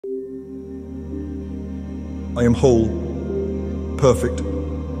I am whole, perfect,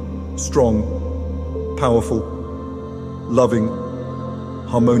 strong, powerful, loving,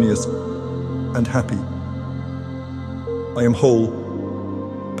 harmonious, and happy. I am whole,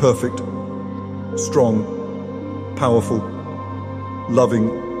 perfect, strong, powerful, loving,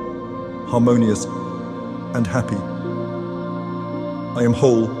 harmonious, and happy. I am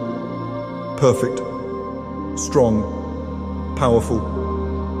whole, perfect, strong, powerful,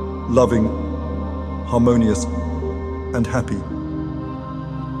 loving, harmonious, and happy.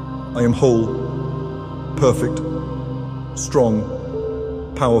 I am whole, perfect, strong,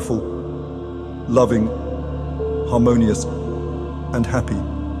 powerful, loving, harmonious, and happy.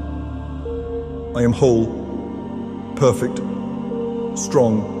 I am whole, perfect,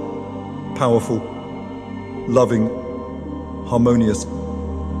 strong, powerful, loving, harmonious,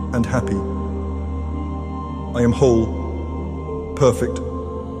 and happy. I am whole, perfect,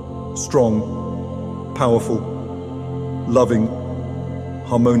 strong, powerful, loving,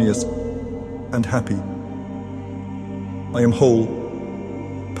 harmonious, and happy. I am whole,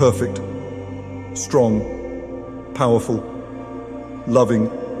 perfect, strong, powerful, loving,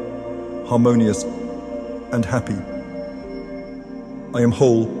 harmonious, and happy. I am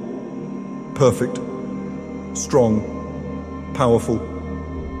whole, perfect, strong, powerful,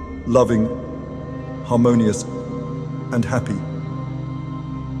 loving, harmonious, and happy.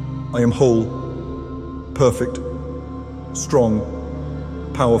 I am whole, perfect, strong,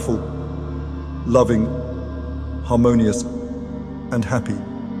 powerful, loving, harmonious, and happy.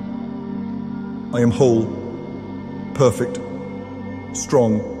 I am whole, perfect,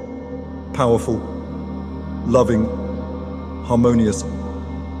 strong, powerful, loving, harmonious,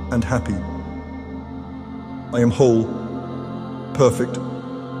 and happy. I am whole, perfect,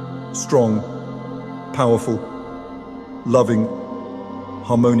 strong, powerful, loving,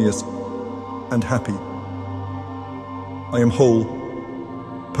 harmonious, and happy. I am whole,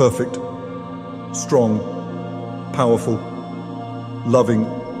 perfect, strong, powerful, loving,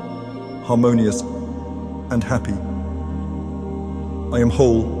 harmonious, and happy. I am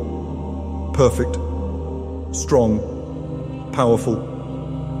whole, perfect, strong, powerful,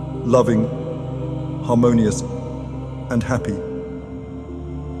 loving, harmonious, and happy.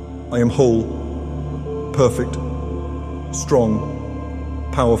 I am whole, perfect, strong,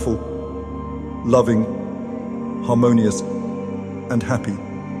 powerful, loving, harmonious, and happy.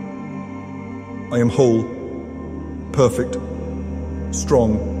 I am whole, perfect,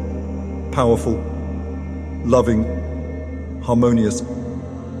 strong, powerful, loving, harmonious,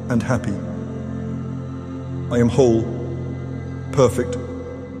 and happy. I am whole, perfect,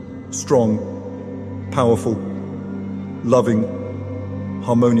 strong, powerful, loving,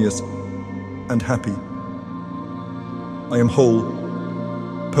 harmonious, and happy. I am whole,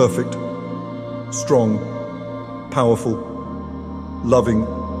 perfect, strong, powerful, loving,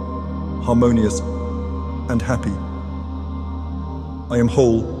 harmonious, and happy. I am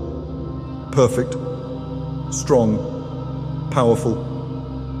whole, perfect, strong, powerful,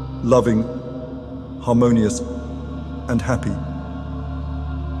 loving, harmonious, and happy.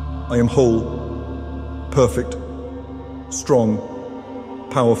 I am whole, perfect, strong,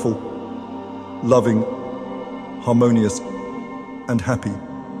 powerful, loving, harmonious, and happy.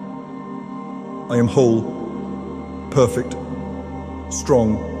 I am whole, perfect,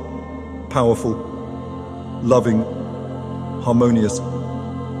 strong, powerful, loving, harmonious,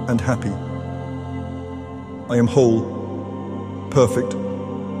 and happy. I am whole, perfect,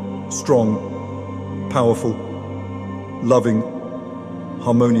 strong, powerful, loving,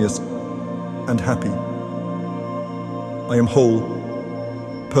 harmonious, and happy. I am whole,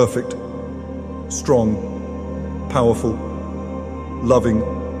 perfect, strong, powerful, loving,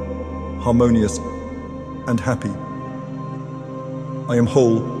 harmonious, and happy. I am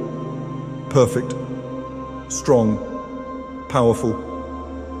whole, perfect, strong, powerful,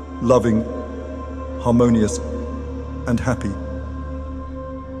 loving, harmonious, and happy.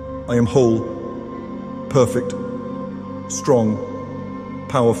 I am whole, perfect, strong,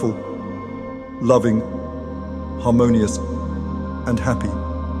 powerful, loving, harmonious, and happy.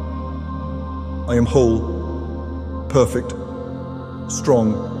 I am whole, perfect,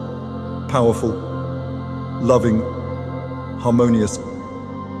 strong, powerful, loving, harmonious,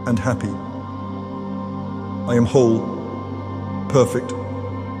 and happy. I am whole, perfect,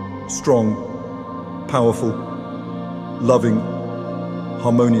 strong, powerful, loving,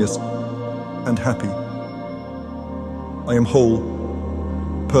 harmonious, and happy. I am whole,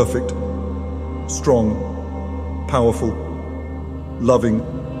 perfect, strong, powerful, loving,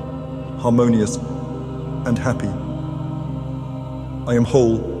 harmonious, and happy. I am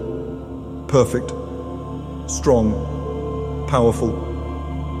whole, perfect, strong, powerful,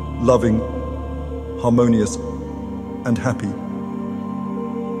 loving, harmonious, and happy.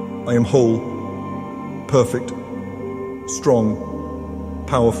 I am whole, perfect, strong,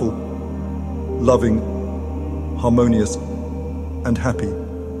 powerful, loving, harmonious, and happy.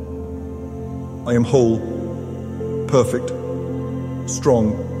 I am whole, perfect,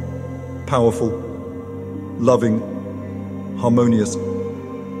 strong, powerful, loving, harmonious,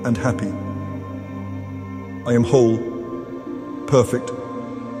 and happy. I am whole, perfect,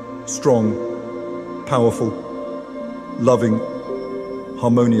 strong, powerful, loving,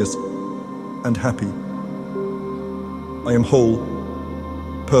 harmonious, and happy. I am whole,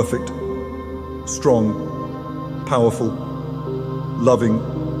 perfect, strong, powerful, loving,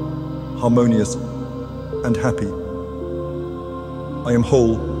 harmonious, and happy. I am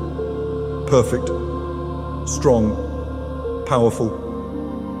whole, perfect, strong, powerful,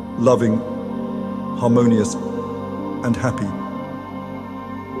 loving, harmonious, and happy.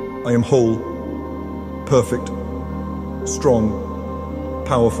 I am whole, perfect, strong,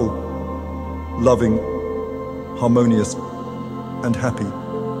 powerful, loving, harmonious, and happy.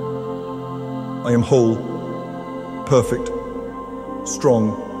 I am whole, perfect,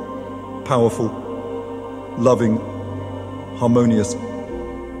 strong, powerful, loving, harmonious,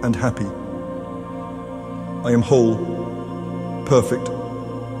 and happy. I am whole, perfect,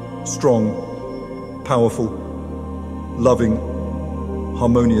 strong, powerful, loving,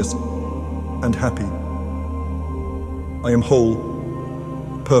 harmonious, and happy. I am whole,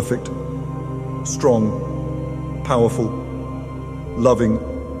 perfect, strong, powerful, loving,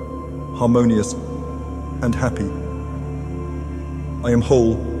 harmonious, and happy. I am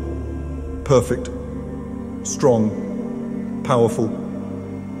whole, perfect, strong, powerful,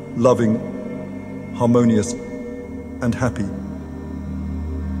 loving, harmonious, and happy.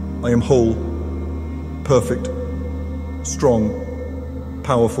 I am whole, perfect, strong,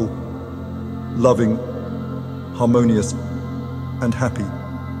 powerful, loving, harmonious, and happy.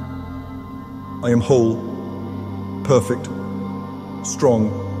 I am whole, perfect,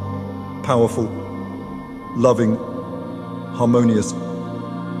 strong, powerful, loving, harmonious,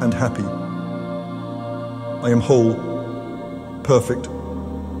 and happy. I am whole, perfect,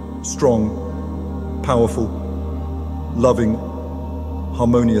 strong, powerful, loving,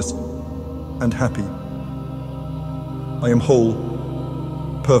 harmonious, and happy. I am whole,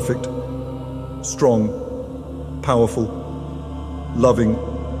 perfect, strong, powerful, loving,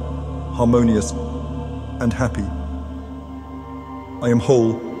 harmonious, and happy. I am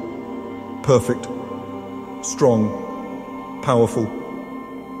whole, perfect, strong, powerful,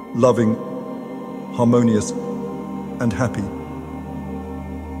 loving, harmonious, and happy.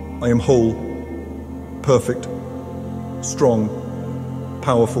 I am whole, perfect, strong,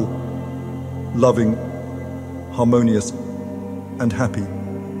 powerful, loving, harmonious, and happy.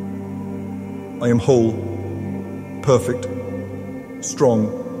 I am whole, perfect,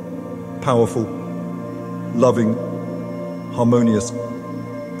 strong, powerful, loving, harmonious,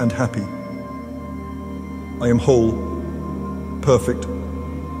 and happy. I am whole, perfect,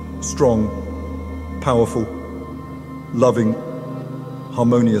 strong, powerful, loving,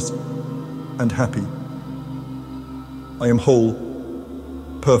 harmonious, and happy. I am whole,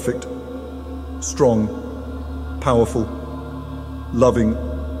 perfect, strong, powerful, loving,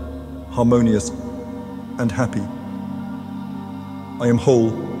 harmonious, and happy. I am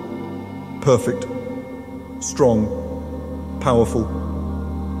whole, perfect, strong, powerful,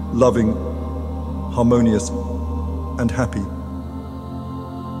 loving, harmonious, and happy.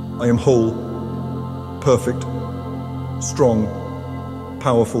 I am whole, perfect, strong,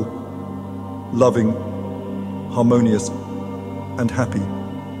 powerful, loving, harmonious, and happy.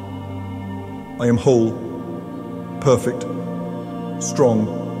 I am whole, perfect, strong,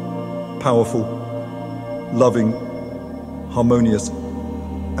 powerful, loving, harmonious,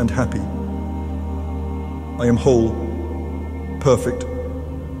 and happy. I am whole, perfect,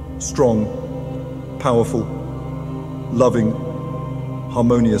 strong, powerful, loving,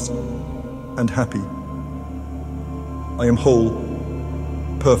 harmonious, and happy. I am whole,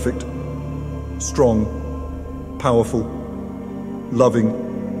 perfect, strong, powerful,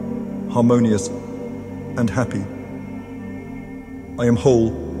 loving, harmonious, and happy. I am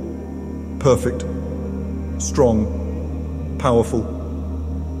whole, perfect, strong, powerful,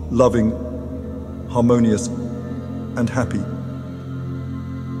 loving, harmonious, and happy.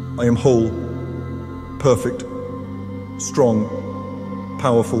 I am whole, perfect, strong,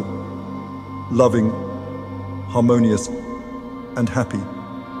 powerful, loving, harmonious, and happy.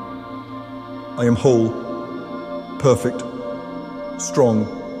 I am whole, perfect, strong,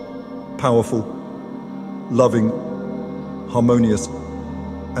 powerful, loving, harmonious,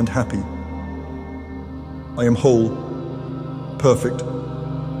 and happy. I am whole, perfect,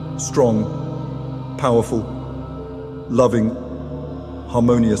 strong, powerful, loving,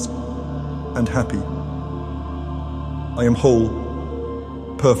 harmonious, and happy. I am whole,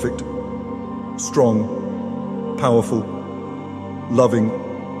 perfect, strong, powerful, loving,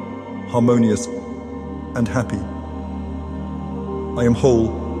 harmonious, and happy. I am whole,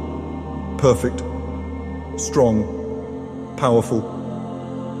 perfect, strong, powerful,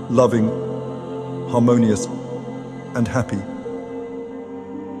 loving, harmonious, and happy.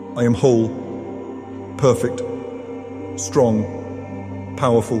 I am whole, perfect, strong,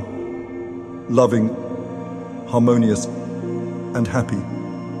 powerful, loving, harmonious, and happy.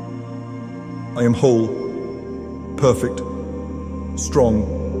 I am whole, perfect,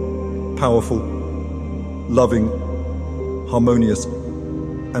 strong, powerful, loving, harmonious,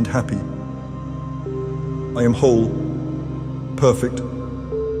 and happy. I am whole, perfect,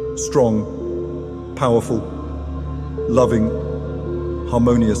 strong, powerful, loving,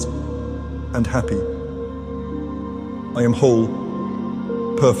 harmonious, and happy. I am whole,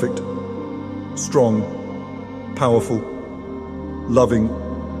 perfect, strong, powerful, loving,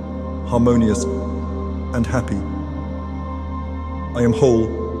 harmonious, and happy. I am whole,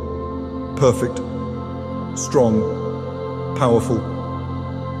 perfect, strong, powerful,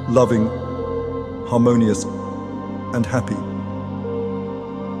 loving, harmonious, and happy.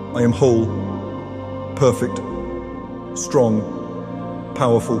 I am whole, perfect, strong,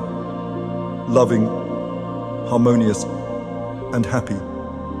 powerful, loving, harmonious, and happy.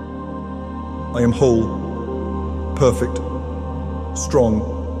 I am whole, perfect,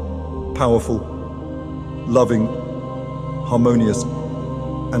 strong, powerful, loving, harmonious,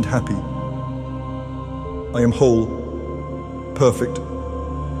 and happy. I am whole, perfect,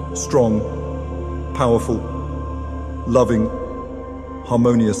 strong, powerful, loving,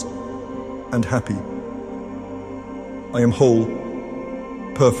 harmonious, and happy. I am whole,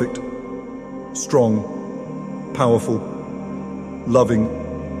 perfect, strong, powerful, loving,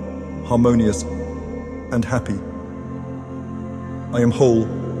 harmonious, and happy. I am whole,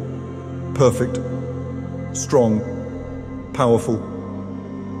 perfect, strong, powerful,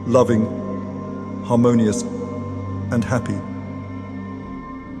 loving, harmonious, and happy.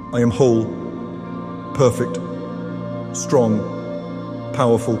 I am whole, perfect, strong,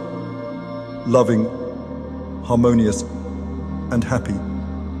 powerful, loving, harmonious, and happy.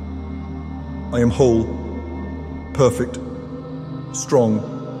 I am whole, perfect, strong,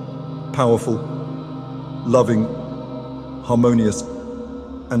 powerful, loving, harmonious,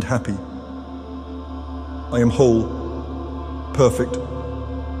 and happy. I am whole, perfect,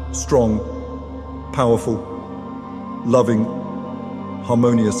 strong, powerful, loving,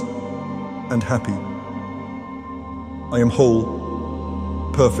 harmonious, and happy. I am whole,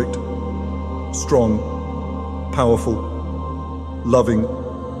 perfect, strong, powerful, loving,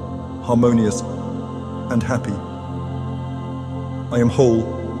 harmonious, and happy. I am whole,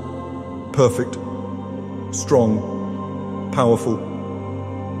 perfect, strong, powerful,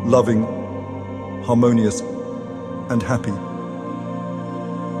 loving, harmonious, and happy.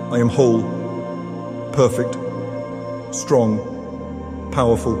 I am whole, perfect, strong,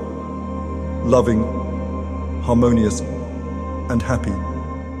 powerful, loving, harmonious, and happy.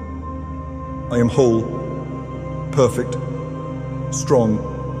 I am whole, perfect, strong,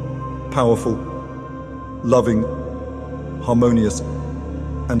 powerful, loving, harmonious,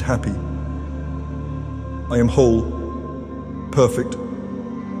 and happy. I am whole, perfect,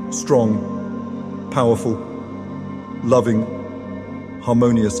 strong, powerful, loving,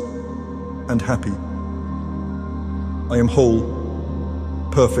 harmonious, and happy. I am whole,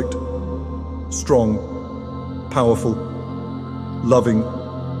 perfect, strong, powerful, loving,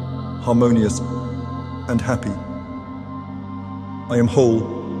 harmonious, and happy. I am whole,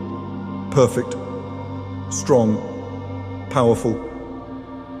 perfect, strong, powerful,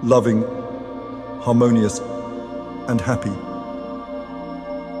 loving, harmonious, and happy.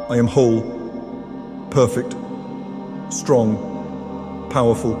 I am whole, perfect, strong,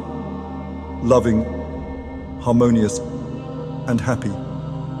 powerful, loving, harmonious, and happy.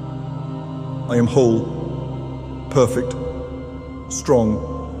 I am whole, perfect, strong,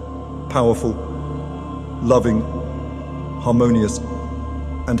 powerful, loving, harmonious,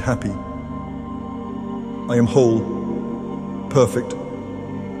 and happy. I am whole, perfect,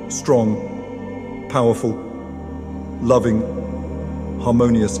 strong, powerful, loving,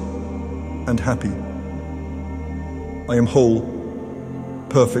 harmonious, and happy. I am whole,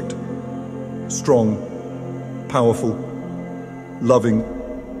 perfect, strong, powerful, loving,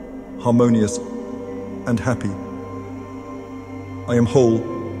 harmonious, and happy. I am whole,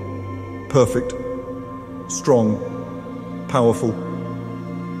 perfect, strong, powerful,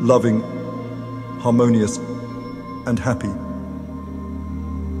 loving, harmonious, and happy.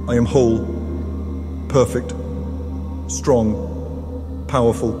 I am whole, perfect, strong,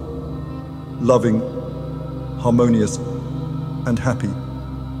 powerful, loving, harmonious, and happy.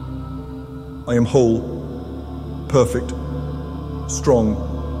 I am whole, perfect, strong,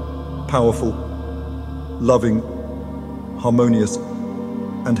 powerful, loving, harmonious,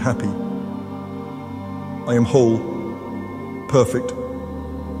 and happy. I am whole, perfect,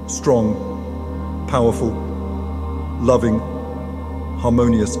 strong, powerful, loving,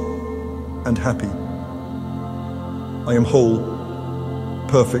 harmonious, and happy. I am whole,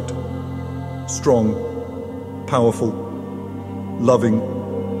 perfect, strong, powerful, loving,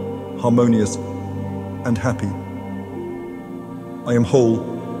 harmonious, and happy. I am whole,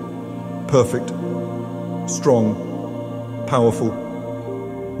 perfect, strong, powerful,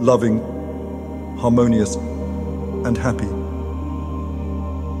 loving, harmonious, and happy.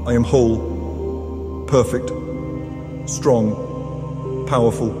 I am whole, perfect, strong,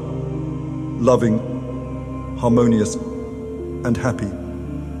 powerful, loving, harmonious, and happy.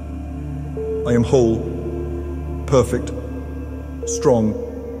 I am whole, perfect, strong,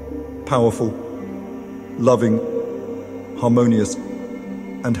 powerful, loving, harmonious,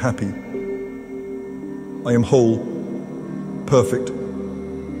 and happy. I am whole, perfect,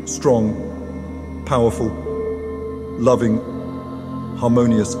 strong, powerful, loving,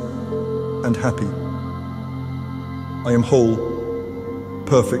 harmonious, and happy. I am whole,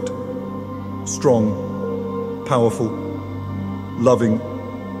 perfect, strong, powerful, loving,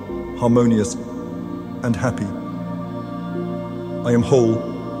 harmonious, and happy. I am whole,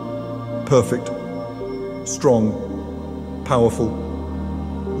 perfect, strong, powerful,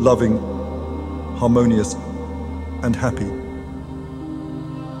 loving, harmonious, and happy.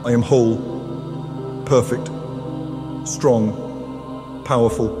 I am whole, perfect, strong,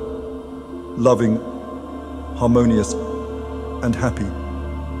 powerful, loving, harmonious, and happy.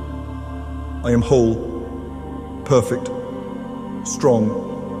 I am whole, perfect,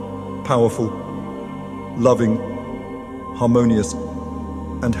 strong, powerful, loving, harmonious,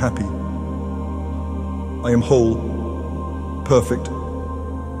 and happy. I am whole, perfect,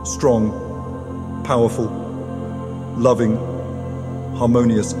 strong, powerful, loving,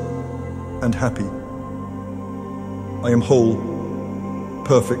 harmonious, and happy. I am whole,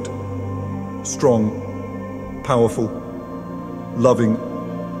 perfect, strong, powerful, loving,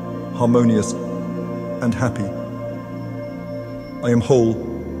 harmonious, and happy. I am whole,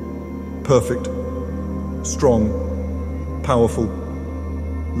 perfect, strong, powerful,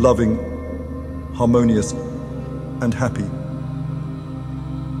 loving, harmonious, and happy.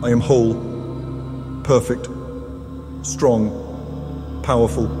 I am whole, perfect, strong,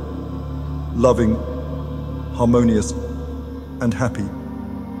 powerful, loving, harmonious, and happy.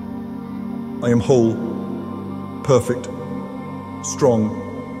 I am whole, perfect, strong,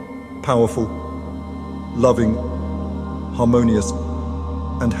 powerful, loving, harmonious,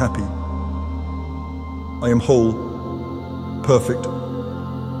 and happy. I am whole, perfect,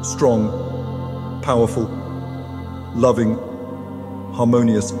 strong, powerful, loving,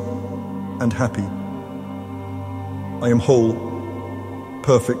 harmonious, and happy. I am whole,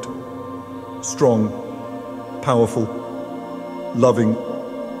 perfect, strong, powerful, loving,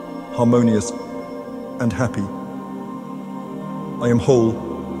 harmonious, and happy. I am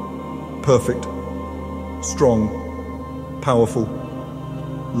whole, perfect, strong, powerful,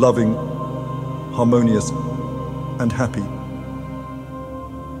 loving, harmonious, and happy.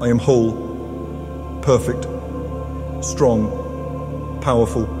 I am whole, perfect, strong,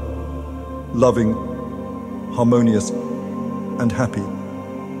 powerful, loving, harmonious, and happy.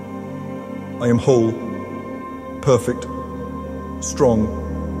 I am whole, perfect, strong,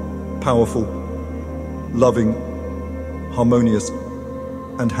 powerful, loving, harmonious,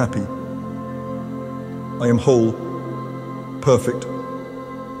 and happy. I am whole, perfect,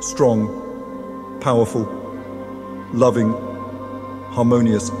 strong, powerful, loving,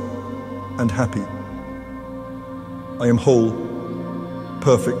 harmonious, and happy. I am whole,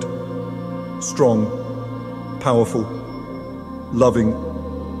 perfect, strong, powerful, loving,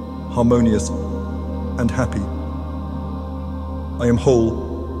 harmonious, and happy. I am whole,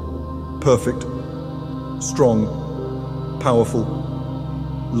 perfect, strong, powerful,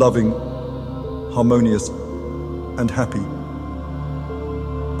 loving, harmonious, and happy.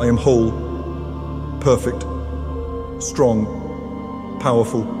 I am whole, perfect, strong,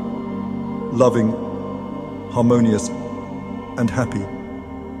 powerful, loving, harmonious, and happy.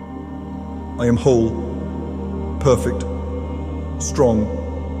 I am whole, perfect, strong,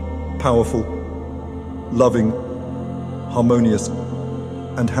 powerful, loving, harmonious,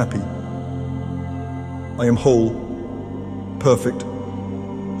 and happy. I am whole, perfect,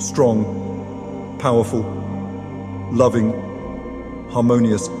 strong, powerful, loving,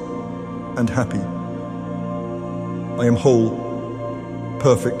 harmonious, and happy. I am whole,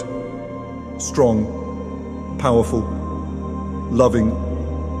 perfect, strong, powerful, loving,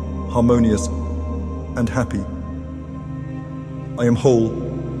 harmonious, and happy. I am whole,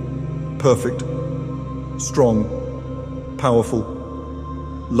 perfect, strong, powerful,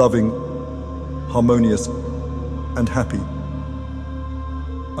 loving, harmonious, and happy.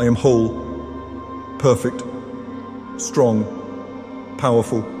 I am whole, perfect, strong,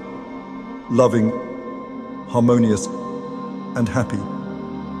 powerful, loving, harmonious, and happy.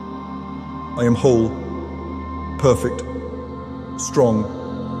 I am whole, perfect, strong,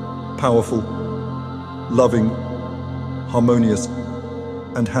 powerful, loving, harmonious,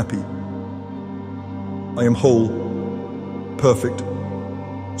 and happy. I am whole, perfect,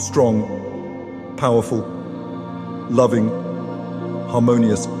 strong, powerful, loving,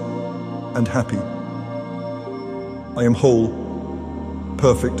 harmonious, and happy. I am whole,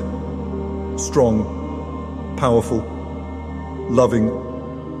 perfect, strong, powerful, loving,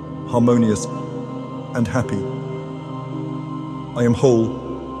 harmonious, and happy. I am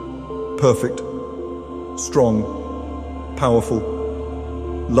whole, perfect, strong, powerful,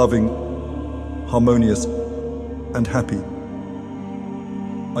 loving, harmonious, and happy.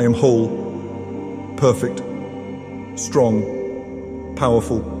 I am whole, perfect, strong,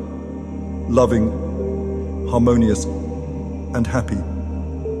 powerful, loving, harmonious, and happy.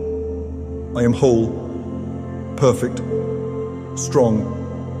 I am whole, perfect, strong,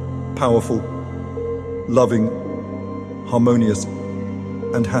 powerful, loving, harmonious,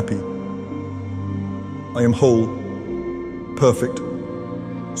 and happy. I am whole, perfect,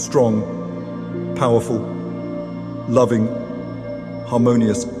 strong, powerful, loving,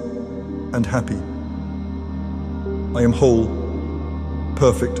 harmonious, and happy. I am whole,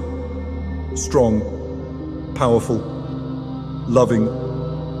 perfect, strong, powerful, loving,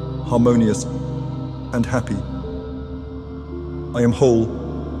 harmonious, and happy. I am whole,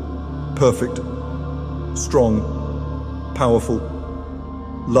 perfect, strong, powerful,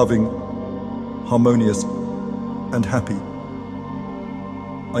 loving, harmonious, and happy.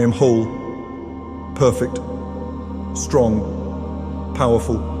 I am whole, perfect, strong,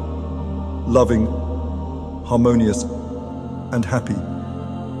 powerful, loving, harmonious, and happy.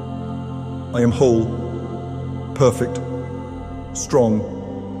 I am whole, perfect, strong,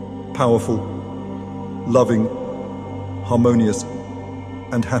 powerful, loving, harmonious,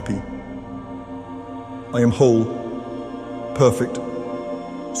 and happy. I am whole, perfect,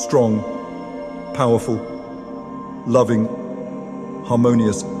 strong, powerful, loving,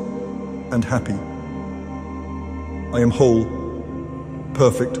 harmonious, and happy. I am whole,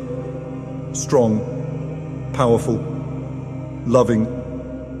 perfect, strong, powerful, loving,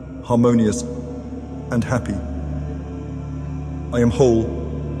 harmonious, and happy. I am whole,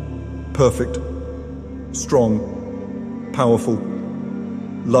 perfect, strong, powerful,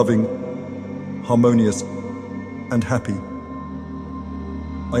 loving, harmonious, and happy.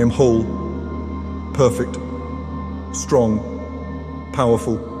 I am whole, perfect, strong,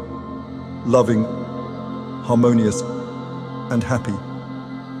 powerful, loving, harmonious, and happy.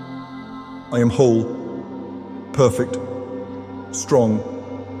 I am whole, perfect, strong,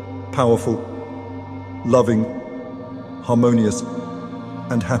 powerful, loving, harmonious,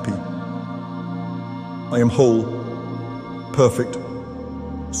 and happy. I am whole, perfect,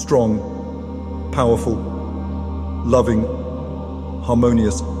 strong, powerful, loving,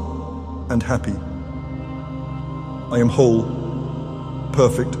 harmonious, and happy. I am whole,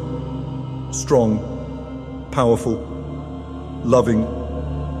 perfect, strong, powerful, loving,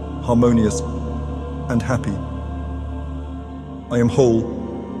 harmonious, and happy. I am whole,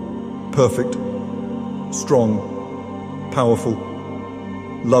 perfect, strong, powerful,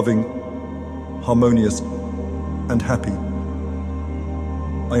 loving, harmonious, and happy.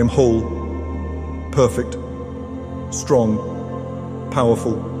 I am whole, perfect, strong,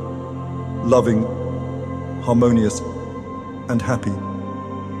 powerful, loving, harmonious, and happy.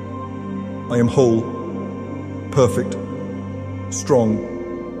 I am whole, perfect, strong,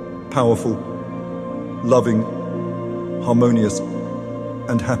 powerful, loving, harmonious,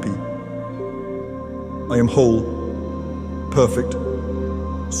 and happy. I am whole, perfect,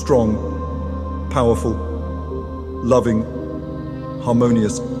 strong, powerful, loving,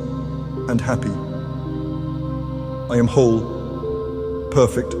 harmonious, and happy. I am whole,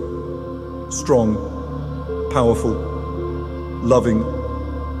 perfect, strong, powerful, loving,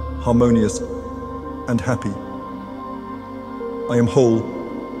 harmonious, and happy. I am whole,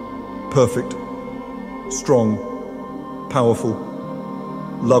 perfect, strong, powerful,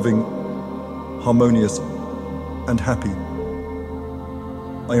 loving, harmonious, and happy.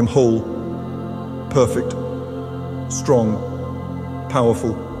 I am whole, perfect, strong,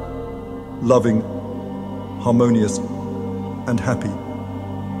 powerful, loving, harmonious, and happy.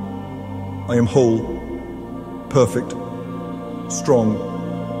 I am whole, perfect, strong,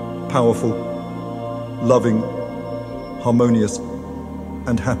 powerful, loving, harmonious,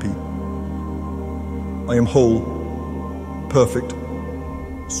 and happy. I am whole, perfect,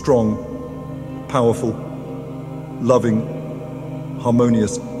 strong, powerful, loving,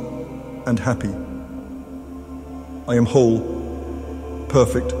 harmonious, and happy. I am whole,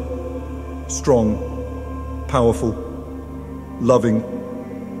 perfect, strong, powerful, loving,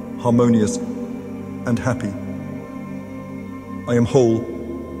 harmonious, and happy. I am whole,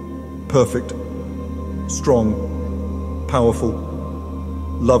 perfect, strong, powerful,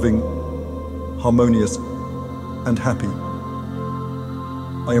 loving, harmonious, and happy.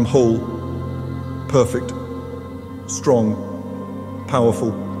 I am whole, perfect, strong,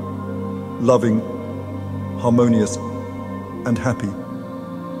 powerful, loving, harmonious, and happy.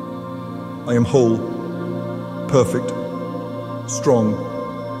 I am whole, perfect, strong,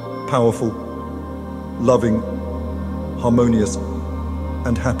 powerful, loving, harmonious,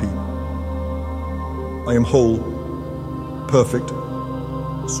 and happy. I am whole, perfect,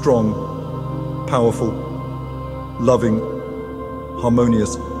 strong, powerful, loving,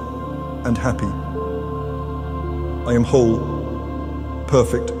 harmonious, and happy. I am whole,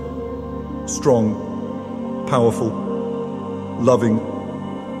 perfect, strong, powerful, loving,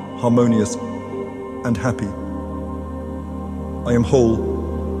 harmonious, and happy. I am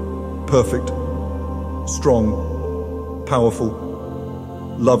whole, perfect, strong, powerful,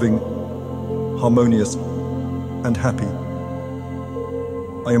 loving, harmonious, and happy.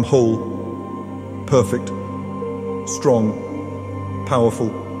 I am whole, perfect, strong, powerful,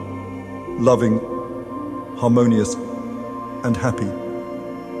 loving, harmonious, and happy.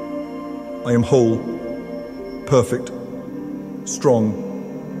 I am whole, perfect, strong,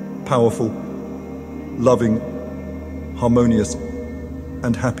 powerful, loving, harmonious,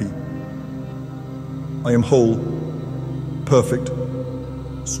 and happy. I am whole, perfect,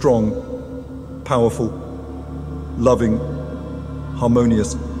 strong, powerful, loving, harmonious,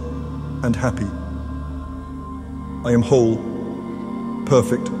 and happy. I am whole,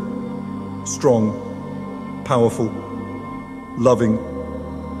 perfect, strong, powerful, loving,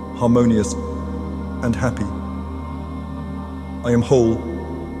 harmonious, and happy. I am whole,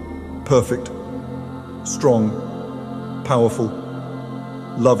 perfect, strong, powerful,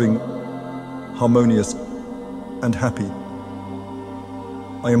 loving, harmonious, and happy.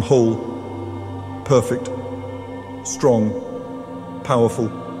 I am whole, perfect, strong, powerful,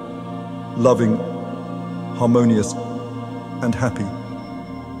 loving, harmonious, and happy.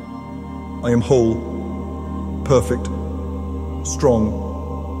 I am whole, perfect, strong,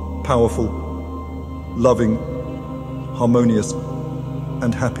 powerful, loving, harmonious,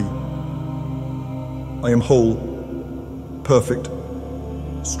 and happy. I am whole, perfect,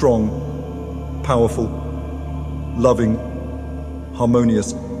 strong, powerful, loving,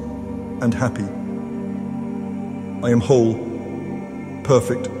 harmonious, and happy. I am whole,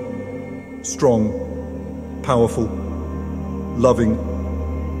 perfect, strong, powerful, loving,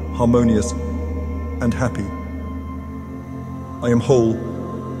 harmonious, and happy. I am whole,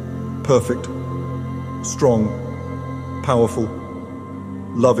 perfect, strong, powerful,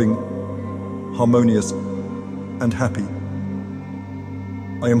 loving, harmonious, and happy.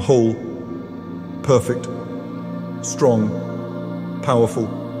 I am whole, perfect, strong, powerful,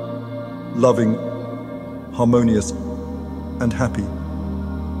 loving, harmonious, and happy.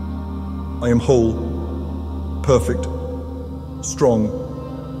 I am whole, perfect, strong,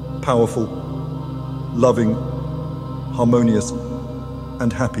 powerful, loving, harmonious,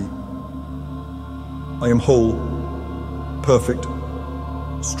 and happy. I am whole, perfect,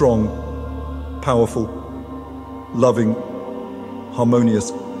 strong, powerful, loving,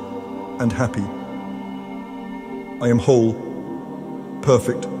 harmonious, and happy. I am whole,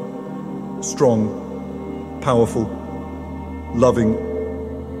 perfect, strong, powerful, loving,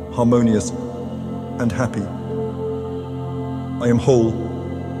 harmonious, and happy. I am whole,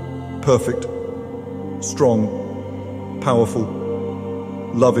 perfect, strong, powerful,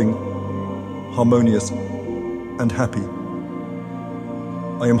 loving, harmonious, and happy.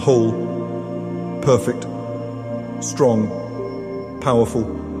 I am whole, perfect, strong, powerful,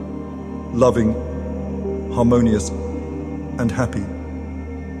 loving, harmonious, and happy.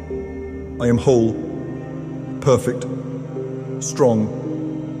 I am whole, perfect, strong,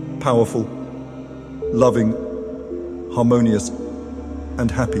 powerful, loving, harmonious, and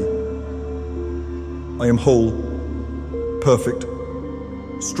happy. I am whole, perfect,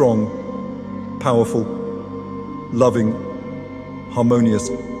 strong, powerful, loving, harmonious,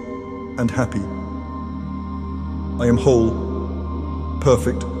 and happy. I am whole,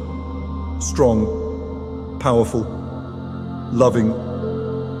 perfect, strong, powerful, loving,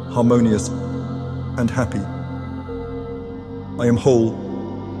 harmonious, and happy. I am whole,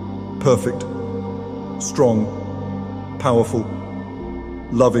 perfect, strong, powerful,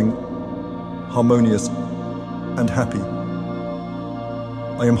 loving, harmonious, and happy.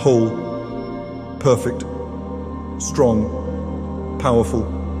 I am whole, perfect, strong, powerful,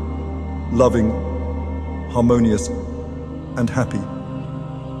 loving, harmonious, and happy.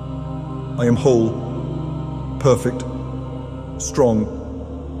 I am whole, perfect, strong,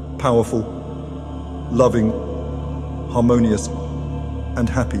 powerful, loving, harmonious, and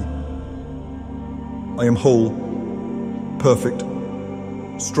happy. I am whole, perfect,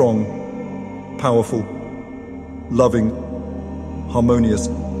 strong, powerful, loving, harmonious,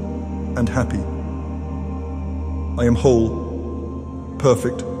 and happy. I am whole,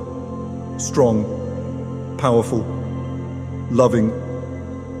 perfect, strong, powerful, loving,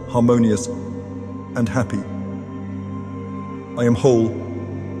 harmonious, and happy. I am whole,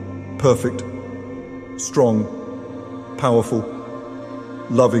 perfect, strong, powerful,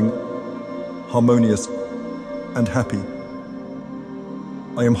 loving, harmonious, and happy.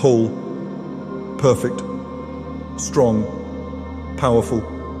 I am whole, perfect, strong, powerful,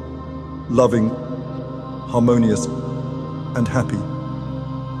 loving, harmonious, and happy.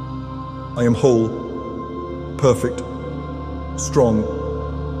 I am whole, perfect, strong,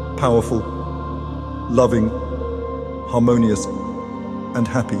 powerful, loving, harmonious, and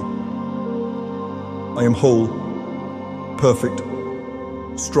happy. I am whole, perfect,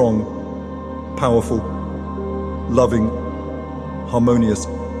 strong, powerful, loving, harmonious,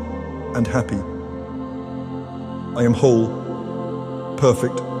 and happy. I am whole,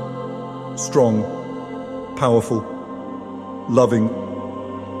 perfect, strong, powerful, loving,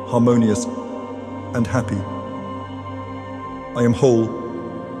 harmonious, and happy. I am whole,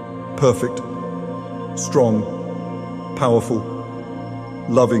 perfect, strong, powerful,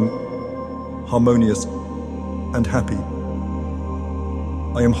 loving, harmonious, and happy.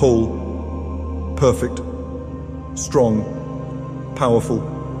 I am whole, perfect, strong, powerful,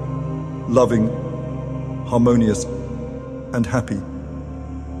 loving, harmonious, and happy.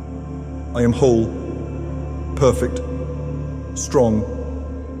 I am whole, perfect, strong,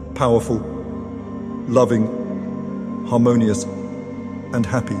 powerful, loving, harmonious, and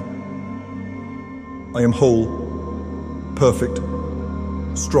happy. I am whole, perfect,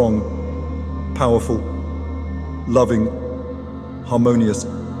 strong, powerful, loving, harmonious,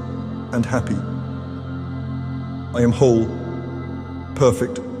 and happy. I am whole,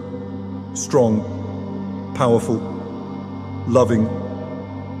 perfect, strong, powerful, loving,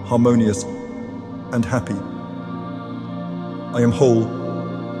 harmonious, and happy. I am whole,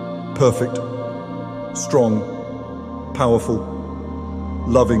 perfect, strong, powerful,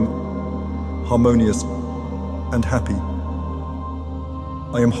 loving, harmonious, and happy.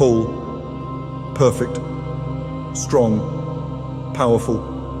 I am whole, perfect, strong,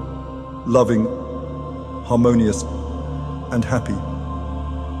 powerful, loving, harmonious, and happy.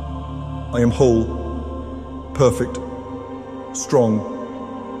 I am whole, perfect, strong,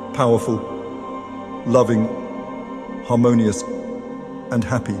 powerful, loving, harmonious, and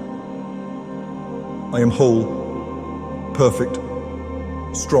happy. I am whole, perfect,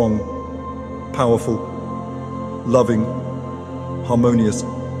 strong, powerful, loving, harmonious,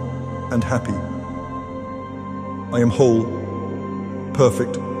 and happy. I am whole,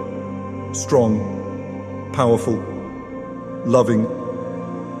 perfect, strong, powerful, loving,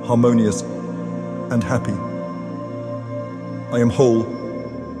 harmonious, and happy. I am whole,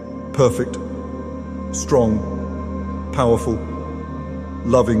 perfect, strong, powerful,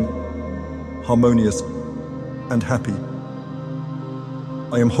 loving, harmonious, and happy.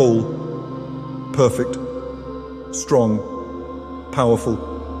 I am whole, perfect, strong, powerful,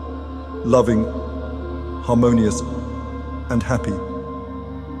 loving, harmonious, and happy.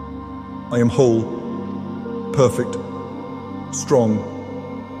 I am whole, perfect, strong,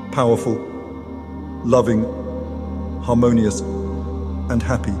 powerful, loving, harmonious, and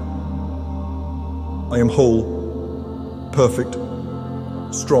happy. I am whole, perfect,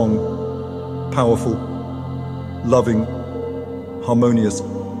 strong, powerful, loving, harmonious,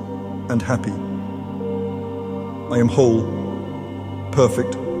 and happy. I am whole,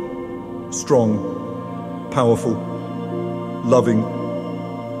 perfect, strong, powerful, loving,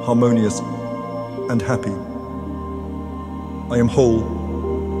 harmonious, and happy. I am whole,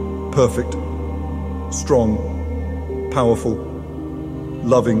 perfect, strong, powerful,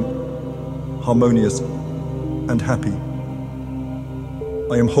 loving, harmonious, and happy.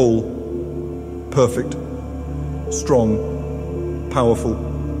 I am whole, perfect, strong, powerful,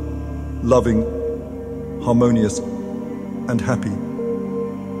 loving, harmonious, and happy.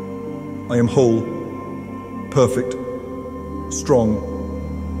 I am whole, perfect,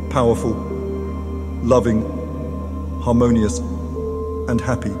 strong, powerful, loving, harmonious, and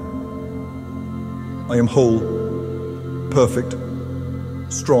happy. I am whole, perfect,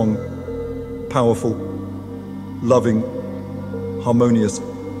 strong, powerful, loving, harmonious,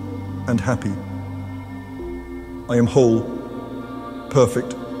 and happy. I am whole,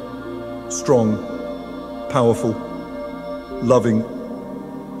 perfect, strong, powerful, loving,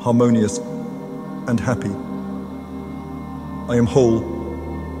 harmonious, and happy. I am whole,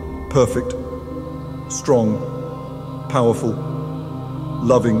 perfect, strong, powerful,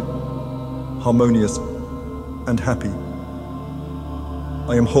 loving, harmonious, and happy.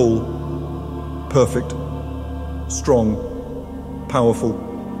 I am whole, perfect, strong, powerful,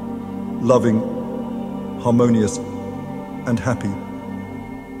 loving, harmonious, and happy.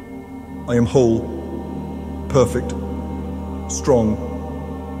 I am whole, perfect, strong,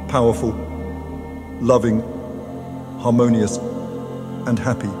 powerful, loving, harmonious, and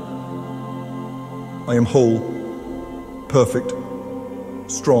happy. I am whole, perfect,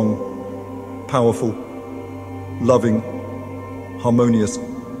 strong, powerful, loving, harmonious,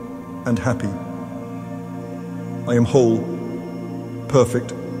 and happy. I am whole,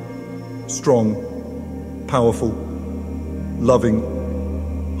 perfect, strong, powerful, loving,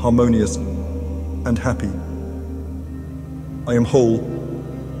 harmonious, and happy. I am whole,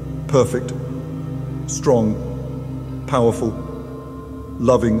 perfect, strong, powerful,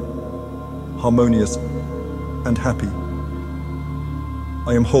 loving, harmonious, and happy.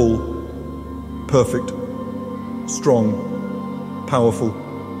 I am whole, perfect, strong, powerful,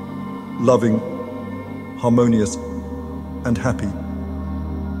 loving, harmonious, and happy.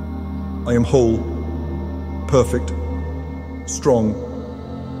 I am whole, perfect, strong,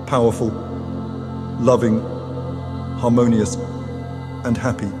 powerful, loving, harmonious, and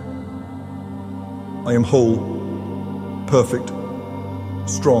happy. I am whole, perfect,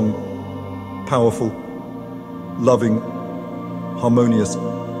 strong, powerful, loving, harmonious,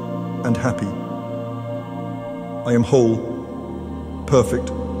 and happy. I am whole,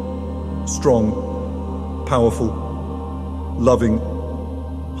 perfect, strong, powerful, loving,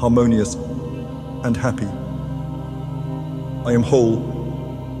 harmonious, and happy. I am whole,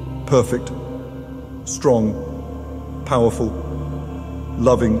 perfect, strong, powerful,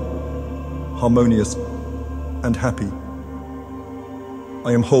 loving, harmonious, and happy.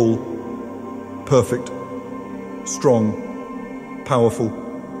 I am whole, perfect, strong, powerful,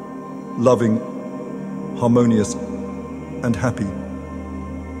 loving, harmonious, and happy.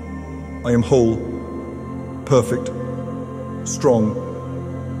 I am whole, perfect, strong,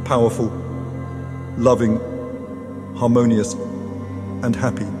 powerful, loving, harmonious, and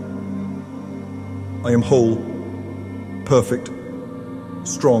happy. I am whole, perfect,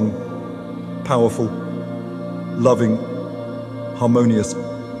 strong, powerful, loving, harmonious,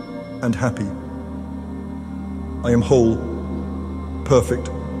 and happy. I am whole, perfect,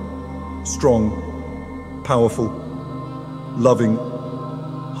 strong, powerful, loving,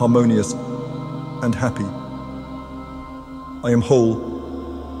 harmonious, and happy. I am whole,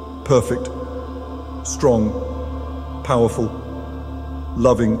 perfect, strong, powerful,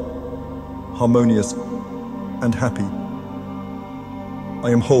 loving, harmonious, and happy.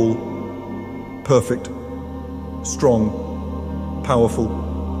 I am whole, perfect, strong, powerful,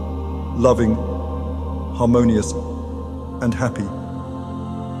 loving, harmonious, and happy.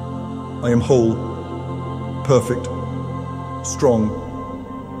 I am whole, perfect, strong,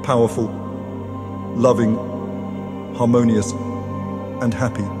 powerful, loving, harmonious, and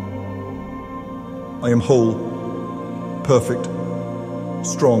happy. I am whole, perfect,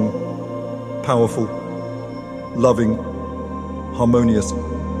 strong, powerful, loving, harmonious,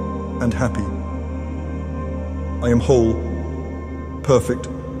 and happy. I am whole, perfect,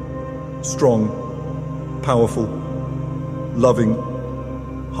 strong, powerful, loving,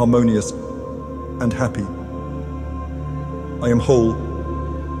 harmonious, and happy. I am whole,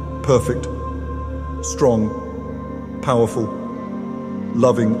 perfect, strong, powerful,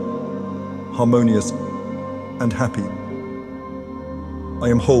 loving, harmonious, and happy. I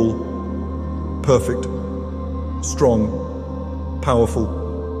am whole, perfect, strong, powerful,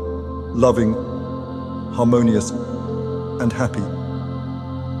 loving, harmonious, and happy.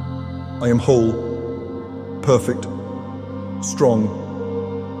 I am whole, perfect,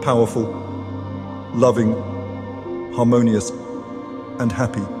 strong, powerful, loving, harmonious, and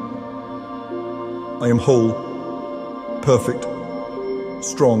happy. I am whole, perfect,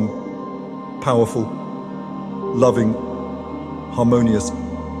 strong, powerful, loving, harmonious,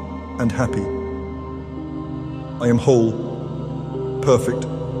 and happy. I am whole, perfect,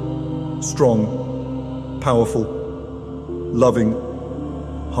 strong, powerful, loving,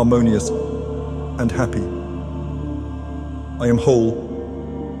 harmonious, and happy. I am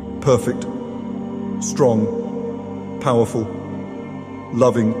whole, perfect, strong, powerful,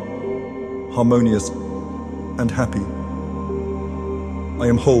 loving, harmonious, and happy. I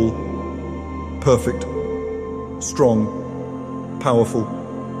am whole, perfect, strong, powerful,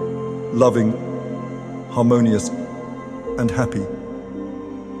 loving, harmonious, and happy.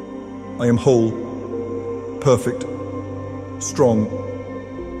 I am whole, perfect, strong,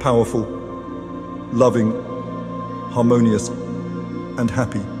 powerful, loving, harmonious, and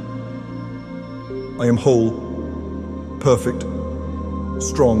happy. I am whole, perfect,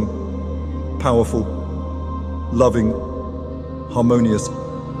 strong, powerful, loving, harmonious,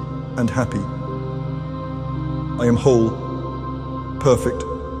 and happy. I am whole, perfect,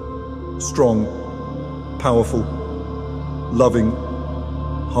 strong, powerful, loving,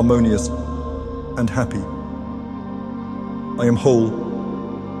 harmonious, and happy. I am whole,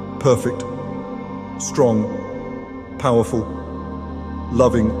 perfect, strong, powerful,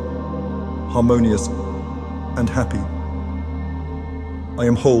 loving, harmonious, and happy. I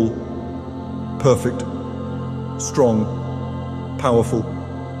am whole, perfect, strong, powerful,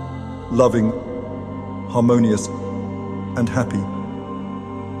 loving, harmonious, and happy.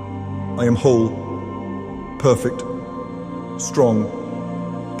 I am whole, perfect, strong,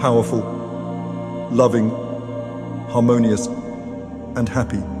 powerful, loving, harmonious, and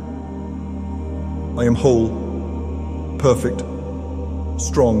happy. I am whole, perfect,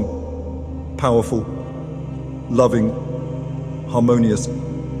 strong, powerful, loving, harmonious,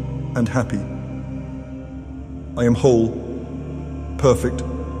 and happy. I am whole, perfect,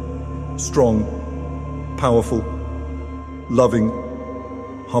 strong, powerful, loving,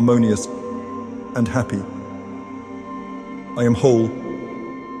 harmonious, and happy. I am whole,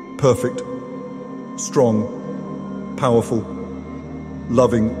 perfect, strong, powerful,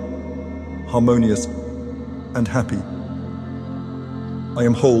 loving, harmonious, and happy. I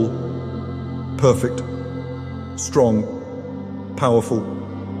am whole, perfect, strong, powerful,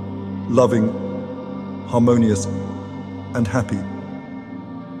 loving, harmonious, and happy.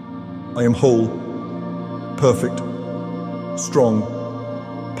 I am whole, perfect, strong,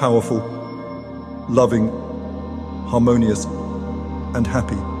 powerful, loving, harmonious, and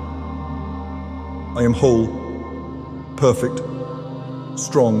happy. I am whole, perfect,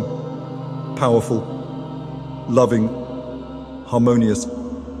 strong, powerful, loving, harmonious,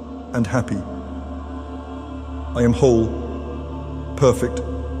 and happy. I am whole, perfect,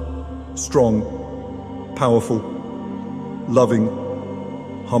 strong, powerful, loving,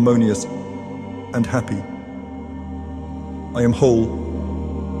 harmonious, and happy. I am whole,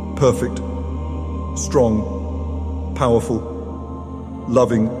 perfect, strong, powerful,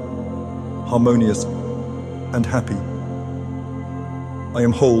 loving, harmonious, and happy. I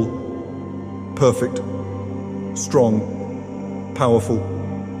am whole, perfect, strong, powerful,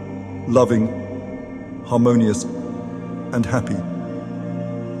 loving, harmonious, and happy.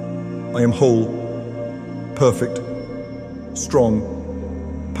 I am whole, perfect, strong,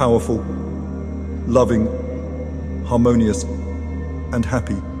 powerful, loving, harmonious, and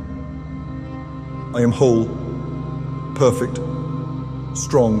happy. I am whole, perfect,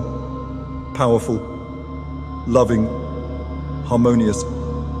 strong, powerful, loving, harmonious,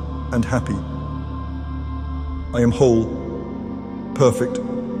 and happy. I am whole, perfect,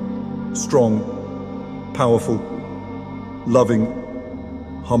 strong, powerful, loving,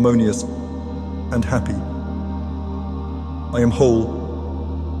 harmonious, and happy. I am whole,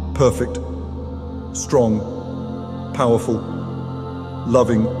 perfect, strong, powerful,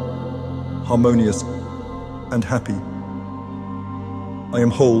 loving, harmonious, and happy. I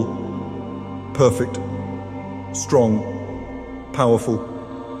am whole, perfect, strong, powerful,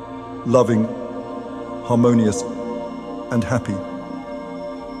 loving, harmonious, and happy.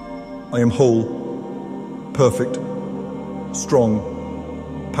 I am whole, perfect, strong,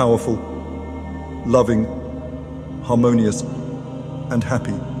 powerful, loving, harmonious, and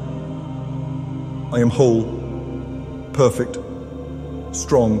happy. I am whole, perfect,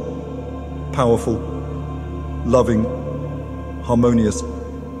 strong, powerful, loving, harmonious,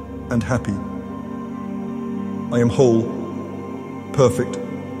 and happy. I am whole, perfect,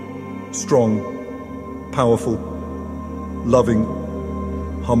 strong, powerful, loving,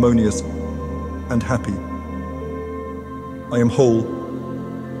 harmonious, and happy. I am whole,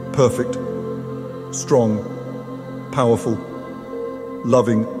 perfect, strong, powerful,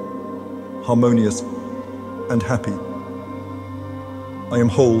 loving, harmonious, and happy. I am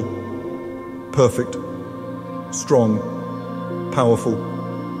whole, perfect, strong, powerful,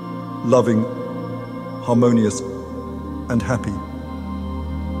 loving, harmonious, and happy.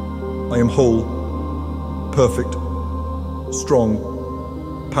 I am whole, perfect,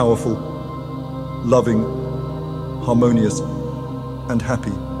 strong, powerful, loving, harmonious, and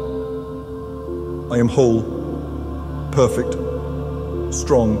happy. I am whole, perfect,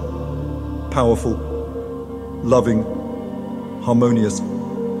 strong, powerful, loving, harmonious,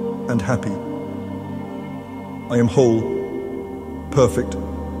 and happy. I am whole, perfect,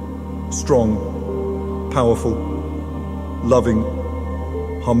 strong, powerful, loving,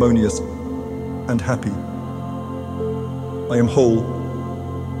 harmonious, and happy. I am whole,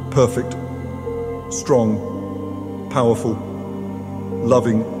 perfect, strong, powerful,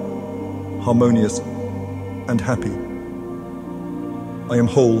 loving, harmonious, and happy. I am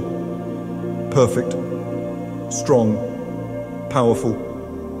whole, perfect, strong, powerful,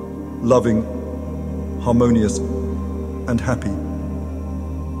 loving, harmonious, and happy.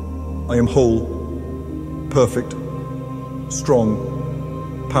 I am whole, perfect, strong,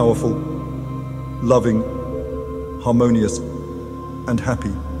 powerful, loving, harmonious, and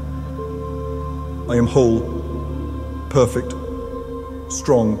happy. I am whole, perfect,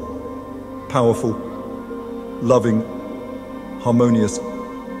 strong, powerful, loving, harmonious,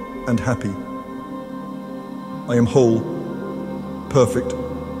 and happy. I am whole, perfect,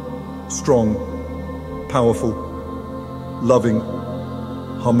 strong, powerful, loving,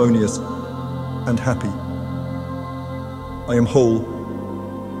 harmonious, and happy. I am whole,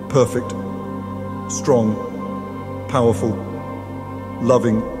 perfect, strong, powerful,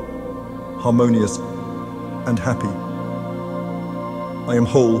 loving, harmonious, and happy. I am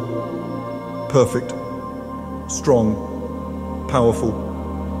whole, perfect, strong, powerful,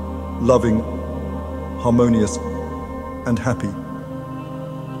 loving, harmonious, and happy.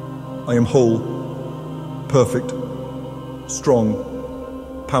 I am whole, perfect, strong,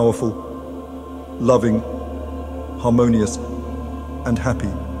 powerful, loving, harmonious, and happy.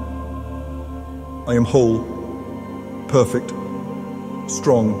 I am whole, perfect,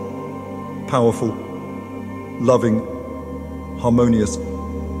 strong, powerful, loving, harmonious,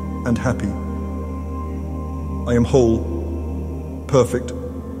 and happy. I am whole, perfect,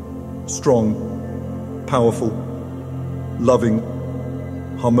 strong, powerful, loving,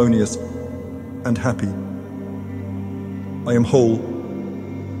 harmonious, and happy. I am whole,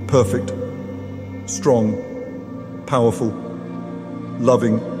 perfect, strong, powerful,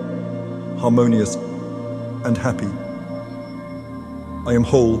 loving, harmonious, and happy. I am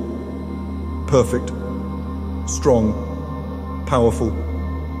whole, perfect, strong, powerful,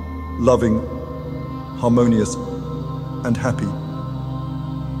 loving, harmonious, and happy.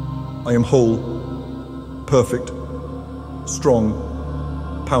 I am whole, perfect,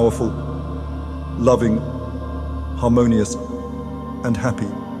 strong, powerful, loving, harmonious, and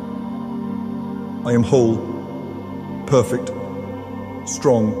happy. I am whole, perfect,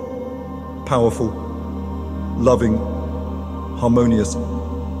 strong, powerful, loving, harmonious,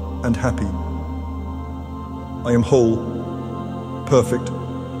 and happy. I am whole, perfect,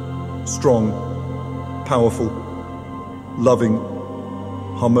 strong, powerful, loving,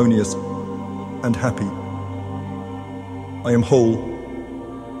 harmonious, and happy. I am whole,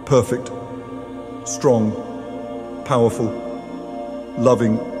 perfect, strong, powerful,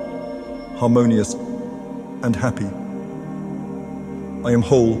 loving, harmonious, and happy. I am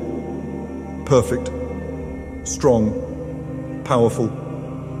whole, perfect, strong, powerful,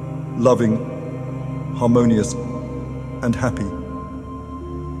 loving, harmonious, and happy.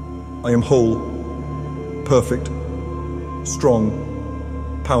 I am whole, perfect, strong,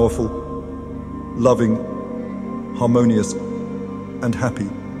 powerful, loving, harmonious, and happy.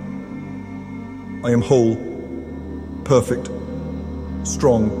 I am whole, perfect,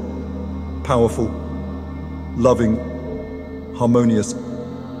 strong, powerful, loving, harmonious,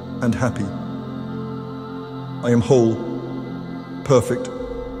 and happy. I am whole, perfect,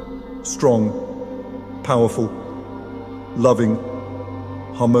 strong, powerful, loving,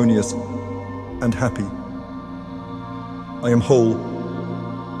 harmonious, and happy. I am whole,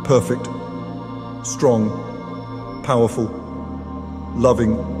 perfect, strong, powerful,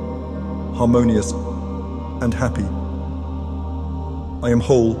 loving, harmonious, and happy. I am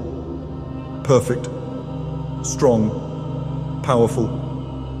whole, perfect, strong, powerful,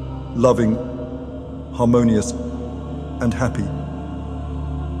 loving, harmonious, and happy.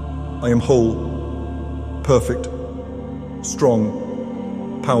 I am whole, perfect,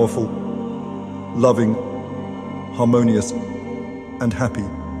 strong, powerful, loving, harmonious, and happy.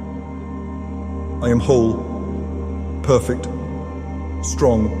 I am whole, perfect,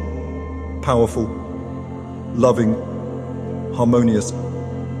 strong, powerful, loving, harmonious,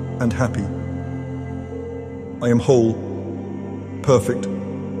 and happy. I am whole, perfect,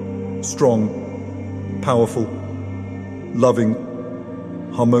 strong, powerful, loving,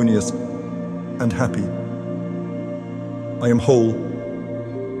 harmonious, and happy. I am whole,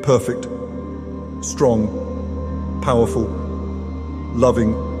 perfect, strong, powerful,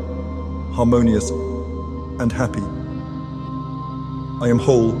 loving, harmonious, and happy. I am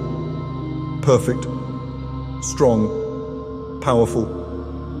whole, perfect, strong, powerful,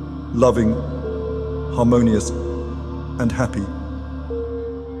 loving, harmonious, and happy.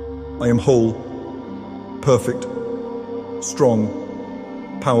 I am whole, perfect, strong,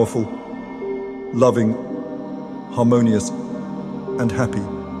 powerful, loving, harmonious, and happy.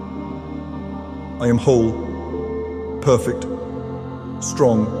 I am whole, perfect,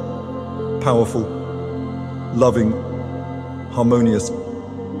 strong, powerful, loving, harmonious,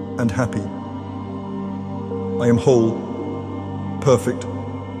 and happy. I am whole, perfect,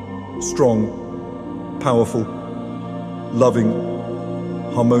 strong, powerful, loving,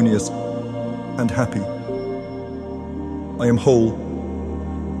 harmonious, and happy. I am whole,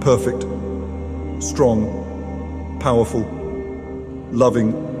 perfect, strong, powerful,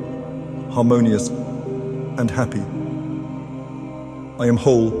 loving, harmonious, and happy. I am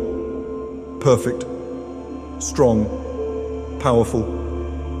whole, perfect, strong, powerful,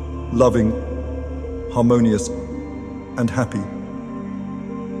 loving, harmonious, and happy.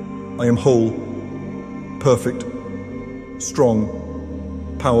 I am whole, perfect, strong,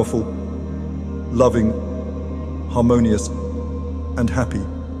 powerful, loving, harmonious, and happy.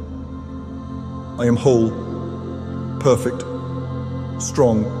 I am whole, perfect,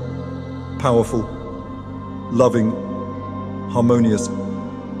 strong, powerful, loving, harmonious,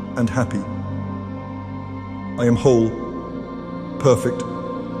 and happy. I am whole, perfect,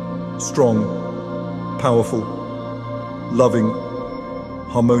 strong, powerful, loving,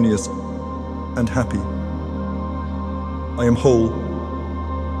 harmonious, and happy. I am whole,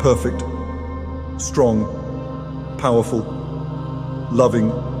 perfect, strong, powerful, loving,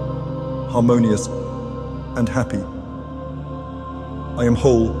 harmonious, and happy. I am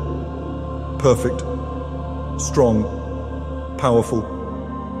whole, perfect, strong, powerful,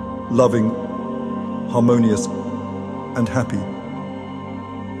 loving, harmonious, and happy.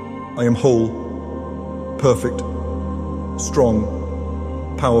 I am whole, perfect, strong,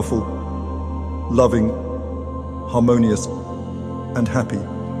 powerful, loving, harmonious, and happy.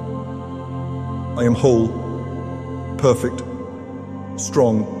 I am whole, perfect,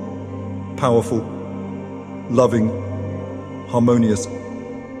 strong, powerful, loving, harmonious,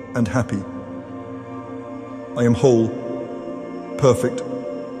 and happy. I am whole, perfect,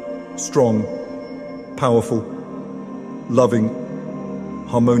 strong, powerful, loving,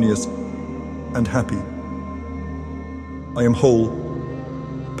 harmonious, and happy. I am whole,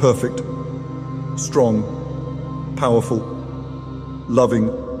 perfect, strong, powerful, loving,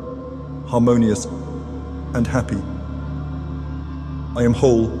 harmonious, and happy. I am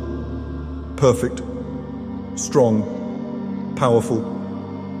whole, perfect, strong,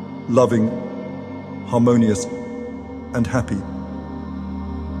 powerful, loving, harmonious, and happy.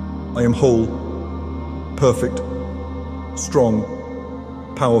 I am whole, perfect, strong,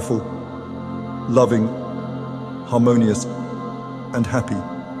 powerful, loving, harmonious, and happy.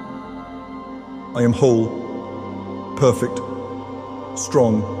 I am whole, perfect,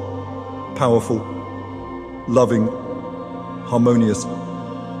 strong, powerful, loving, harmonious,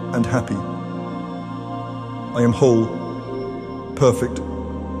 and happy. I am whole, perfect,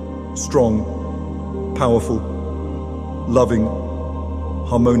 strong, powerful, loving,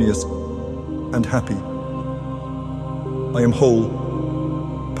 harmonious, and happy. I am whole,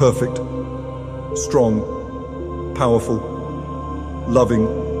 perfect, strong, powerful, loving,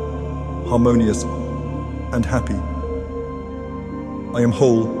 harmonious, and happy. I am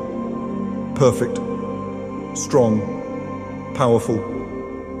whole, perfect, strong, powerful,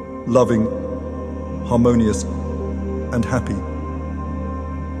 loving, harmonious, and happy.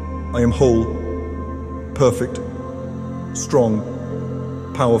 I am whole, perfect, strong,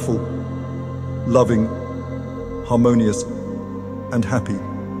 powerful, loving, harmonious, and happy.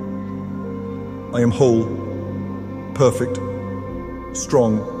 I am whole, perfect,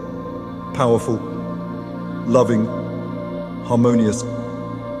 strong, powerful, loving, harmonious,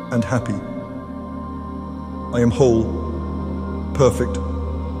 and happy. I am whole, perfect,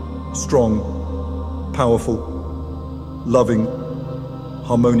 strong, powerful, loving,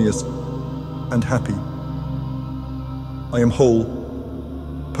 harmonious, and happy. I am whole,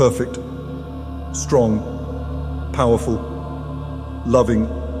 perfect, strong, powerful, loving,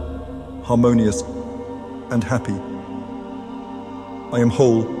 harmonious, and happy. I am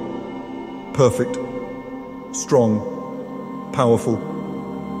whole, perfect, strong, powerful,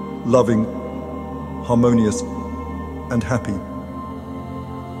 loving, harmonious, and happy.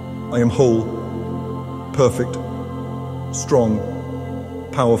 I am whole, perfect, strong,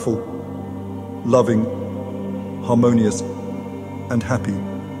 powerful, loving, harmonious, and happy.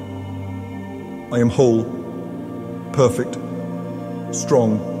 I am whole, perfect,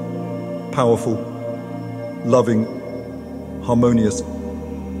 strong, powerful, loving, harmonious,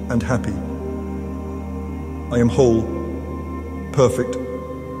 and happy. I am whole, perfect,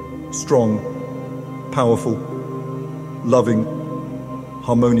 strong, powerful, loving,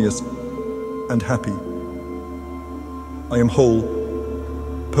 harmonious, and happy. I am whole,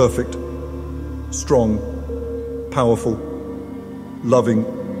 perfect, strong, powerful, loving,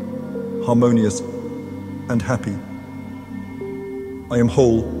 harmonious, and happy. I am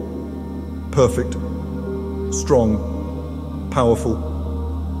whole, perfect, strong, powerful,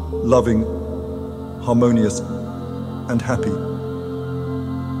 loving, harmonious, and happy.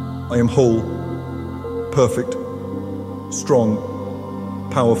 I am whole, perfect, strong,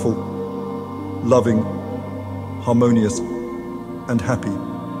 powerful, loving, harmonious, and happy.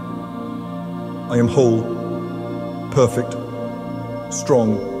 I am whole, perfect,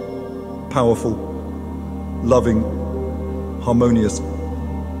 strong, powerful, loving, harmonious,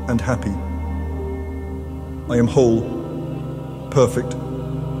 and happy. I am whole, perfect,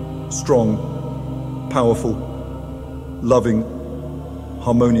 strong, powerful, loving,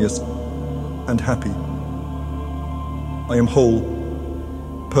 harmonious, and happy. I am whole,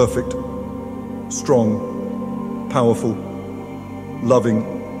 perfect, strong, powerful, loving,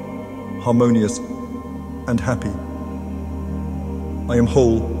 harmonious, and happy. I am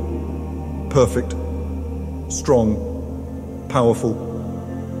whole, perfect, strong, powerful,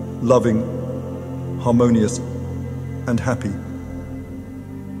 loving, harmonious, and happy.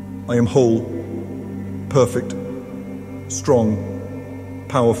 I am whole, perfect, strong,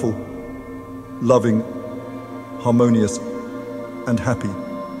 powerful, loving, harmonious, and happy.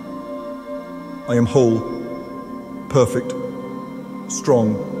 I am whole, perfect,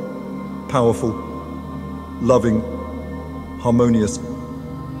 strong, powerful, loving, harmonious,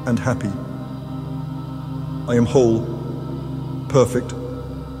 and happy. I am whole, perfect,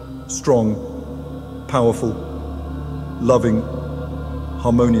 strong, powerful, loving,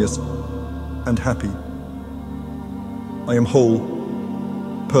 harmonious, and happy. I am whole,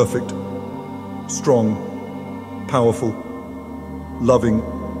 perfect, strong, powerful, loving,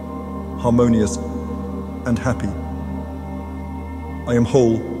 harmonious, and happy. I am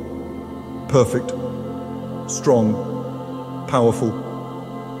whole, perfect, strong, powerful,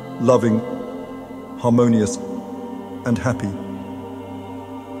 loving, harmonious, and happy.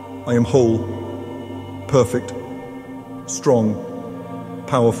 I am whole, perfect, strong,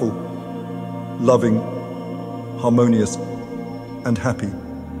 powerful, loving, harmonious, and happy.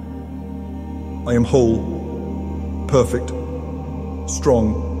 I am whole, perfect, strong,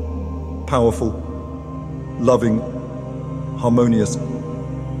 powerful, loving, harmonious,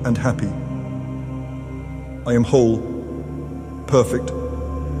 and happy. I am whole, perfect,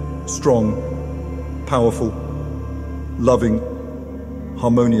 strong, powerful, loving,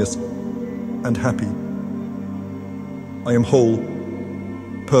 harmonious, and happy. I am whole,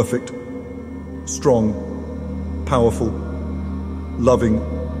 perfect, strong, powerful, loving,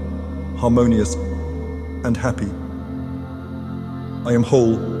 harmonious, and happy. I am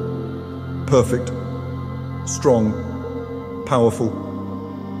whole, perfect, strong, powerful,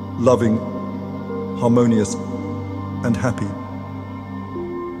 loving, harmonious, and happy.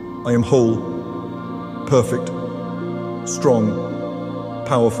 I am whole, perfect, strong,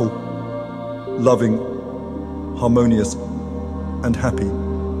 powerful, loving, harmonious, and happy.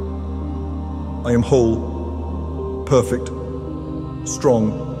 I am whole, perfect,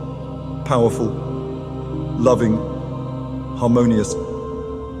 strong, powerful, loving, harmonious,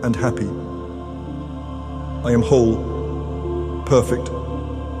 and happy. I am whole, perfect,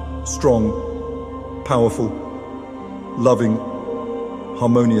 strong, powerful, loving,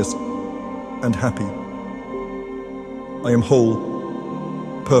 harmonious, and happy. I am whole,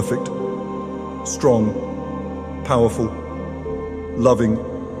 perfect, strong, powerful, loving,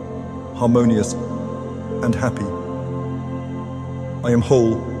 harmonious, and happy. I am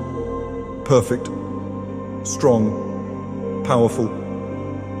whole, perfect, strong, powerful,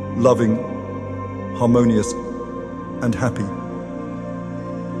 loving, harmonious, and happy.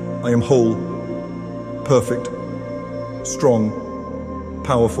 I am whole, perfect, strong,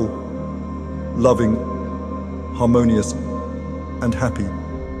 powerful, loving, harmonious, and happy.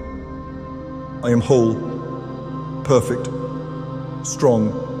 I am whole, perfect,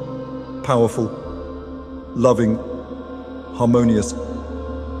 strong, powerful, loving, harmonious,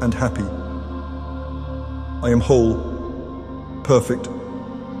 and happy. I am whole, perfect,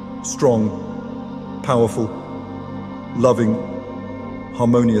 strong, powerful, loving,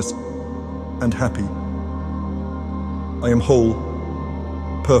 harmonious, and happy. I am whole,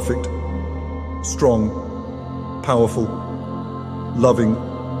 perfect, strong, powerful, loving,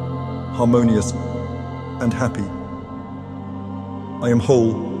 harmonious, and happy. I am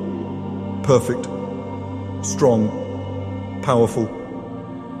whole, perfect, strong, powerful,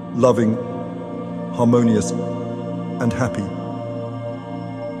 loving, harmonious, and happy.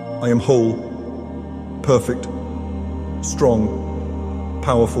 I am whole, perfect, strong,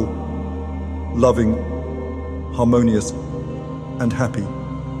 powerful, loving, harmonious, and happy.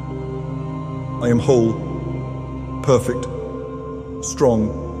 I am whole, perfect,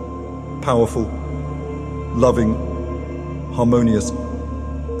 strong, powerful, loving, harmonious,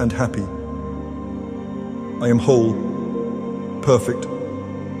 and happy. I am whole, perfect,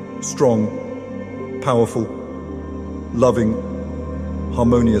 strong, powerful, loving,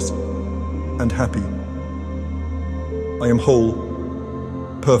 harmonious, and happy. I am whole,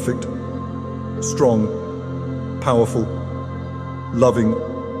 perfect, strong, powerful, loving,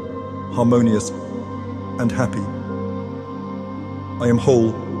 harmonious, and happy. I am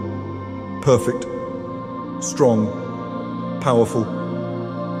whole, perfect, strong, powerful,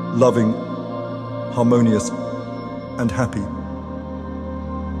 loving, harmonious, and happy.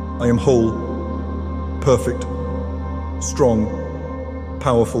 I am whole, perfect, strong,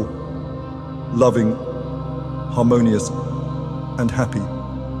 powerful, loving, harmonious, and happy.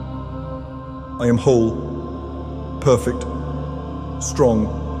 I am whole, perfect, strong,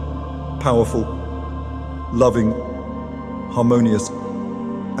 powerful, loving, harmonious,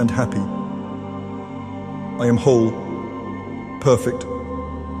 and happy. I am whole, perfect,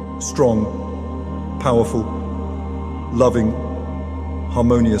 strong, powerful,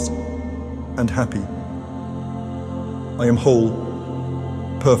 loving, harmonious, and happy. I am whole,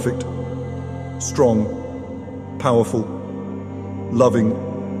 perfect, strong, powerful, loving,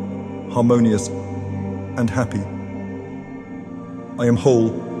 harmonious, and happy. I am whole,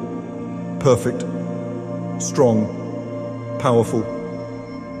 perfect, strong, powerful,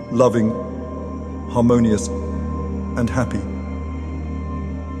 loving, harmonious, and happy.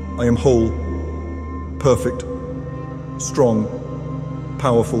 I am whole, perfect, strong,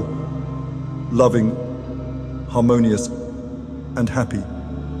 powerful, loving, harmonious, and happy.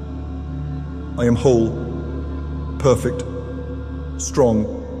 I am whole, perfect, strong,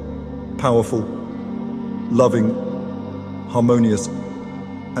 powerful, loving, harmonious,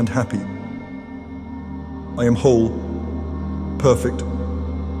 and happy. I am whole, perfect,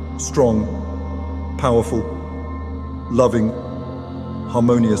 strong, powerful, loving,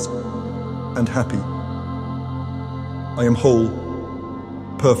 harmonious, and happy. I am whole,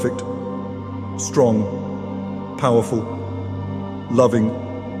 perfect, strong, powerful, loving,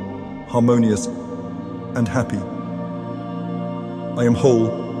 harmonious, and happy. I am whole,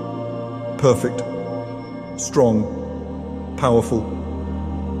 perfect, strong, powerful,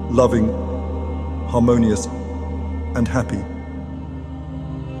 loving, harmonious, and happy.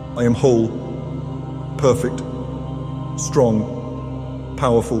 I am whole, perfect, strong,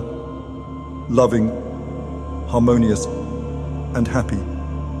 powerful, loving, harmonious, and happy.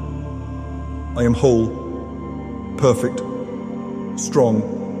 I am whole, perfect, strong,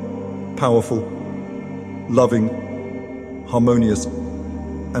 powerful, loving, harmonious,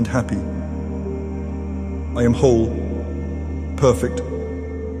 and happy. I am whole, perfect,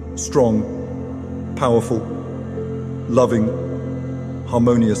 strong, powerful, loving,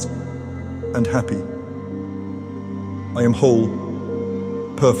 harmonious, and happy. I am whole,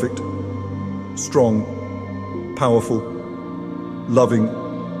 perfect, strong, powerful, loving,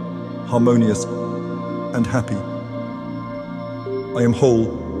 harmonious, and happy. I am whole,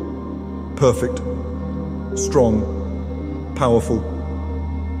 perfect, strong, powerful,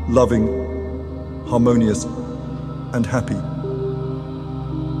 loving, harmonious, and happy.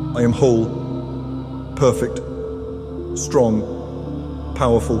 I am whole, perfect, strong,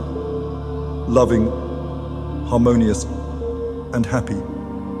 powerful, loving, harmonious, and happy.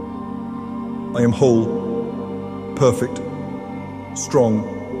 I am whole, perfect, strong,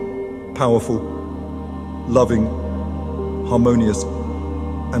 powerful, loving, harmonious,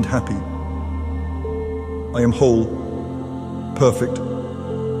 and happy. I am whole, perfect,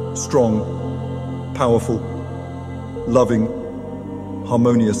 strong, powerful, loving,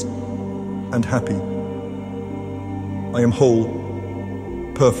 harmonious, and happy. I am whole,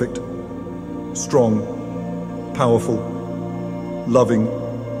 perfect, strong, powerful, loving,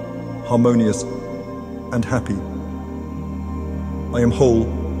 harmonious, and happy. I am whole,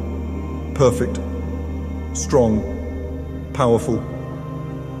 perfect, strong, powerful,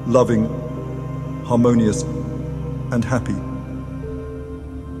 loving, harmonious, and happy.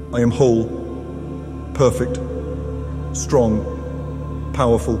 I am whole, perfect, strong,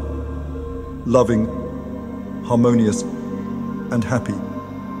 powerful, loving, harmonious, and happy.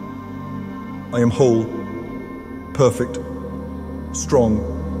 I am whole, perfect,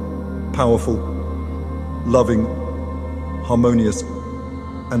 strong, powerful, loving, harmonious,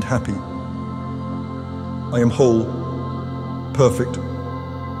 and happy. I am whole, perfect,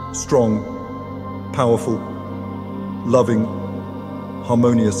 strong, powerful, loving,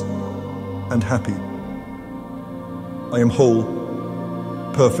 harmonious, and happy. I am whole,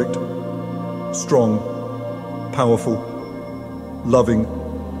 perfect, strong, powerful, loving,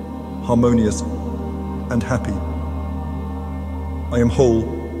 harmonious, and happy. I am whole,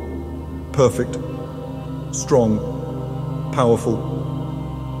 perfect, strong, powerful,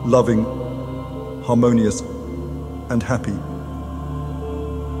 loving, harmonious, and happy.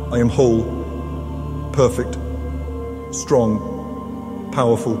 I am whole, perfect, strong,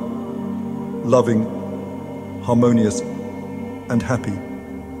 powerful, loving, harmonious, and happy.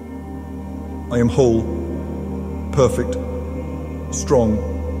 I am whole, perfect, strong,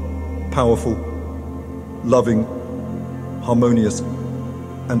 powerful, loving, harmonious,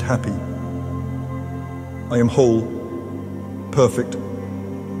 and happy. I am whole, perfect,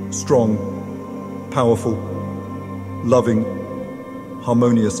 strong, powerful, loving,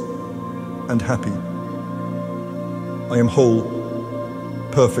 harmonious, and happy. I am whole,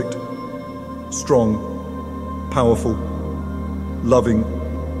 perfect, strong, powerful, loving,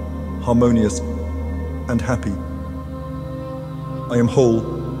 harmonious, and happy. I am whole,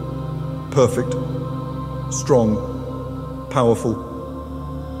 perfect, strong, powerful,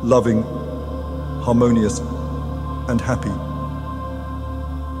 loving, harmonious, and happy.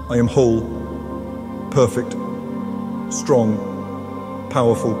 I am whole, perfect, strong,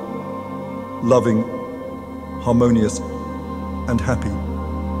 powerful, loving, harmonious, and happy.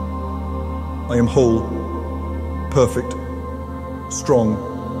 I am whole, perfect,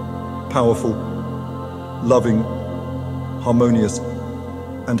 strong, powerful, loving, harmonious,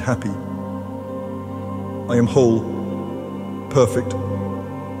 and happy. I am whole, perfect,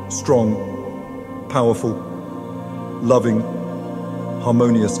 strong, powerful, loving,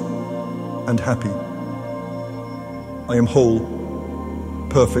 harmonious, and happy. I am whole,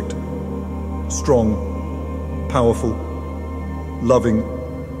 perfect, strong, powerful, loving,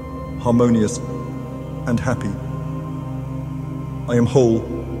 harmonious, and happy. I am whole,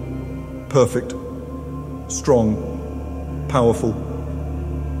 perfect, strong, powerful,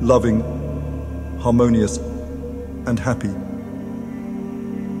 loving, harmonious, and happy.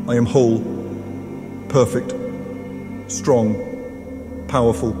 I am whole, perfect, strong,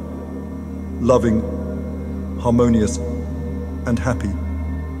 powerful, loving, harmonious, and happy.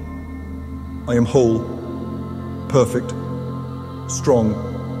 I am whole, perfect, strong,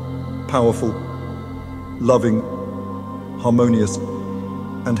 powerful, loving, harmonious,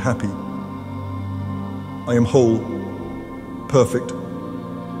 and happy. I am whole, perfect,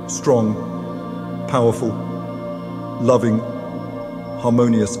 strong, powerful, loving,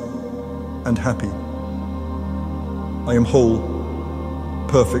 harmonious, and happy. I am whole,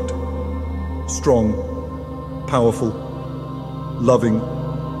 perfect, strong, powerful, loving,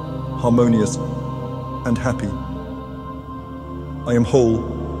 harmonious, and happy. I am whole,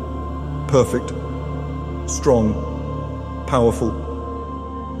 perfect, strong, powerful,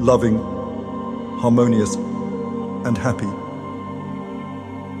 loving, harmonious, and happy.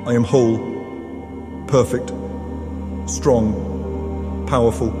 I am whole, perfect, strong,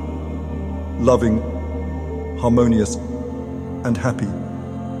 powerful, loving, harmonious, and happy.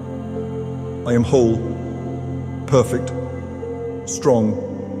 I am whole, perfect, strong,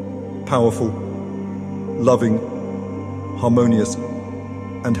 powerful, loving, harmonious,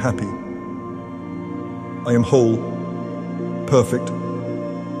 and happy. I am whole, perfect,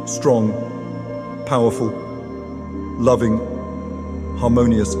 strong, powerful, loving,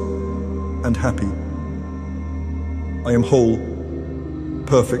 harmonious, and happy. I am whole,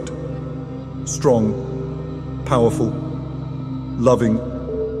 perfect, strong, powerful, loving,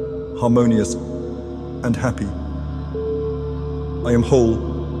 harmonious, and happy. I am whole,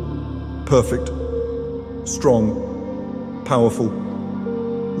 perfect, strong, powerful,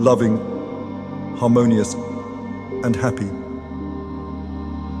 loving, harmonious, and happy.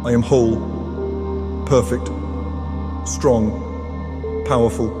 I am whole, perfect, strong,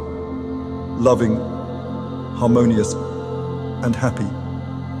 powerful, loving, harmonious, and happy.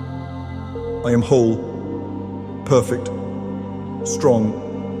 I am whole, perfect,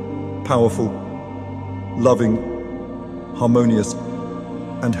 strong, powerful, loving, harmonious,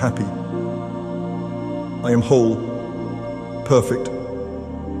 and happy. I am whole, perfect,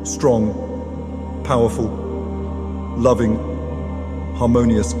 strong, powerful, loving,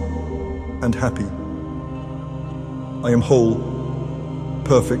 harmonious, and happy. I am whole,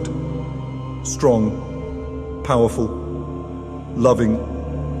 perfect, strong, powerful, loving,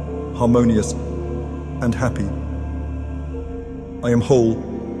 harmonious, and happy. I am whole,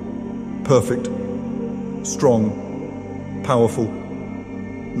 perfect, strong, powerful,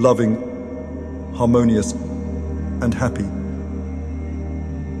 loving, harmonious, and happy.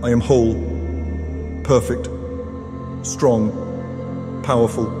 I am whole, perfect, strong,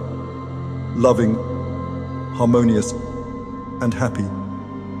 powerful, loving, harmonious, and happy.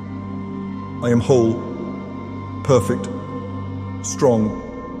 I am whole, perfect, strong,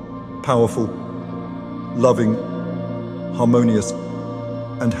 powerful, loving, harmonious,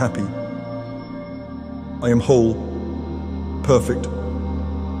 and happy. I am whole, perfect,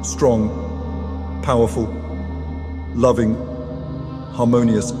 strong, powerful, loving,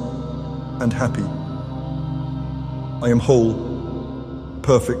 harmonious, and happy. I am whole,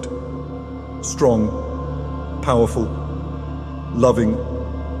 perfect, strong, powerful, loving,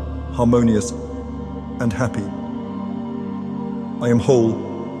 harmonious, and happy. I am whole,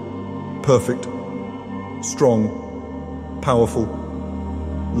 perfect, strong, powerful,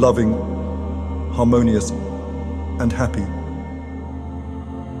 loving, harmonious, and happy.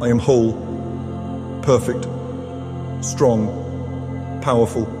 I am whole, perfect, strong,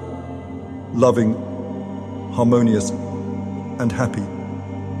 powerful, loving, harmonious, and happy.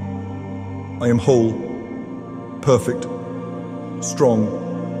 I am whole, perfect, strong,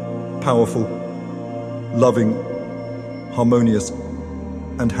 powerful, loving, harmonious,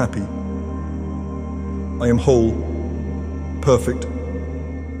 and happy. I am whole, perfect,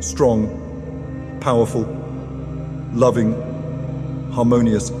 strong, powerful, loving,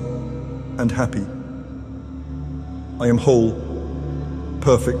 harmonious, and happy. I am whole,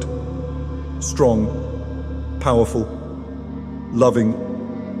 perfect, strong, powerful, loving,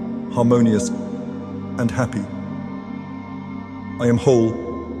 harmonious, and happy. I am whole,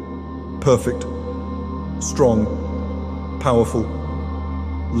 perfect, strong, powerful,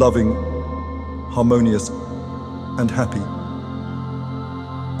 loving, harmonious, and happy.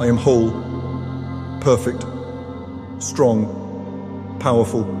 I am whole, perfect, strong,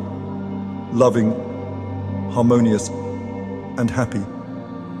 powerful, loving, harmonious, and happy.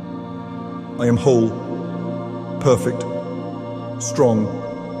 I am whole, perfect, strong,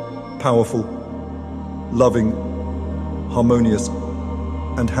 powerful, loving, harmonious,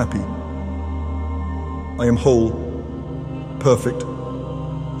 and happy. I am whole, perfect,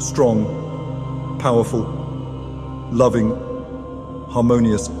 strong, powerful, loving,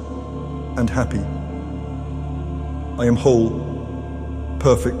 harmonious, and happy. I am whole,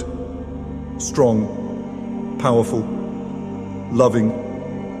 perfect, strong, powerful, loving,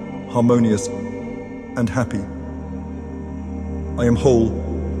 harmonious, and happy. I am whole,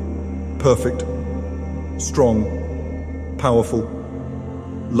 perfect, strong, powerful,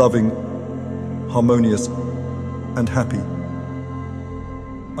 loving, harmonious, and happy.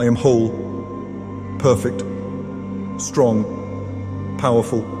 I am whole, perfect, strong,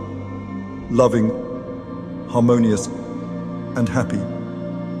 powerful, loving, harmonious, and happy.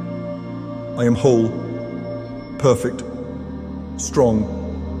 I am whole, perfect, strong,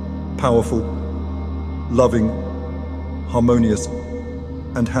 powerful, loving, harmonious,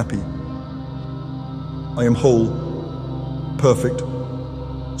 and happy. I am whole, perfect,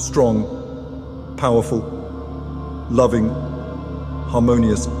 strong, powerful, loving,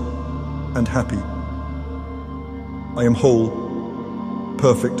 harmonious, and happy. I am whole,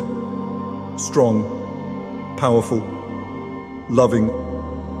 perfect, strong, powerful, loving,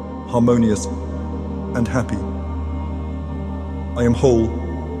 harmonious, and happy. I am whole,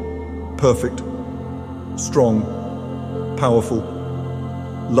 perfect, strong, powerful,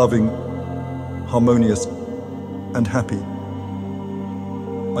 loving, harmonious, and happy.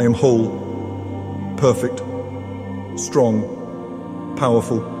 I am whole, perfect, strong,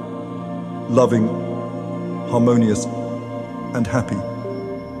 powerful, loving, harmonious, and happy.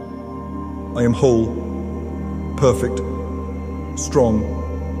 I am whole, perfect,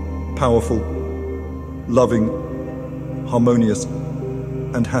 strong, powerful, loving, harmonious,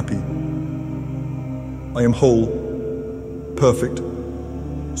 and happy. I am whole, perfect,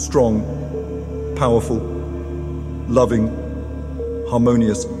 strong, powerful, loving,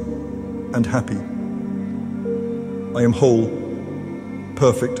 harmonious, and happy. I am whole,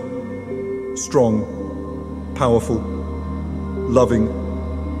 perfect, strong, powerful, loving,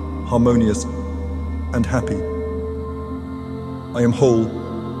 harmonious, and happy. I am whole,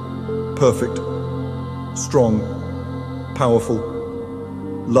 perfect, strong, powerful,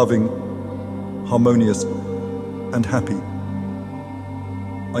 loving, harmonious, and happy.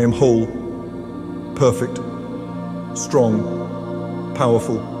 I am whole, perfect, strong,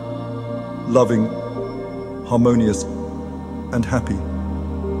 powerful, loving, harmonious, and happy.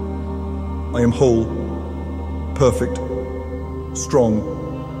 I am whole, perfect, strong,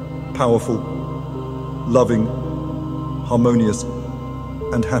 powerful, loving, harmonious,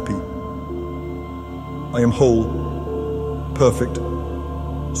 and happy. I am whole, perfect,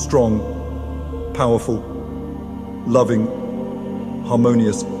 strong, powerful, loving,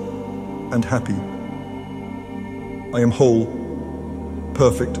 harmonious, and happy. I am whole,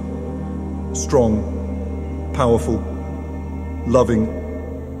 perfect, strong, powerful, loving,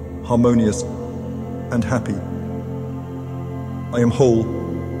 harmonious, and happy. I am whole,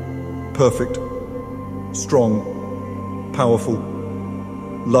 perfect, strong, powerful,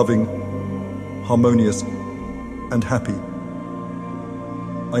 loving, harmonious, and happy.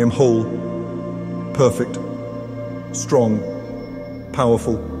 I am whole, perfect, strong,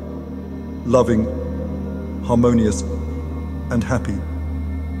 powerful, loving, harmonious, and happy.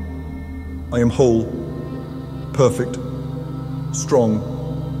 I am whole, perfect, strong,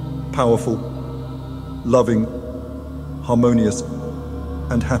 powerful, loving, harmonious,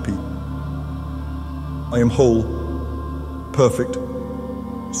 and happy. I am whole, perfect,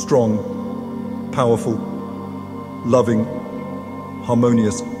 strong, powerful, loving,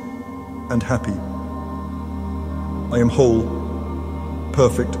 harmonious, and happy. I am whole,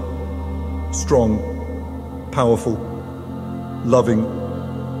 perfect, strong, powerful, loving,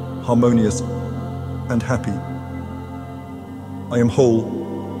 harmonious, and happy. I am whole,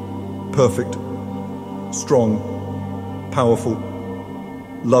 perfect, strong, powerful,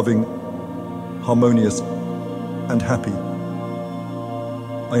 loving, harmonious, and happy.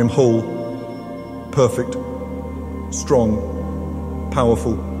 I am whole, perfect, strong,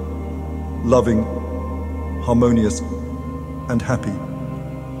 powerful, loving, harmonious, and happy.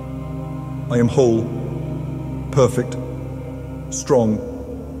 I am whole, perfect, strong,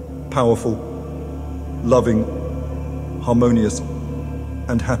 powerful, loving, harmonious,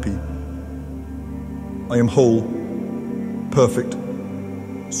 and happy. I am whole, perfect,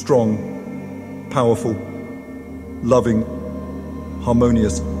 strong, powerful, loving,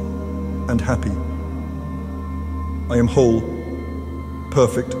 harmonious, and happy. I am whole,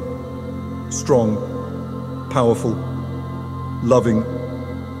 perfect, strong, powerful, loving,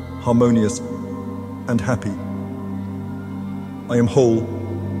 harmonious, and happy. I am whole,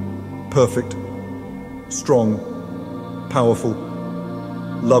 perfect, strong, powerful,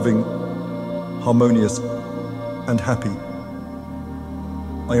 loving, harmonious, and happy.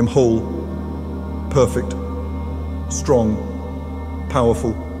 I am whole, perfect, strong,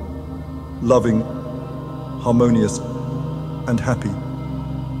 powerful, loving, harmonious, and happy.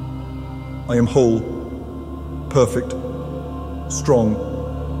 I am whole, perfect, strong,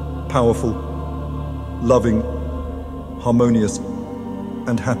 powerful, loving, harmonious,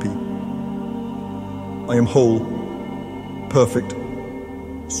 and happy. I am whole, perfect,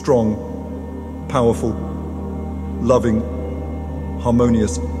 strong, powerful, loving,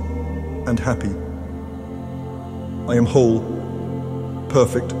 harmonious, and happy. I am whole,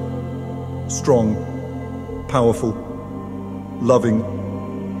 perfect, strong, powerful, loving,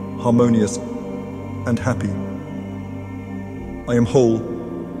 harmonious, and happy. I am whole,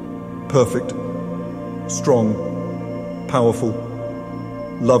 perfect, strong, powerful,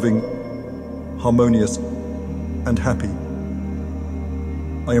 loving, harmonious, and happy.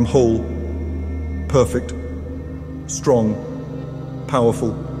 I am whole, perfect, strong,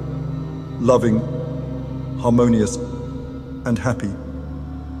 powerful, loving, harmonious, and happy.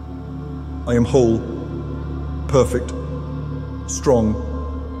 I am whole, perfect, strong,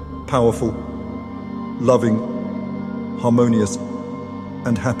 powerful, loving, harmonious,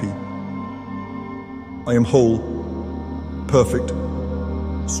 and happy. I am whole, perfect,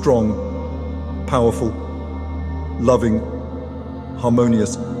 strong, powerful, loving,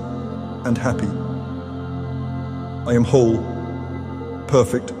 harmonious, and happy. I am whole,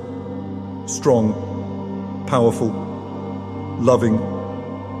 perfect, strong, powerful, loving,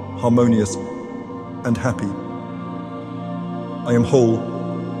 harmonious, and happy. I am whole,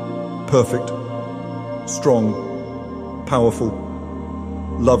 perfect, strong, powerful,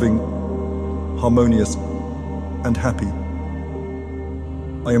 loving, harmonious, and happy.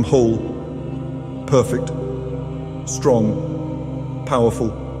 I am whole, perfect, strong, powerful,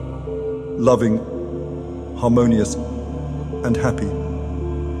 loving, harmonious, and happy.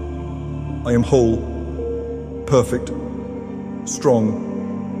 I am whole, perfect,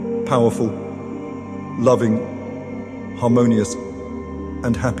 strong, powerful, loving, harmonious,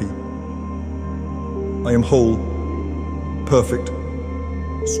 and happy. I am whole, perfect,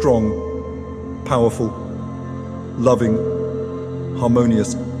 strong, powerful, loving,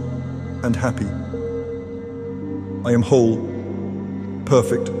 harmonious, and happy. I am whole,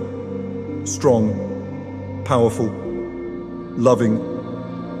 perfect, strong, powerful, loving,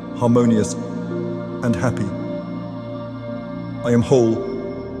 harmonious, and happy. I am whole,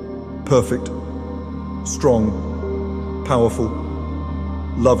 perfect, strong, powerful,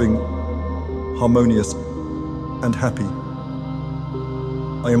 loving, harmonious, and happy.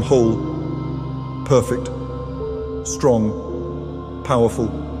 I am whole, perfect, strong, powerful,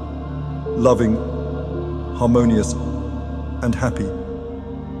 loving, harmonious, and happy.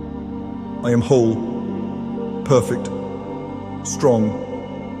 I am whole, perfect,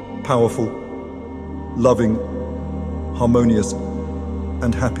 strong, powerful, loving, harmonious,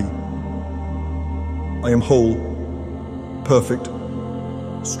 and happy. I am whole, perfect,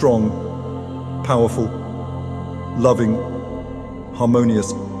 strong, powerful, loving,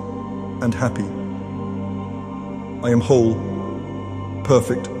 harmonious, and happy. I am whole,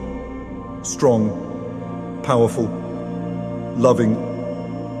 perfect, strong, powerful, loving,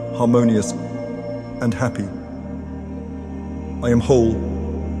 harmonious, and happy. I am whole,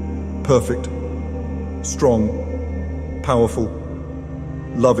 perfect, strong, powerful,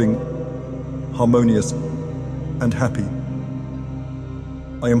 loving, harmonious, and happy.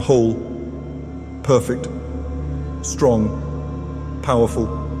 I am whole, perfect, strong,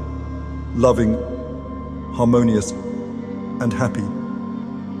 powerful, loving, harmonious, and happy.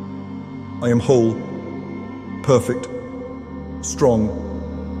 I am whole, perfect, strong, powerful,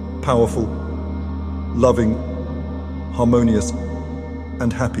 loving, harmonious,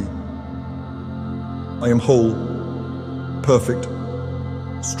 and happy. I am whole, perfect,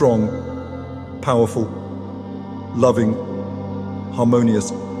 strong, powerful, loving,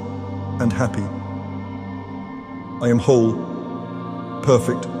 harmonious, and happy. I am whole,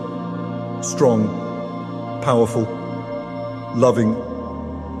 perfect, strong, powerful, loving,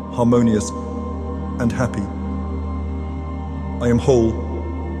 harmonious, and happy. I am whole,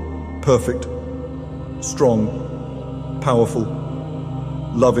 perfect, strong, powerful,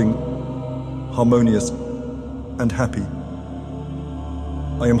 loving, harmonious, and happy.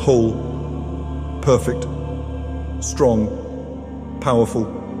 I am whole, perfect, strong, powerful,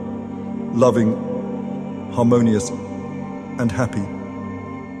 loving, harmonious, and happy.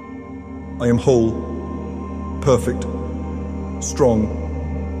 I am whole, perfect, strong,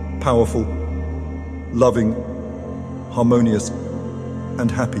 powerful, loving, harmonious,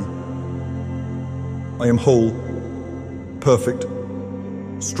 and happy. I am whole, perfect,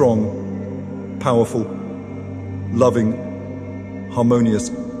 strong, powerful, loving,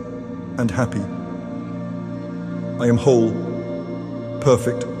 harmonious, and happy. I am whole,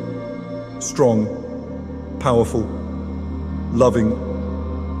 perfect, strong, powerful, loving,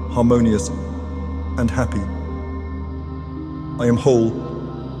 harmonious, and happy. I am whole,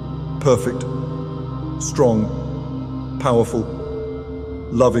 perfect, strong, powerful,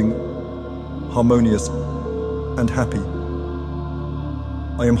 loving, harmonious, and happy.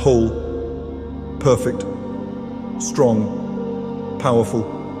 I am whole, perfect, strong, powerful,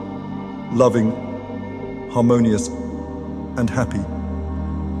 loving, harmonious, and happy.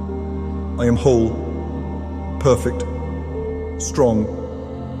 I am whole, perfect, strong,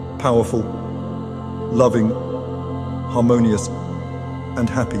 powerful, loving, harmonious, and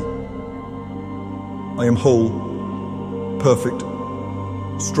happy. I am whole, perfect,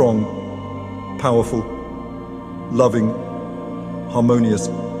 strong, powerful, loving, harmonious,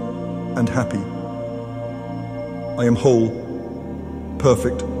 and happy. I am whole,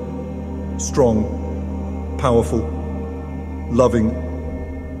 perfect, strong, powerful, loving,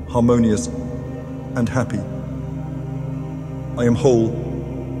 harmonious, and happy. I am whole,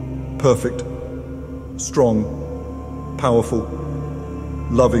 perfect, strong, powerful,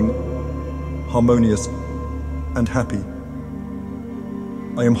 loving, harmonious, and happy.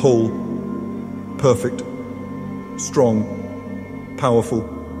 I am whole, perfect, strong, powerful,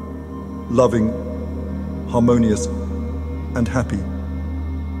 loving, harmonious, and happy.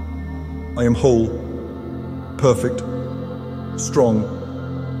 I am whole, perfect, strong,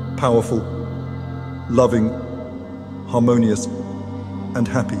 powerful, loving, harmonious, and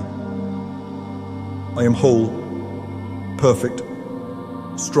happy. I am whole, perfect,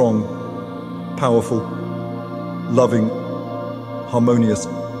 strong, powerful, loving, harmonious,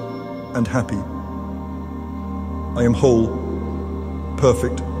 and happy. I am whole,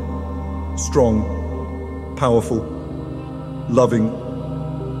 perfect, strong, powerful, loving,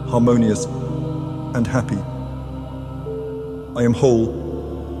 harmonious, and happy. I am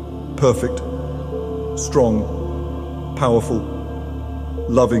whole, perfect, strong, powerful,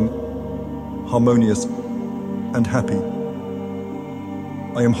 loving, harmonious, and happy.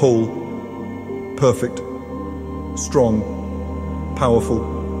 I am whole, perfect, strong, powerful,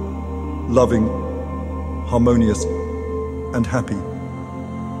 loving, harmonious, and happy.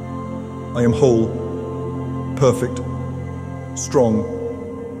 I am whole, perfect, strong,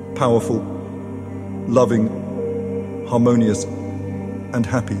 powerful, loving, harmonious, and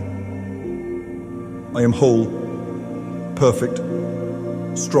happy. I am whole, perfect,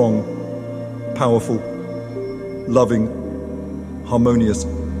 strong, powerful, loving, harmonious,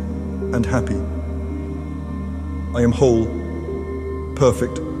 and happy. I am whole,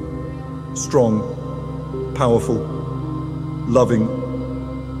 perfect, strong, powerful, loving,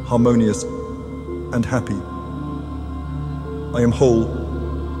 harmonious, and happy. I am whole,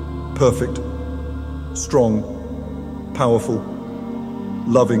 perfect, strong, powerful,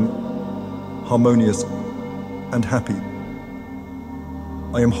 loving, harmonious, and happy.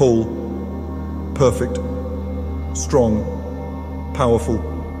 I am whole, perfect, strong, powerful,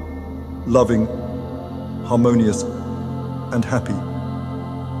 loving, harmonious, and happy.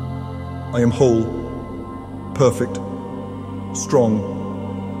 I am whole, perfect,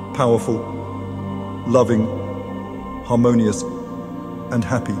 strong, powerful, loving, harmonious, and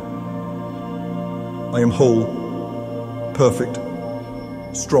happy. I am whole, perfect,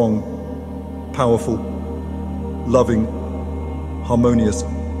 strong, powerful, loving, harmonious,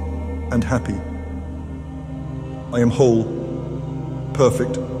 and happy. I am whole,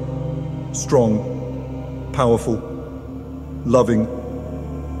 perfect, strong, powerful, loving,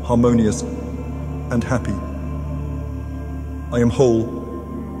 harmonious, and happy. I am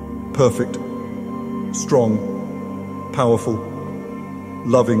whole, perfect, strong, powerful,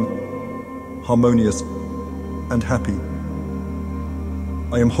 loving, harmonious, and happy.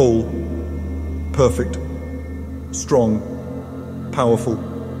 I am whole, perfect, strong, powerful,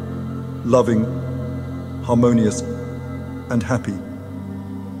 loving, harmonious, and happy.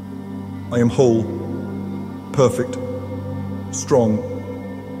 I am whole, perfect, strong,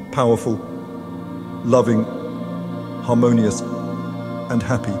 powerful, loving, harmonious, and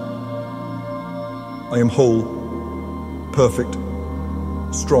happy. I am whole, perfect,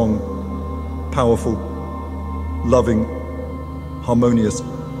 strong, powerful, loving, harmonious,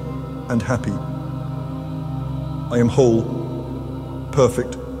 and happy. I am whole,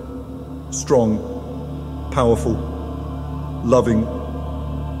 perfect, strong, powerful, loving,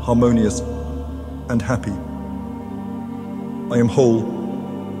 harmonious, and happy. I am whole,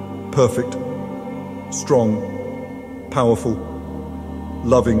 perfect, strong, powerful,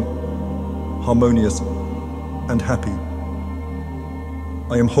 loving, harmonious, and happy.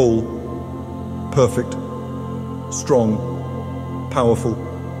 I am whole, perfect, strong, powerful,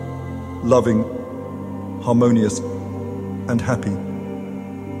 loving, harmonious, and happy.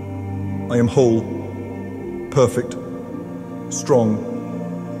 I am whole, perfect, strong,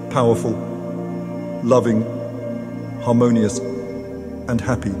 powerful, loving, harmonious, and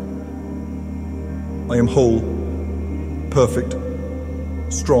happy. I am whole, perfect,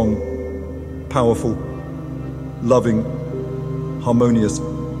 strong, powerful, loving, harmonious,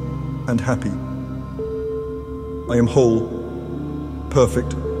 and happy. I am whole,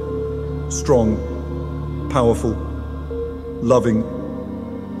 perfect, strong, powerful, loving,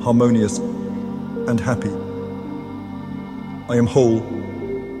 harmonious, and happy. I am whole,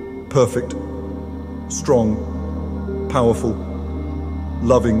 perfect, strong, powerful,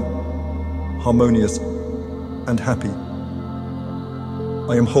 loving, harmonious, and happy.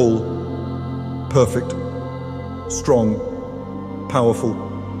 I am whole, perfect, strong, powerful,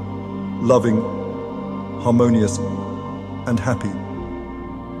 loving, harmonious, and happy.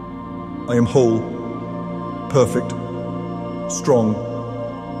 I am whole, perfect, strong,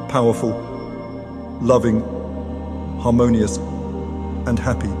 powerful, loving, harmonious, and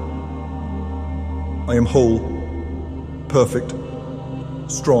happy. I am whole, perfect,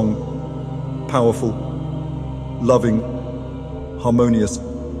 strong, powerful, loving, harmonious,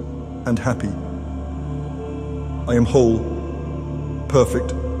 and happy. I am whole,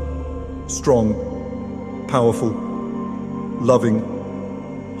 perfect, strong, powerful, loving,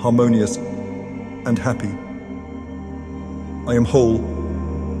 harmonious, and happy. I am whole,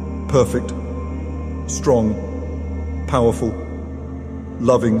 perfect, strong, powerful,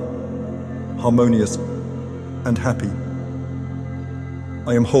 loving, harmonious, and happy.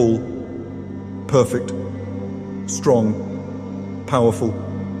 I am whole, perfect, strong, powerful,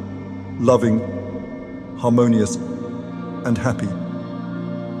 loving, harmonious, and happy.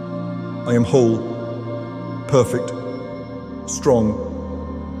 I am whole, perfect,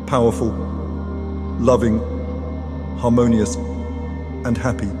 strong, powerful, loving, harmonious, and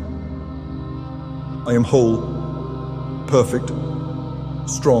happy. I am whole, perfect,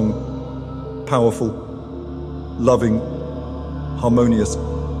 strong, powerful, loving, harmonious,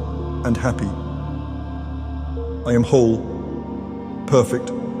 and happy. I am whole,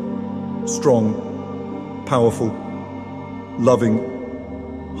 perfect, strong, powerful,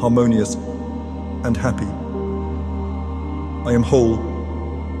 loving, harmonious, and happy. I am whole,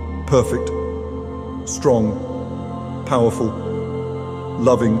 perfect, strong, powerful,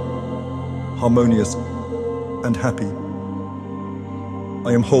 loving, harmonious, and happy.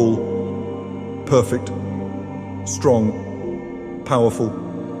 I am whole, perfect, strong, powerful,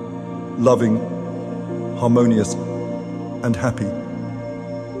 loving, harmonious, and happy.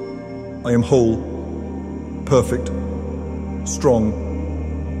 I am whole, perfect, strong,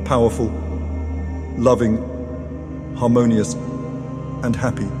 powerful, loving, harmonious, and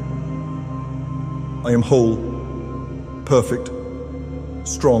happy. I am whole, perfect,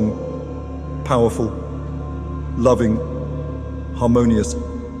 strong, powerful, loving, harmonious,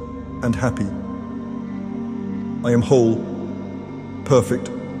 and happy. I am whole, perfect,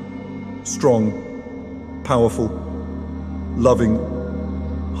 strong, powerful, loving,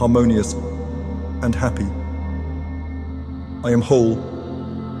 harmonious, and happy. I am whole,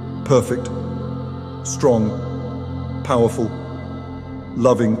 perfect, strong, powerful,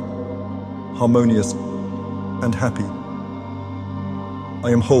 loving, harmonious, and happy.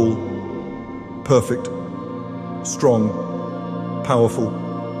 I am whole, perfect, strong, powerful,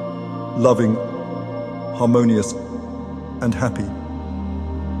 loving, harmonious, and happy.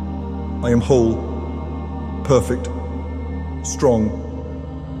 I am whole, perfect, strong,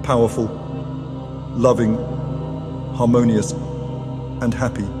 powerful, loving, harmonious, and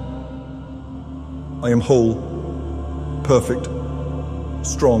happy. I am whole, perfect,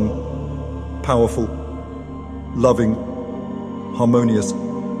 strong, powerful, loving, harmonious,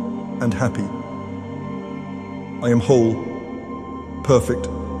 and happy. I am whole, perfect,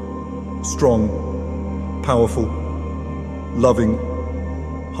 strong, powerful, loving,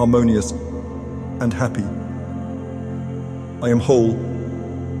 harmonious, and happy. I am whole,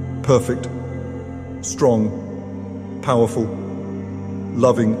 perfect, strong, powerful,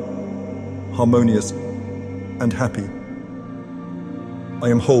 loving, harmonious, and happy. I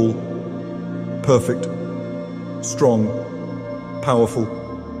am whole, perfect, strong, powerful,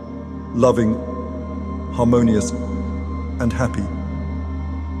 loving, harmonious, and happy.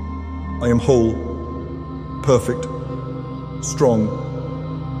 I am whole, perfect, strong,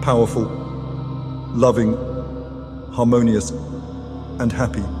 powerful, loving, harmonious, and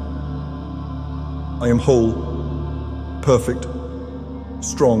happy. I am whole, perfect,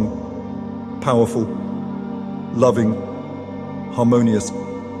 strong, powerful, loving, harmonious,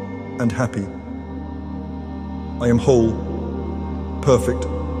 and happy. I am whole, perfect,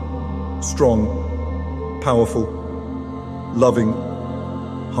 strong, powerful, loving,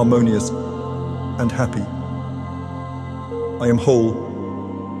 harmonious, and happy. I am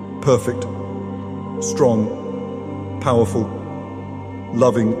whole, perfect, strong, powerful,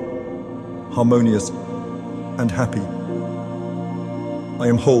 loving, harmonious, and happy. I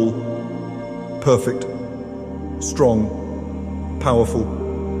am whole, perfect, strong, powerful,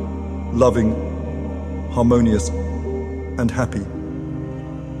 loving, harmonious, and happy.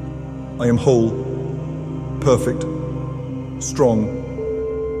 I am whole, perfect,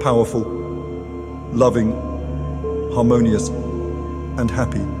 strong, powerful, loving, harmonious, and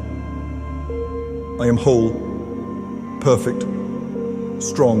happy. I am whole, perfect,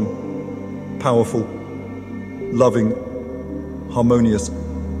 strong, powerful, loving, harmonious,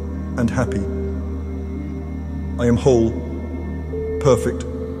 and happy. I am whole, perfect,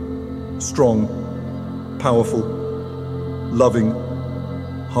 strong, powerful, loving,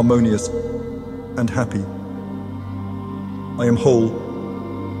 harmonious, and happy. I am whole,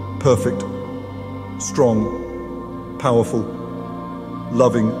 perfect, strong, powerful,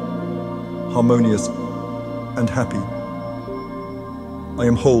 loving, harmonious, and happy. I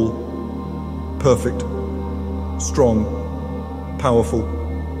am whole, perfect, strong, powerful,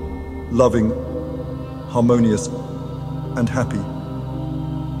 loving, harmonious, and happy.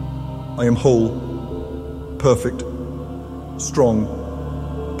 I am whole, perfect, strong,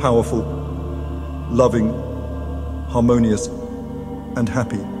 powerful, loving, harmonious, and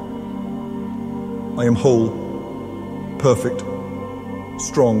happy. I am whole, perfect,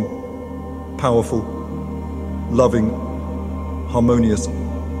 strong, powerful, loving, harmonious,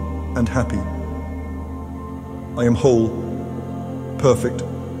 and happy. I am whole, perfect,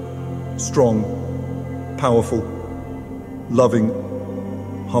 strong, powerful, loving,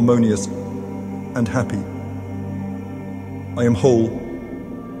 harmonious, and happy. I am whole,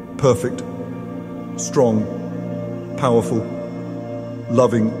 perfect, strong, powerful,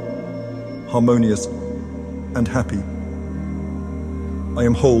 loving, harmonious, and happy. I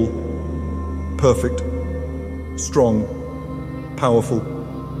am whole, perfect, strong, powerful,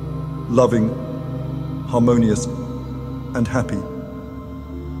 loving, harmonious, and happy.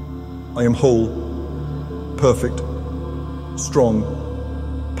 I am whole, perfect, strong,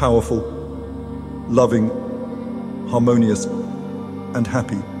 powerful, loving, harmonious, and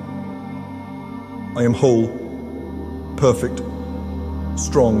happy. I am whole, perfect,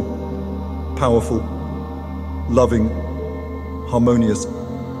 strong, powerful, loving, harmonious,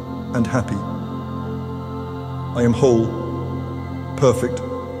 and happy. I am whole, perfect,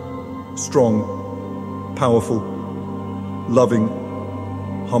 strong, powerful, loving,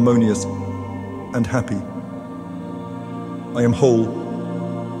 harmonious, and happy. I am whole,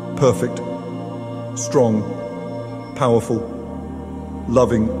 perfect, strong, powerful,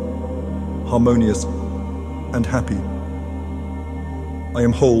 loving, harmonious, and happy. I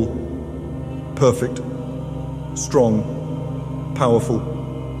am whole, perfect, strong, powerful,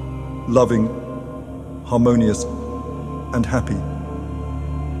 loving, harmonious, and happy.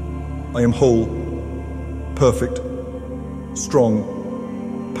 I am whole, perfect,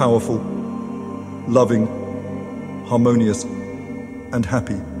 strong, powerful, loving, harmonious, and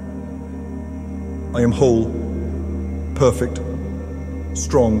happy. I am whole, perfect,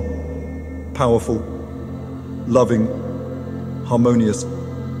 strong, powerful, loving, harmonious,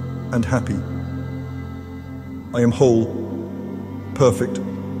 and happy. I am whole, perfect,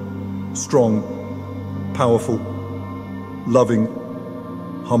 strong, powerful, loving,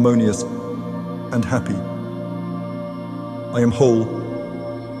 harmonious, and happy. I am whole,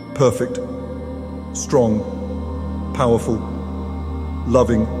 perfect, strong, powerful,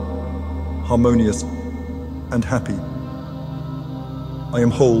 loving, harmonious, and happy. I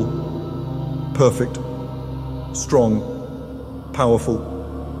am whole, perfect, strong, powerful,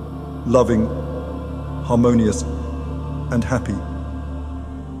 loving, harmonious, and happy.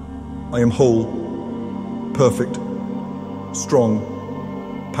 I am whole, perfect, strong,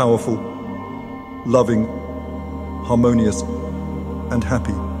 powerful, loving, harmonious, and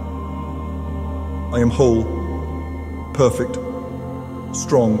happy. I am whole, perfect,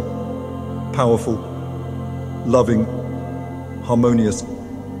 strong, powerful, loving, harmonious,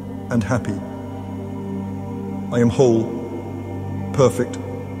 and happy. I am whole, perfect,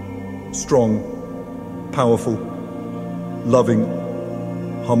 strong, powerful, loving,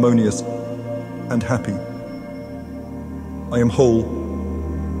 harmonious, and happy. I am whole,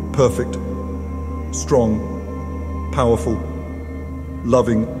 perfect, strong, powerful,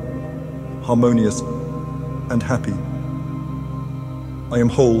 loving, harmonious, and happy. I am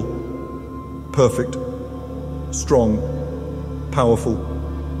whole, perfect, strong, powerful,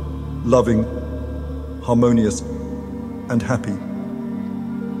 loving, harmonious, and happy.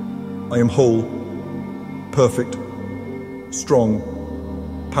 I am whole, perfect, strong,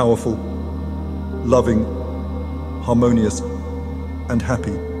 powerful, loving, harmonious, and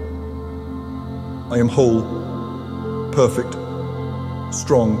happy. I am whole, perfect,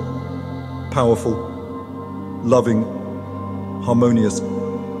 strong, powerful, loving, harmonious,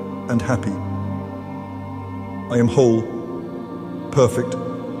 and happy. I am whole, perfect,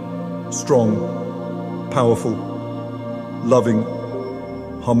 strong, powerful, loving,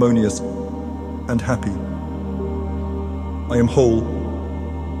 harmonious, and happy. I am whole,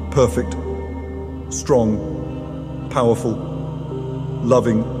 perfect, strong, powerful,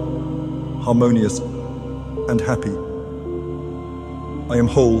 loving, harmonious, and happy. I am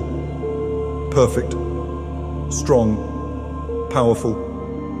whole, perfect, strong, powerful,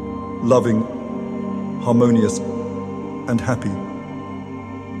 loving, harmonious, and happy.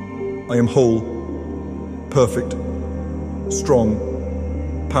 I am whole, perfect, strong,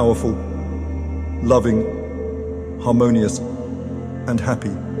 powerful, loving, harmonious, and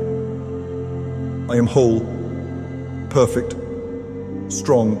happy. I am whole, perfect,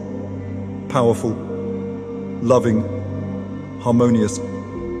 strong, powerful, loving, harmonious,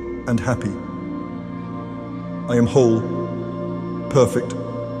 and happy. I am whole, perfect,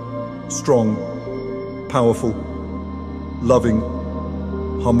 strong, powerful, loving,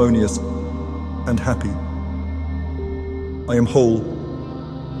 harmonious, and happy. I am whole,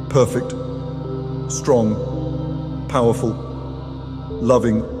 perfect, strong, powerful,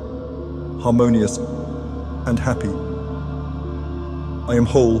 loving, harmonious, and happy. I am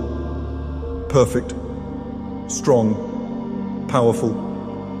whole, perfect, strong, powerful,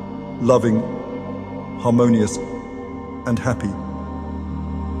 loving, harmonious, and happy.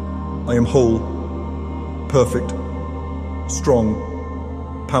 I am whole, perfect, strong,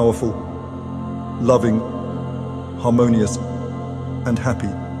 powerful, loving, harmonious, and happy.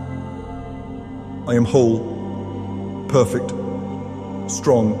 I am whole, perfect,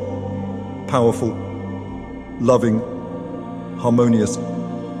 strong, powerful, loving, harmonious,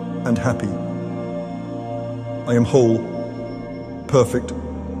 and happy. I am whole, perfect,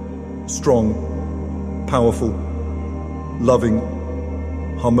 strong, powerful, loving,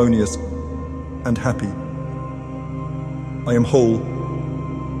 harmonious, and happy. I am whole,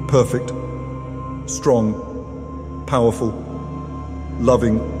 perfect, strong, powerful,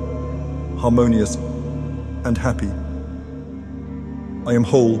 loving, harmonious, and happy. I am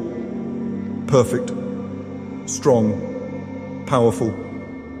whole, perfect, strong, powerful,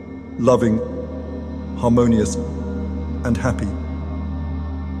 loving, harmonious, and happy.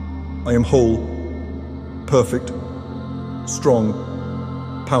 I am whole, perfect, strong,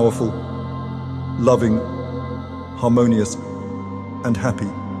 powerful, loving, harmonious, and happy.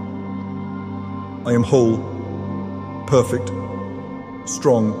 I am whole, perfect,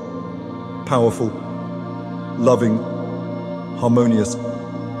 strong, powerful, loving, harmonious,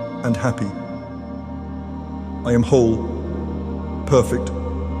 and happy. I am whole, perfect,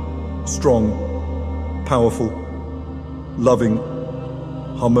 strong, powerful, loving,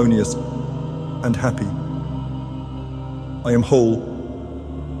 harmonious, and happy. I am whole,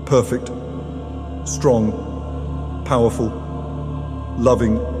 perfect, strong, powerful,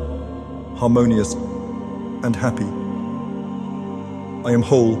 loving, harmonious, and happy. I am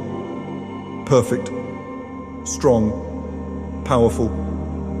whole, perfect, strong, powerful,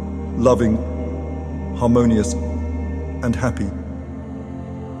 loving, harmonious, and happy.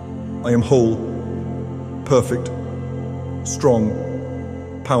 I am whole, perfect, strong,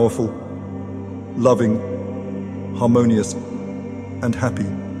 powerful, loving, harmonious, and happy.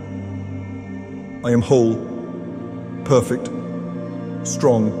 I am whole, perfect,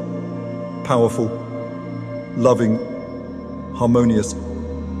 strong, powerful, loving, harmonious,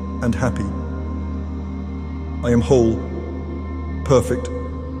 and happy. I am whole, perfect,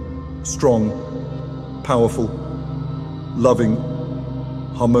 strong, powerful, loving,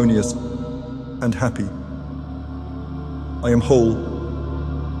 harmonious, and happy. I am whole,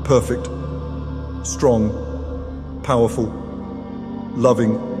 perfect, strong, powerful,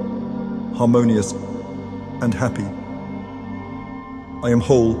 loving, harmonious, and happy. I am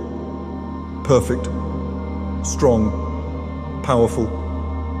whole, perfect, strong, powerful,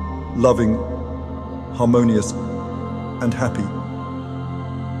 loving, harmonious, and happy.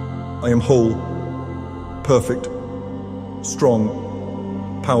 I am whole, perfect, strong,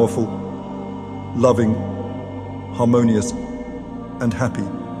 powerful, loving, harmonious, and happy.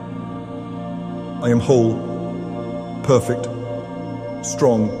 I am whole, perfect,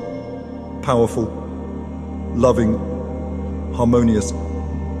 strong, powerful, loving, harmonious,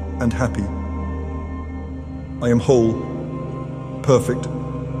 and happy. I am whole, perfect,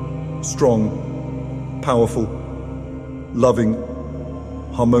 strong, powerful, loving,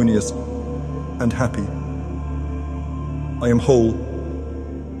 harmonious, and happy. I am whole,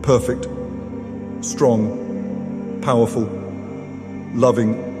 perfect, strong, powerful,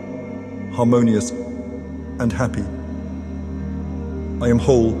 loving, harmonious, and happy. I am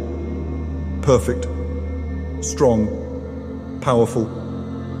whole, perfect, strong, powerful,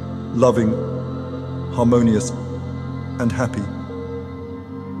 loving, harmonious, and happy.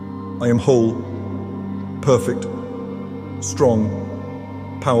 I am whole, perfect, strong,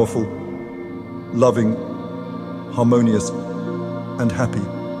 powerful, loving, harmonious, and happy.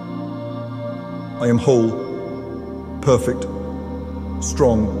 I am whole, perfect,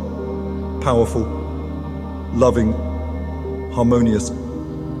 strong, powerful, loving, harmonious,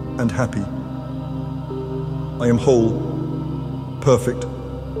 and happy. I am whole, perfect,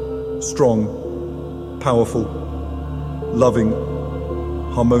 strong, powerful, loving,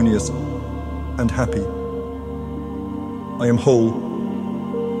 harmonious, and happy. I am whole,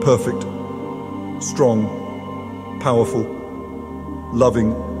 perfect, strong, powerful,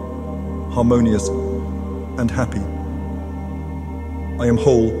 loving, harmonious, and happy. I am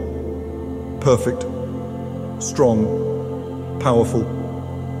whole, perfect, strong, powerful,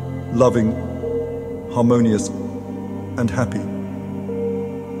 loving, harmonious, and happy.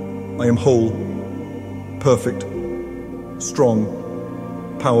 I am whole, perfect, strong,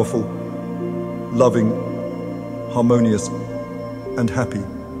 powerful, loving, harmonious, and happy.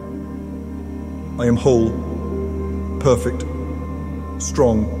 I am whole, perfect,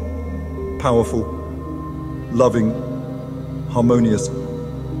 strong, powerful, loving, harmonious,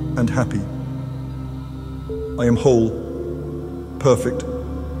 and happy. I am whole, perfect,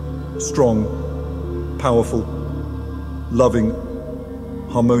 strong, powerful, loving,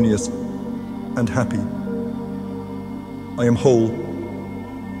 harmonious, and happy. I am whole,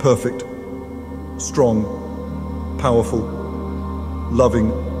 perfect, strong, powerful,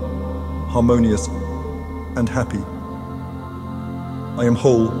 loving, harmonious, and happy. I am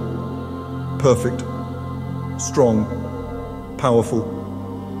whole, perfect, strong, powerful,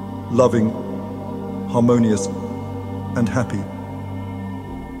 loving, harmonious, and happy.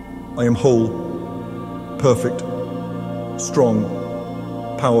 I am whole, perfect, strong,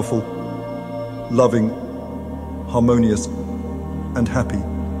 powerful, loving, harmonious, and happy.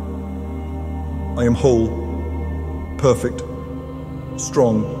 I am whole, perfect,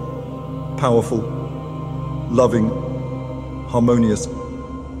 strong, powerful, loving, harmonious,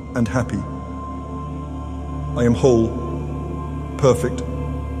 and happy. I am whole, perfect,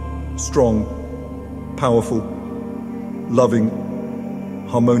 strong, powerful, loving,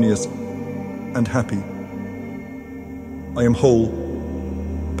 harmonious, and happy. I am whole,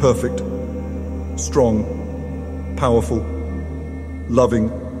 perfect, strong, powerful,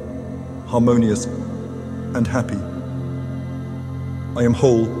 loving, harmonious, and happy. I am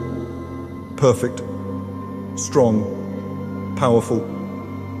whole, perfect, strong, powerful,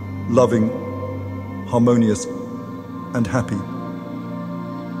 loving, harmonious, and happy.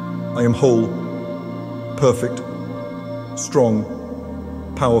 I am whole, perfect, strong,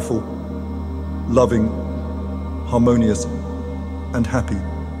 powerful, loving, harmonious, and happy.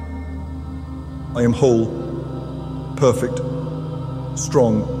 I am whole, perfect,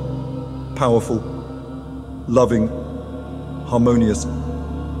 strong, powerful, loving, harmonious,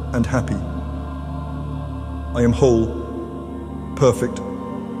 and happy. I am whole, perfect,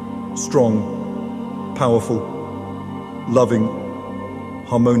 strong, powerful, loving,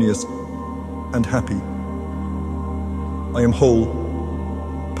 harmonious, and happy. I am whole,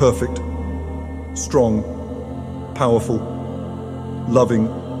 perfect, strong, powerful, loving,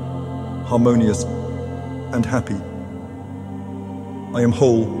 harmonious, and happy. I am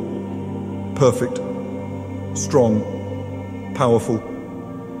whole, perfect, strong, powerful,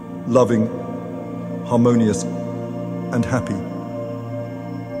 loving, harmonious, and happy.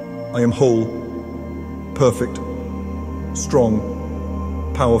 I am whole, perfect,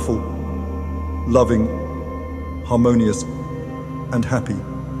 strong, powerful, loving, harmonious, and happy.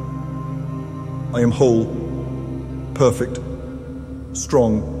 I am whole, perfect,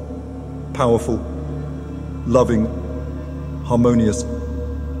 strong, powerful, loving, harmonious,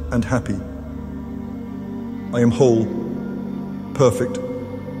 and happy. I am whole, perfect,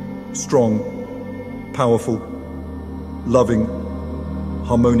 strong, powerful, loving,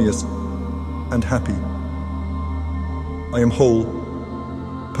 harmonious, and happy. I am whole,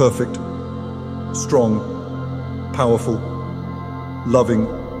 perfect, strong, powerful, loving,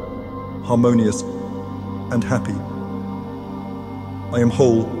 harmonious, and happy. I am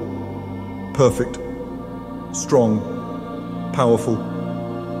whole, perfect, strong, powerful,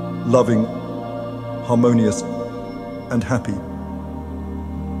 loving, harmonious, and happy.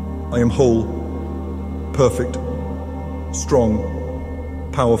 I am whole, perfect, strong,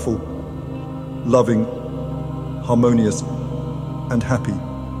 powerful, loving, harmonious, and happy.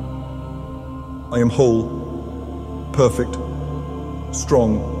 I am whole, perfect,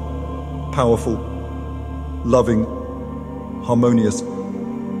 strong, powerful, loving, harmonious,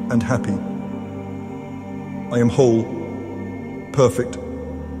 and happy. I am whole, perfect,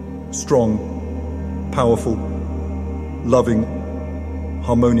 strong, powerful, loving,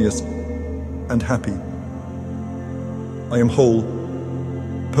 harmonious, and happy. I am whole,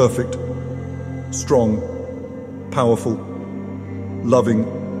 perfect, strong, powerful, loving,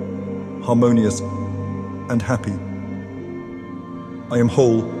 harmonious, and happy. I am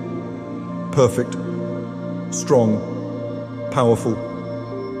whole, perfect, strong, powerful,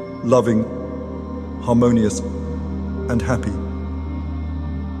 loving, harmonious, and happy.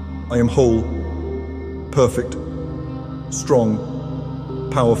 I am whole, perfect, strong,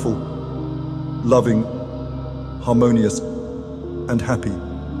 powerful, loving, harmonious, and happy.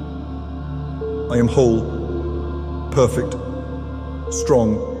 I am whole, perfect,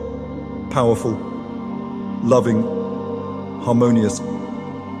 strong, powerful, loving, harmonious,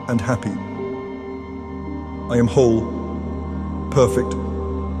 and happy. I am whole, perfect,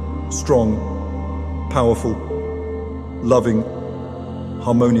 strong, powerful, loving,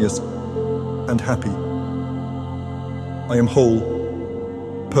 harmonious, and happy. I am whole,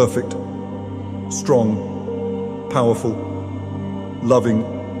 perfect, strong, powerful, loving,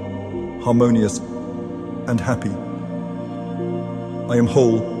 harmonious, and happy. I am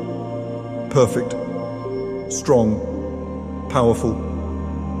whole, perfect, strong, powerful,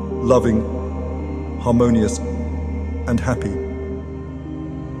 loving, harmonious, and happy.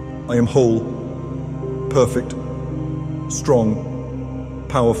 I am whole, perfect, strong,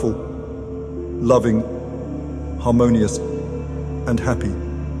 powerful, loving, harmonious, and happy.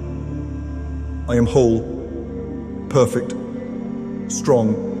 I am whole, perfect,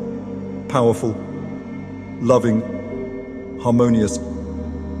 strong, powerful, loving, harmonious,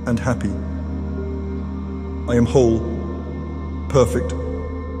 and happy. I am whole, perfect,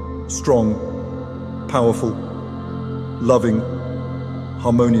 strong, powerful, loving,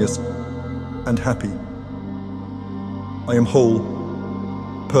 harmonious, and happy. I am whole,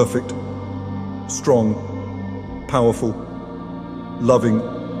 perfect, strong, powerful, loving,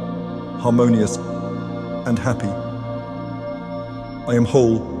 harmonious, and happy. I am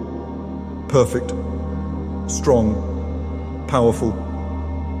whole, perfect, strong, powerful,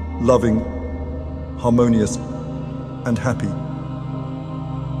 loving, harmonious, and happy.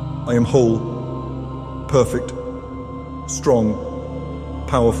 I am whole, perfect, strong,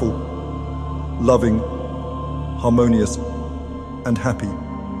 powerful, loving, harmonious, and happy.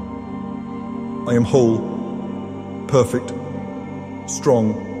 I am whole, perfect,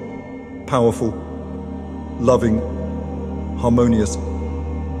 strong, powerful, loving, harmonious,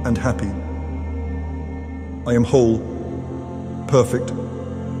 and happy. I am whole, perfect,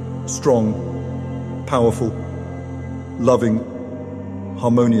 strong, powerful, loving,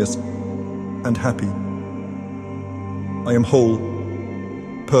 harmonious, and happy. I am whole,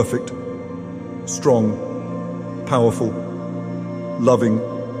 perfect, strong, powerful, loving,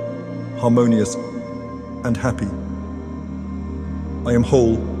 harmonious, and happy. I am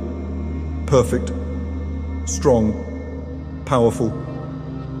whole, perfect, strong, powerful,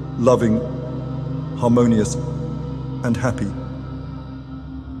 loving, harmonious, and happy.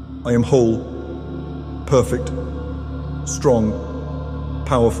 I am whole, perfect, strong,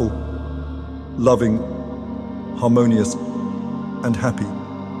 powerful, loving, harmonious, and happy.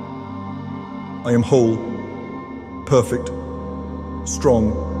 I am whole, perfect, strong,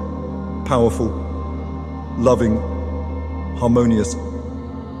 powerful, loving, harmonious,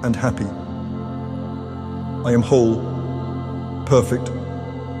 and happy. I am whole, perfect,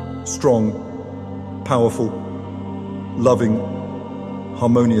 strong, powerful, loving,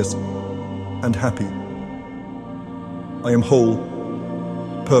 harmonious, and happy. I am whole,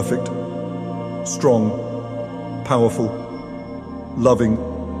 perfect, strong, powerful, loving,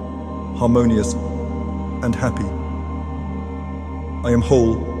 harmonious, and happy. I am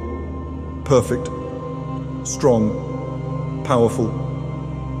whole, perfect, strong, powerful,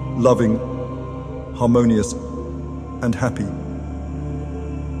 loving, harmonious, and happy.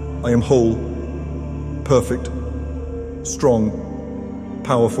 I am whole, perfect, strong,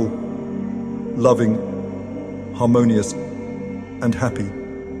 powerful, loving, harmonious, and happy.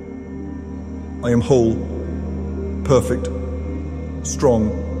 I am whole, perfect,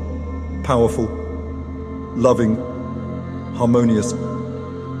 strong, powerful, loving, harmonious,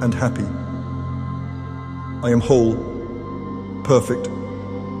 and happy. I am whole, perfect,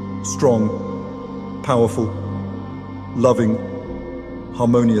 strong, powerful, loving,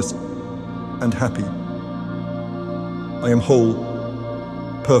 harmonious, and happy. I am whole,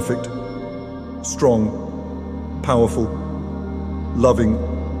 perfect, strong, powerful, loving,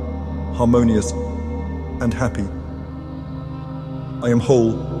 harmonious, and happy. I am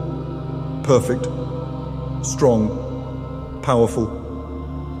whole, perfect, strong, powerful,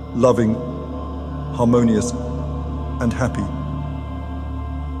 loving, harmonious, and happy.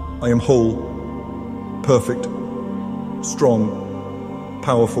 I am whole, perfect, strong,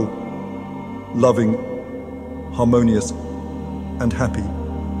 powerful, loving, harmonious, and happy.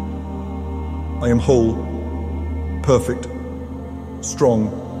 I am whole, perfect, strong,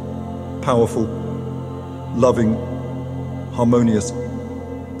 powerful, loving, harmonious,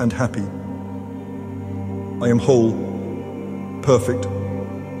 and happy. I am whole, perfect,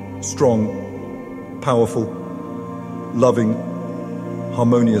 strong, powerful, loving,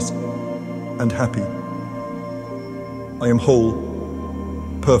 harmonious, and happy. I am whole,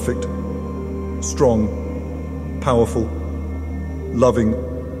 perfect, strong, powerful, loving,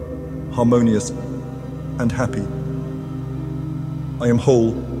 harmonious, and happy. I am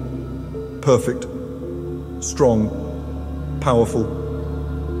whole, perfect, strong, powerful,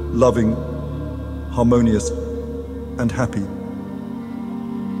 loving, harmonious, and happy.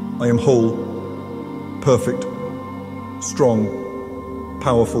 I am whole, perfect, strong,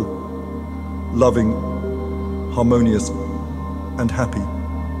 powerful, loving, harmonious, and happy.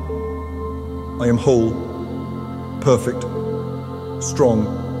 I am whole, perfect, strong,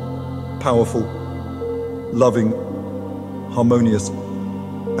 powerful, loving, harmonious,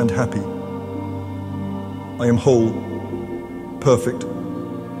 and happy. I am whole, perfect,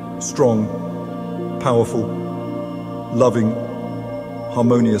 strong, powerful, loving,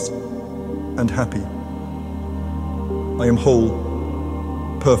 harmonious, and happy. I am whole,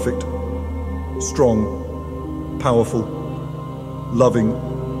 perfect, strong, powerful, loving,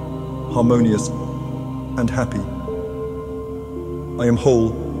 harmonious, and happy. I am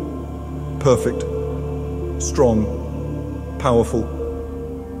whole, perfect, strong, powerful,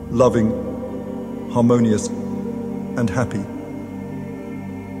 loving, harmonious, and happy.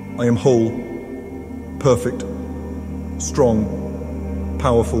 I am whole, perfect, strong,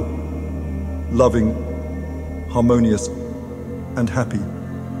 powerful, loving, harmonious, and happy.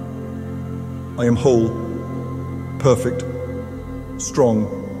 I am whole, perfect, strong,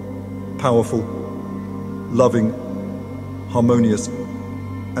 powerful, loving, harmonious,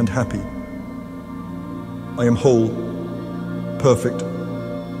 and happy. I am whole, perfect,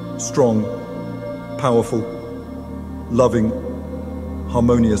 strong, powerful, loving,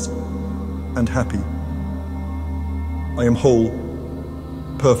 harmonious, and happy. I am whole,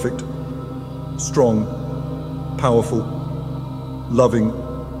 perfect, strong, powerful, loving,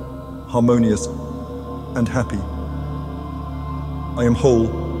 harmonious, and happy. I am whole,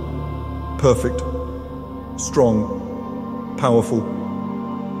 perfect, strong, powerful,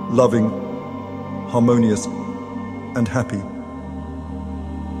 loving, harmonious, and happy.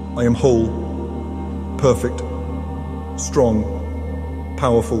 I am whole, perfect, strong,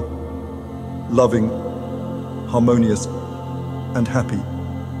 powerful, loving, harmonious, and happy.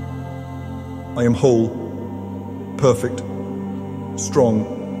 I am whole, perfect, strong,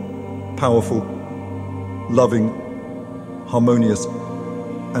 powerful, loving, harmonious,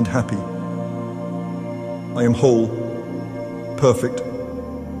 and happy. I am whole, perfect,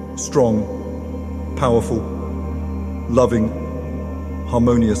 strong, powerful, loving,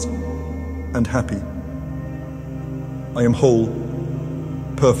 harmonious, and happy. I am whole,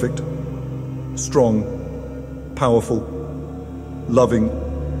 perfect, strong, powerful, loving,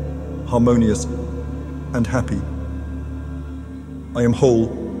 harmonious, and happy. I am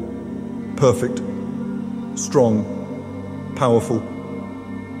whole, perfect, strong, powerful,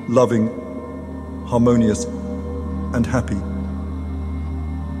 loving, harmonious, and happy.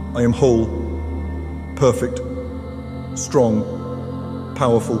 I am whole, perfect, strong,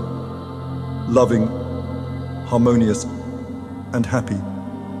 powerful, loving, harmonious, and happy.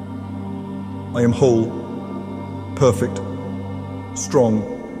 I am whole, perfect, strong,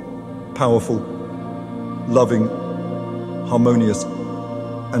 powerful, loving, harmonious,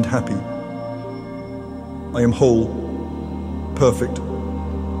 and happy. I am whole, perfect,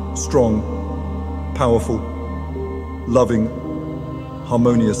 strong, powerful, loving,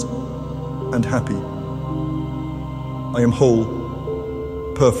 harmonious, and happy. I am whole,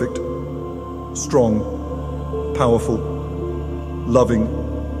 perfect, strong, powerful, loving,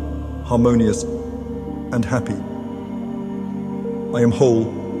 harmonious, and happy. I am whole,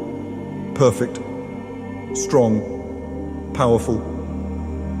 perfect, strong, powerful,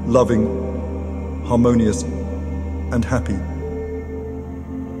 loving, harmonious, and happy.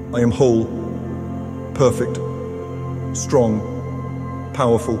 I am whole, perfect, strong,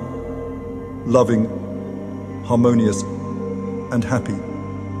 powerful, loving, harmonious, and happy.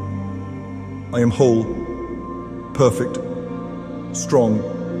 I am whole, perfect, strong,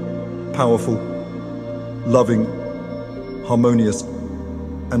 powerful, loving, harmonious,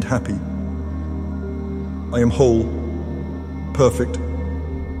 and happy. I am whole, perfect,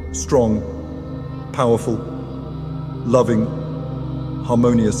 strong, powerful, loving,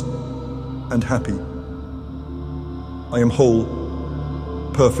 harmonious, and happy. I am whole,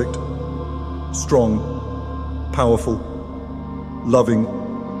 perfect, strong, powerful, loving,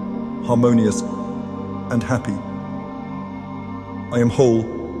 harmonious, and happy. I am whole,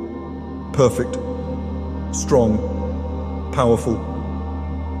 perfect, strong, powerful,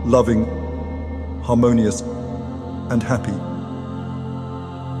 loving, harmonious, and happy.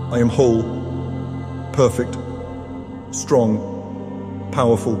 I am whole, perfect, strong,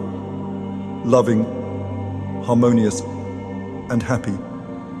 powerful, loving, harmonious, and happy.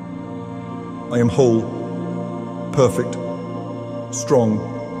 I am whole, perfect, strong,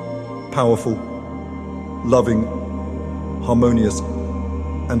 powerful, loving, harmonious,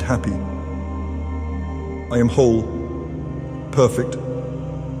 and happy. I am whole, perfect,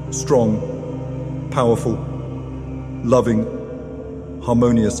 strong, powerful, loving,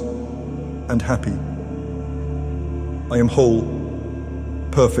 harmonious, and happy. I am whole,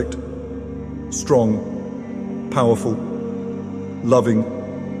 perfect, strong, powerful, loving,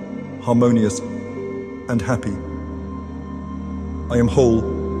 harmonious, and happy. I am whole,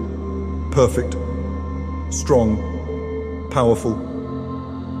 perfect, strong, powerful,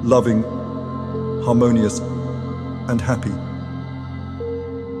 loving, harmonious, and happy.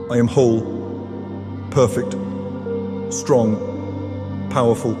 I am whole, perfect, strong,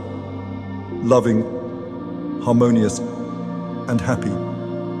 powerful, loving, harmonious, and happy.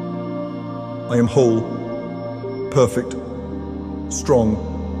 I am whole, perfect, strong,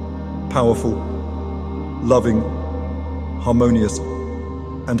 powerful, loving, harmonious,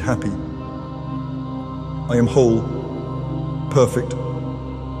 and happy. I am whole, perfect,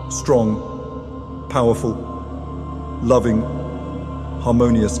 strong, powerful, loving,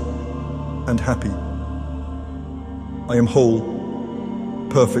 harmonious, and happy. I am whole,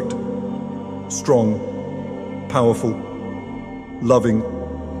 perfect, strong, powerful, loving,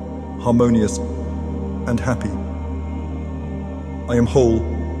 harmonious, and happy. I am whole,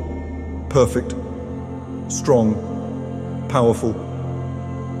 perfect, strong, powerful,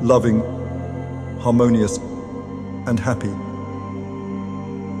 loving, harmonious, and happy.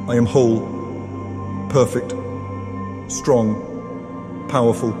 I am whole, perfect, strong,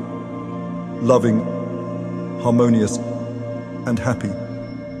 powerful, loving, harmonious, and happy.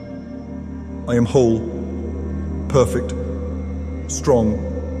 I am whole, perfect, strong,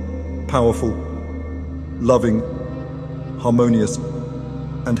 powerful, loving, harmonious,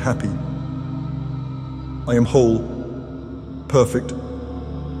 and happy. I am whole, perfect,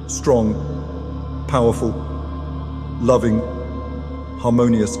 strong, powerful, loving,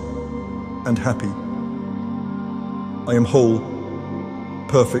 harmonious, and happy. I am whole,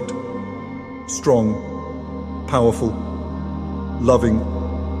 perfect, strong, powerful, loving,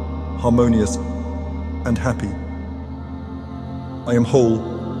 harmonious, and happy. I am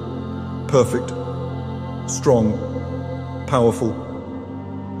whole, perfect, strong, powerful,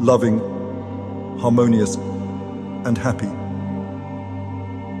 loving, harmonious, and happy.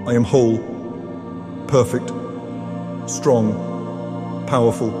 I am whole, perfect, strong,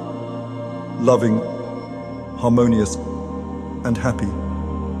 powerful, loving, harmonious, and happy.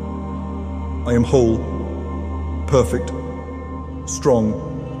 I am whole, perfect, strong,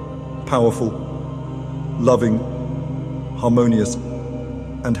 powerful, loving, harmonious,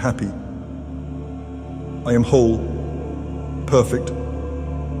 and happy. I am whole, perfect,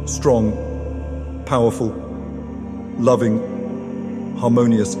 strong, powerful, loving,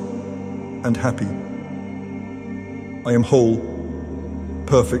 harmonious, and happy. I am whole,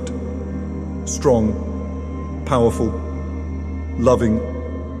 perfect, strong, powerful, loving,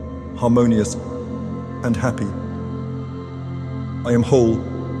 harmonious, and happy. I am whole,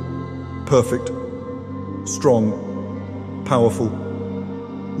 perfect, strong, powerful,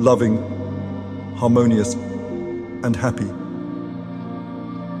 loving, harmonious, and happy.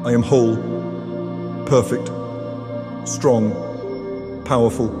 I am whole, perfect, strong,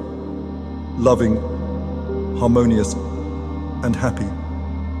 powerful, loving, harmonious, and happy.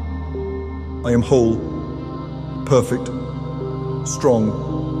 I am whole, perfect, strong,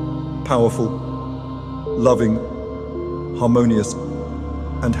 powerful, loving, harmonious,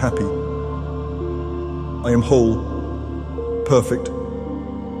 and happy. I am whole, perfect,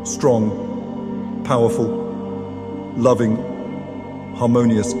 strong, powerful, loving,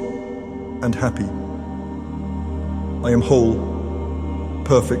 harmonious, and happy. I am whole,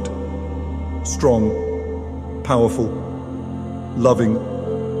 perfect, strong, powerful, loving,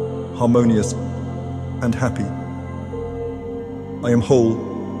 harmonious, and happy. I am whole,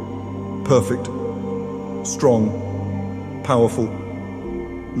 perfect, strong, powerful,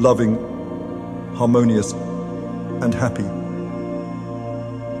 loving, harmonious, and happy.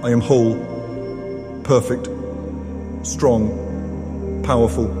 I am whole, perfect, strong,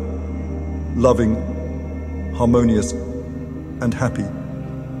 powerful, loving, harmonious, and happy.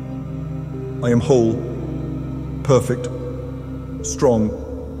 I am whole, perfect, strong,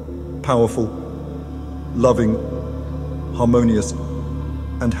 powerful, loving, harmonious,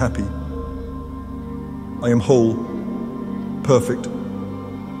 and happy. I am whole, perfect,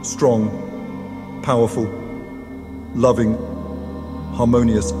 strong, powerful, loving,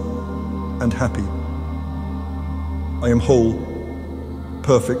 harmonious, and happy. I am whole,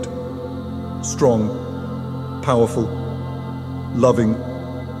 perfect, strong, powerful, loving,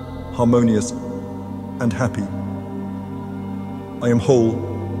 harmonious, and happy. I am whole,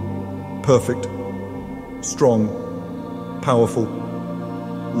 perfect, strong, powerful,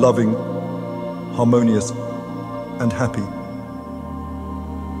 loving, harmonious, and happy.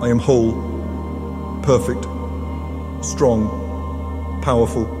 I am whole, perfect, strong,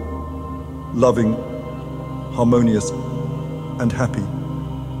 powerful, loving, harmonious, and happy.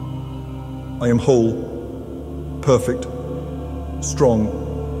 I am whole, perfect,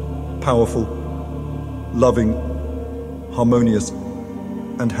 strong, powerful, loving, harmonious,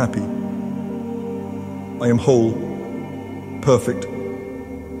 and happy. I am whole, perfect,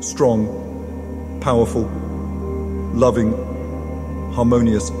 strong, powerful, loving,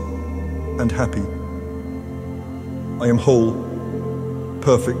 harmonious, and happy. I am whole,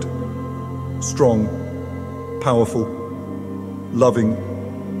 perfect, strong, powerful, loving,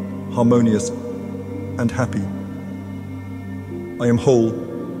 harmonious, and happy. I am whole,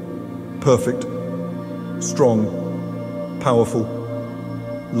 perfect, strong, powerful,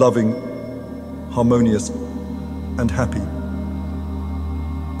 loving, harmonious, and happy.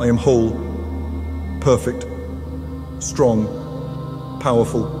 I am whole, perfect, strong,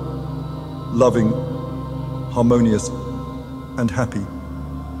 powerful, loving, harmonious, and happy.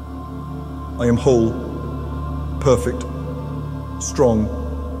 I am whole, perfect, strong,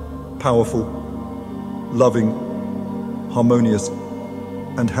 powerful, loving, harmonious,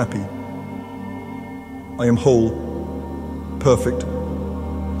 and happy. I am whole, perfect,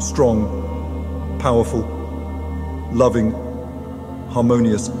 strong, powerful, loving,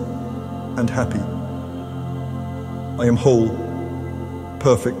 harmonious, and happy. I am whole,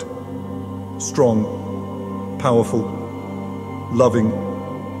 perfect, strong, powerful, loving,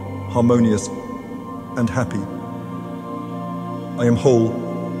 harmonious, and happy. I am whole,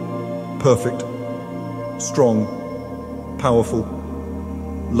 perfect, strong, powerful,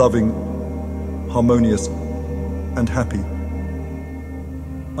 loving, harmonious, and happy.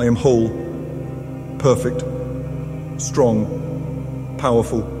 I am whole, perfect, strong,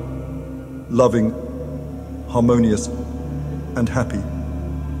 powerful, loving, harmonious, and happy.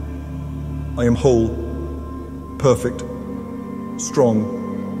 I am whole, perfect,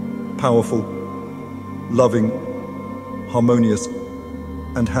 strong, powerful, loving, harmonious,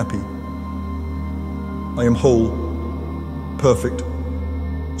 and happy. I am whole, perfect,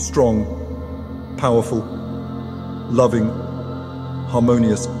 strong, powerful, loving,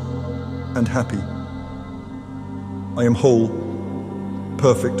 harmonious, and happy. I am whole,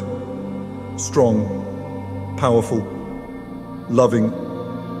 perfect, strong, powerful, loving,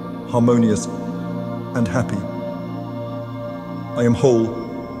 harmonious, and happy. I am whole,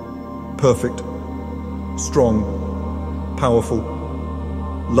 perfect, strong,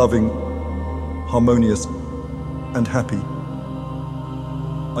 powerful, loving, harmonious, and happy.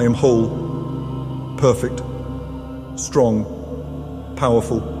 I am whole, perfect, strong,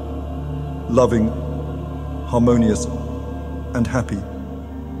 powerful, loving, harmonious, and happy.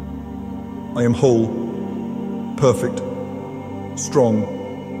 I am whole, perfect, strong,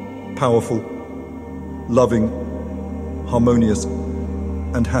 powerful, loving, harmonious,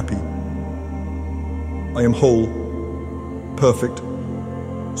 and happy. I am whole, perfect,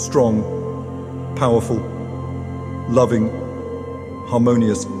 strong, powerful, loving,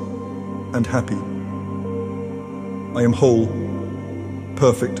 harmonious, and happy. I am whole,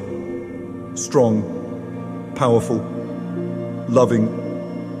 perfect, strong, powerful, loving,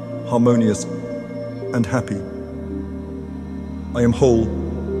 harmonious, and happy. I am whole,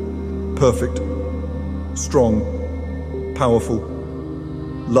 perfect, strong, powerful,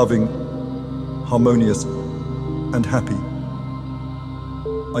 loving, harmonious, and happy.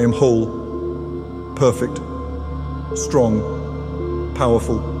 I am whole, perfect, strong, powerful,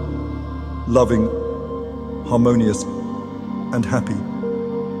 loving, harmonious, and happy.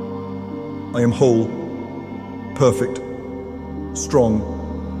 I am whole, perfect, strong,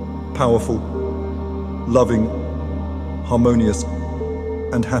 powerful, loving, harmonious,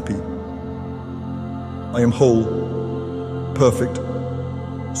 and happy. I am whole, perfect,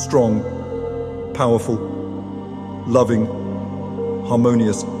 strong, powerful, loving,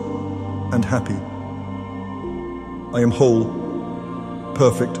 harmonious, and happy. I am whole,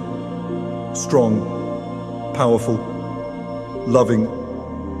 perfect, strong, powerful, loving,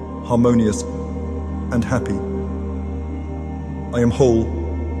 harmonious, and happy. I am whole,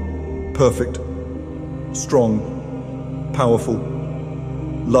 perfect, strong, powerful,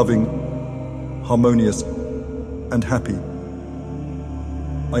 loving, harmonious, and happy.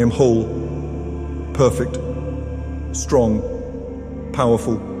 I am whole, perfect, strong,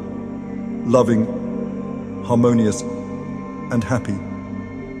 powerful, loving, harmonious, and happy.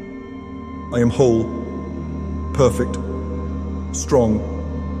 I am whole, perfect, strong,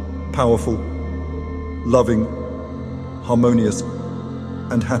 powerful, loving, harmonious,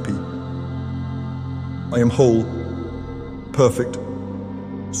 and happy. I am whole, perfect,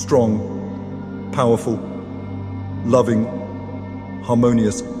 strong, powerful, loving,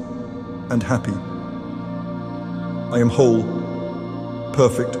 harmonious, and happy. I am whole,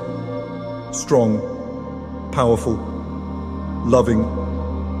 perfect, strong, powerful, loving,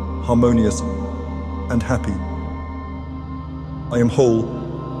 harmonious, and happy. I am whole,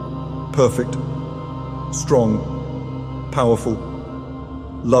 perfect, strong, powerful,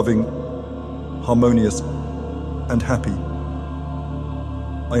 loving, harmonious, and happy.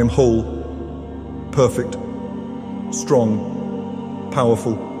 I am whole, perfect, strong,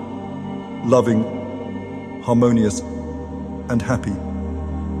 powerful, loving, harmonious, and happy.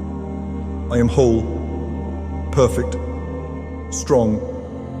 I am whole, perfect, strong,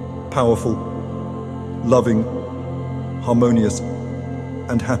 powerful, loving, harmonious,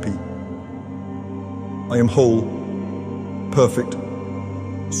 and happy. I am whole, perfect,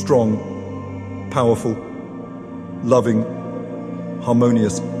 strong, powerful, loving,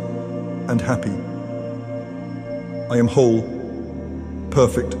 harmonious, and happy. I am whole,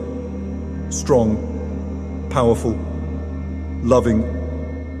 perfect, strong, powerful, loving,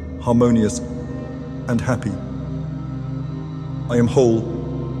 harmonious, and happy. I am whole,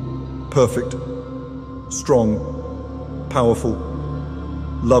 perfect, strong, powerful,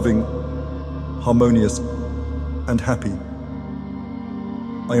 loving, harmonious, and happy.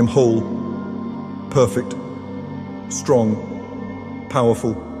 I am whole, perfect, strong,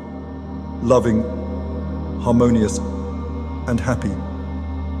 powerful, loving, harmonious, and happy.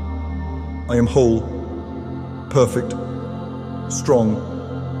 I am whole, perfect, strong,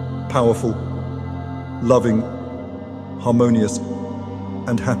 powerful, loving, harmonious,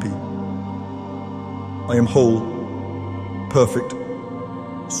 and happy. I am whole, perfect,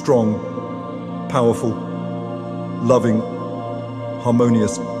 strong, powerful, loving,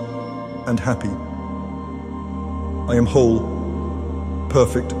 harmonious, and happy. I am whole,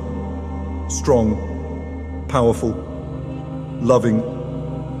 perfect, strong, powerful, loving,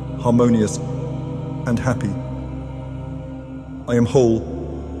 harmonious, and happy. I am whole,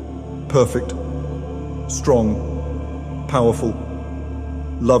 perfect, strong, powerful,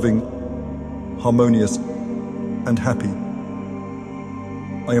 loving, harmonious, and happy.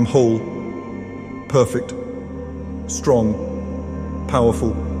 I am whole, perfect, strong, powerful,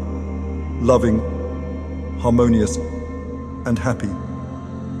 loving, harmonious, and happy.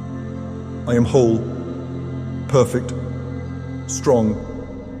 I am whole, perfect, strong,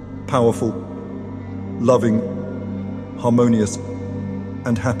 powerful, loving, harmonious, and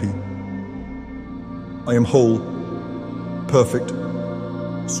happy. I am whole, perfect,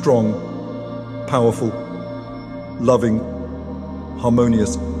 strong, powerful, loving,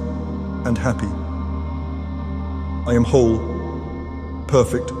 harmonious, and happy. I am whole,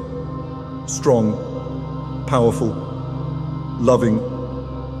 perfect, strong, powerful, loving,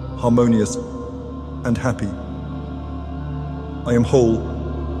 harmonious, and happy. I am whole,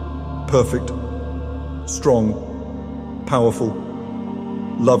 perfect, strong, powerful,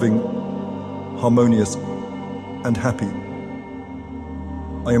 loving, harmonious, and happy.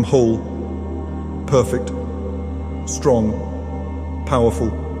 I am whole, perfect, strong,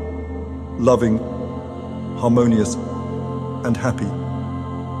 powerful, loving, harmonious, and happy.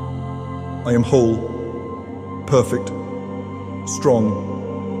 I am whole, perfect, strong,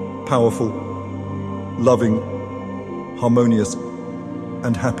 powerful, loving, harmonious,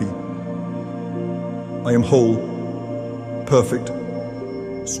 and happy. I am whole, perfect,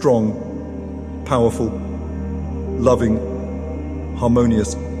 strong, powerful, loving,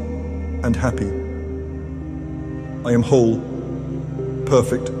 harmonious, and happy. I am whole,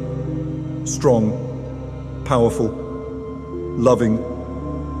 perfect, strong, powerful, loving,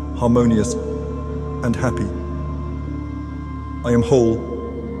 harmonious, and happy. I am whole,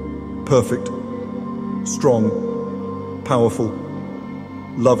 perfect, strong, powerful,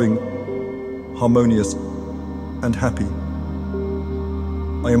 loving, harmonious, and happy.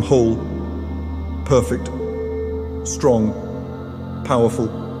 I am whole, perfect, strong, powerful,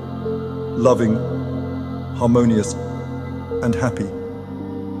 loving, harmonious, and happy.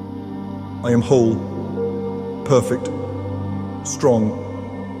 I am whole, perfect, strong,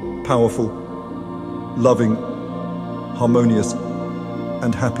 powerful, loving, harmonious,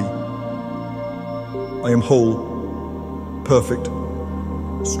 and happy. I am whole, perfect,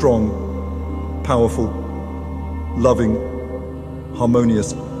 strong, powerful, loving,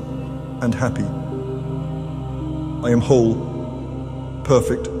 harmonious, and happy. I am whole,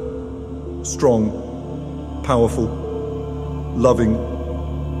 perfect, strong, powerful, loving,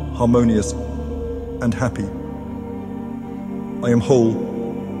 harmonious, and happy. I am whole,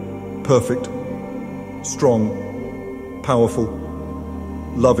 perfect, strong, powerful,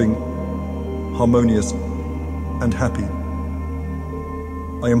 loving, harmonious, and happy.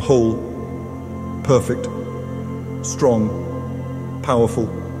 I am whole, perfect, strong, powerful,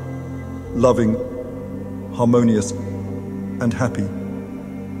 loving, harmonious, and happy.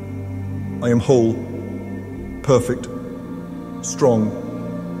 I am whole, perfect, strong,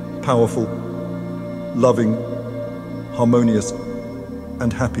 powerful, loving, harmonious,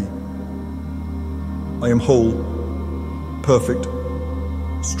 and happy. I am whole, perfect,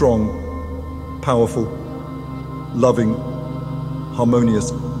 strong, powerful, loving,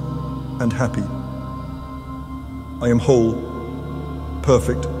 harmonious, and happy. I am whole,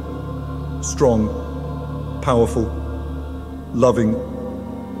 perfect, strong, powerful, loving,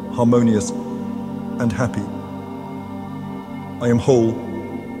 harmonious, and happy. I am whole,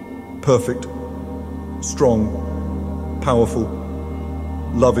 perfect, strong, powerful,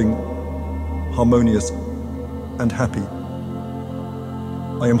 loving, harmonious, and happy.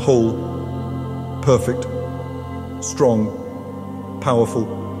 I am whole, perfect, strong, powerful,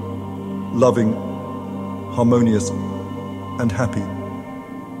 loving, harmonious, and happy.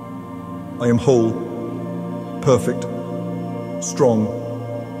 I am whole, perfect, strong,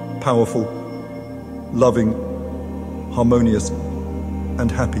 powerful, loving, harmonious,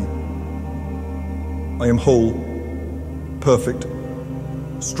 and happy. I am whole, perfect,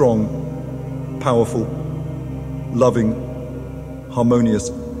 strong, powerful, loving,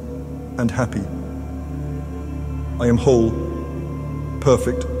 harmonious, and happy. I am whole,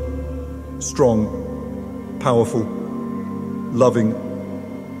 perfect, strong, powerful, loving,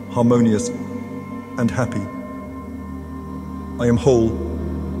 harmonious, and happy. I am whole,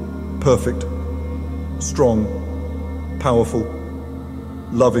 perfect, strong, powerful,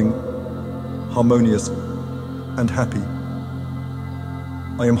 loving, harmonious, and happy.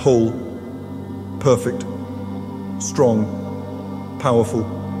 I am whole, perfect, strong, powerful,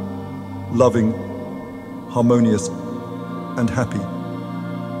 loving, harmonious, and happy.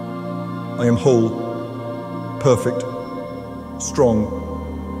 I am whole, perfect, strong,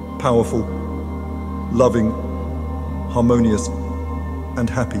 powerful, loving, harmonious, and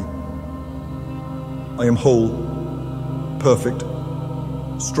happy. I am whole, perfect,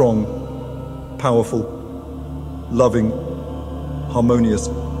 strong, powerful, loving, harmonious,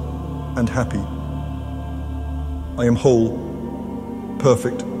 and happy. I am whole,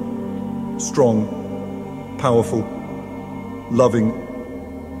 perfect, strong, powerful, loving,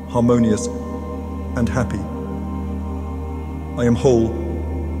 harmonious, and happy. I am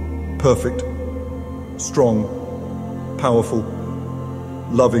whole, perfect, strong, powerful,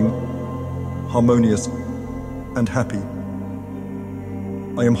 loving, harmonious, and happy.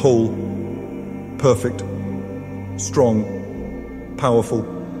 I am whole, perfect, strong, powerful,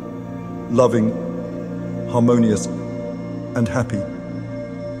 loving, harmonious, and happy.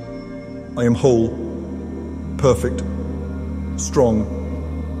 I am whole, perfect, strong,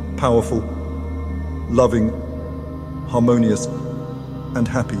 powerful, loving, harmonious, and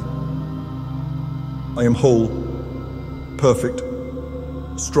happy. I am whole, perfect,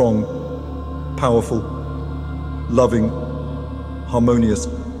 strong, powerful, loving,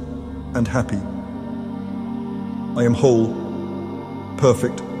 harmonious, and happy. I am whole,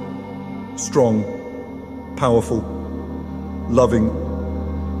 perfect, strong, powerful, loving,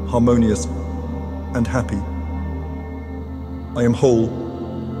 harmonious, and happy. I am whole,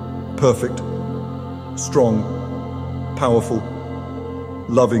 perfect, strong, powerful,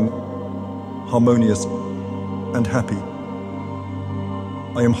 loving, harmonious, and happy.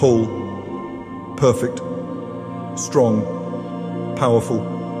 I am whole, perfect, strong, powerful,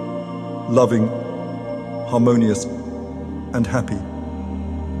 loving, harmonious, and happy.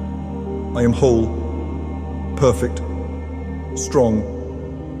 I am whole, perfect, strong,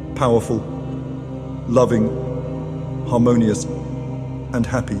 powerful, loving, harmonious, and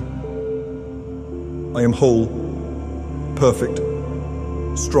happy. I am whole, perfect,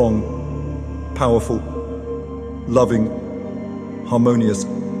 strong, powerful, loving, harmonious,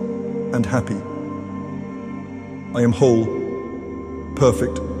 and happy. I am whole,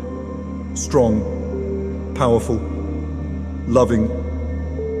 perfect, strong, powerful, loving,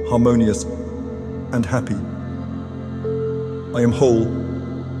 harmonious, and happy. I am whole,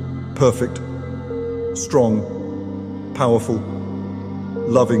 perfect, strong, powerful,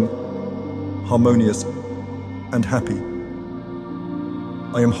 loving, harmonious, and happy.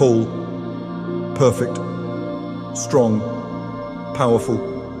 I am whole, perfect, strong, powerful,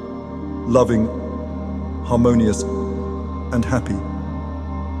 loving, harmonious, and happy.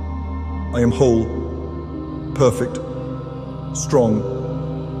 I am whole, perfect,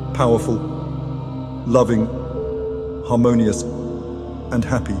 strong, powerful, loving, harmonious, and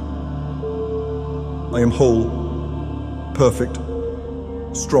happy. I am whole, perfect,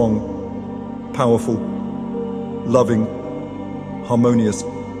 strong, powerful, loving, harmonious,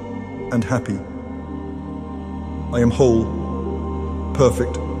 and happy. I am whole,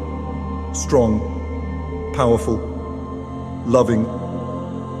 perfect, strong, powerful, loving,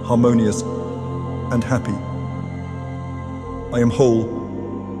 harmonious, and happy. I am whole,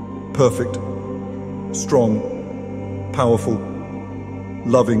 perfect, strong, powerful,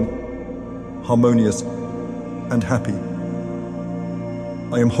 loving, harmonious, and happy.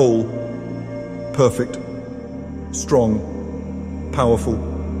 I am whole, perfect, strong, powerful,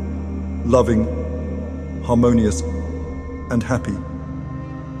 loving, harmonious, and happy.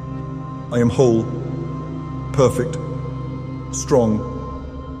 I am whole, perfect,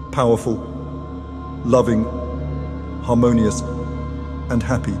 strong, powerful, loving, harmonious, and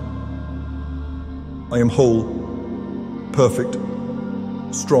happy. I am whole, perfect,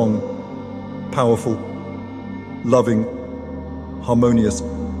 strong, powerful, loving, harmonious,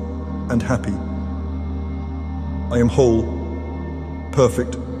 and happy. I am whole,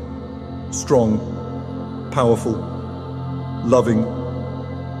 perfect, strong, powerful, loving,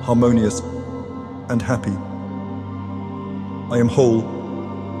 harmonious, and happy. I am whole,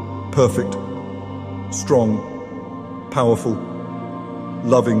 perfect, strong, powerful,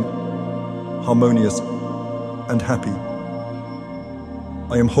 loving, harmonious, and happy.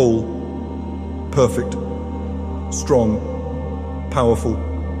 I am whole, perfect, strong, powerful,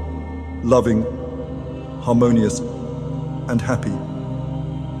 loving, harmonious, and happy.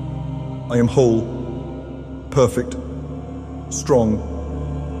 I am whole, perfect, strong,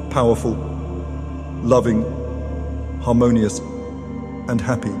 powerful, loving, harmonious, and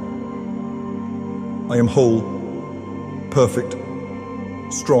happy. I am whole, perfect,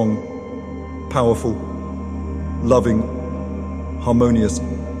 strong, powerful, loving, harmonious,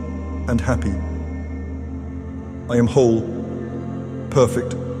 and happy. I am whole, perfect,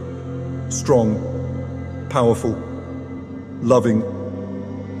 strong, powerful, loving,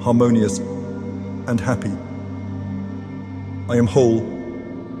 harmonious, and happy. I am whole,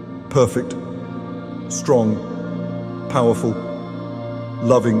 perfect, strong, powerful,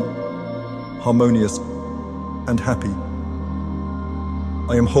 loving, harmonious, and happy.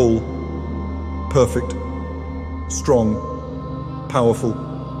 I am whole, perfect, strong, powerful,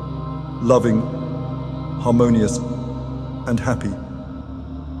 loving, harmonious, and happy.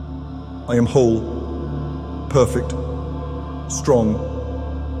 I am whole, perfect, strong,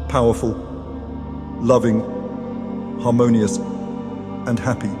 powerful, loving, harmonious, and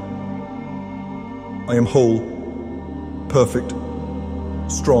happy. I am whole, perfect,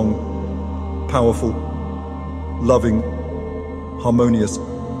 strong, powerful, loving, harmonious,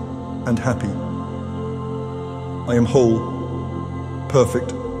 and happy. I am whole,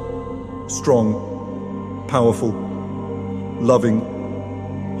 perfect, strong, powerful, loving,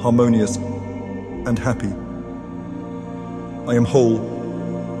 harmonious, and happy. I am whole,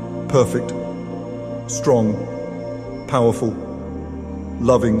 perfect, strong, powerful,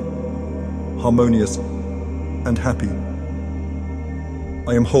 loving, harmonious, and happy.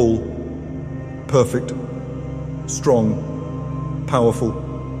 I am whole, perfect, strong, powerful,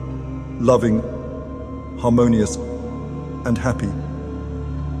 loving, harmonious, and happy.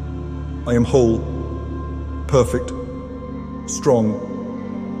 I am whole, perfect, strong,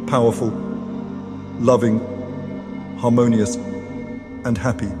 powerful, loving, harmonious, and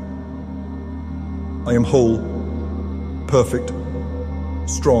happy. I am whole, perfect,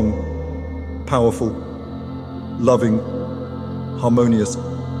 strong, powerful, loving, harmonious,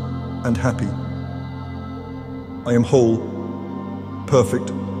 and happy. I am whole,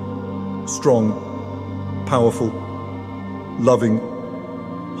 perfect, strong, powerful, loving,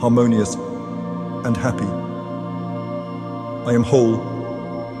 harmonious, and happy. I am whole,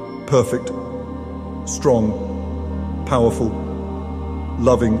 perfect, strong, powerful,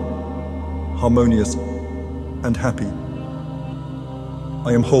 loving, harmonious, and happy.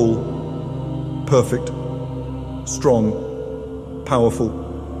 I am whole, perfect, strong, powerful,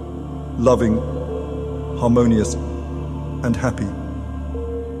 loving, harmonious, and happy.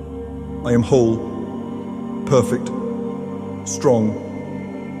 I am whole, perfect,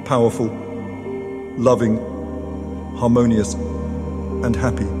 strong, powerful, loving, harmonious, and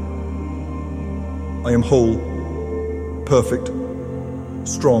happy. I am whole, perfect,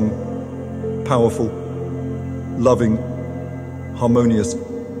 strong, powerful, loving, harmonious,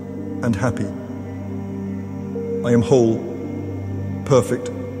 and happy. I am whole, perfect,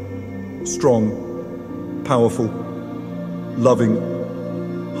 strong, powerful, loving,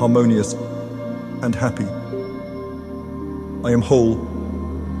 harmonious, and happy. I am whole,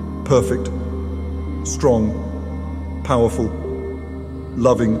 perfect, strong, powerful,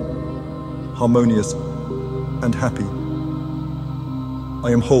 loving, harmonious, and happy.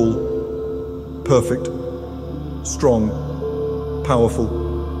 I am whole, perfect, strong, powerful,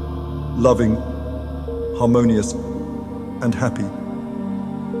 loving, harmonious, and happy.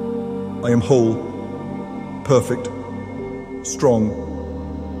 I am whole, perfect, strong,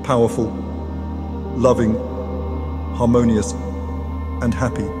 powerful, loving, harmonious, and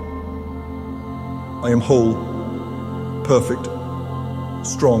happy. I am whole, perfect,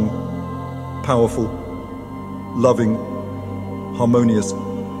 strong, powerful, loving, harmonious,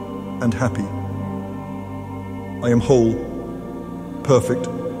 and happy. I am whole, perfect,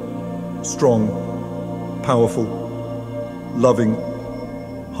 strong, powerful, loving,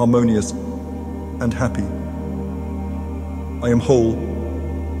 harmonious, and happy. I am whole,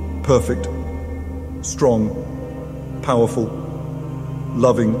 perfect, strong, powerful,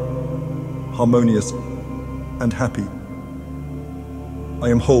 loving, harmonious, and happy. I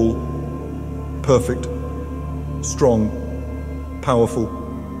am whole, perfect, strong, powerful,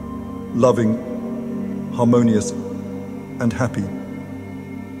 loving, harmonious, and happy.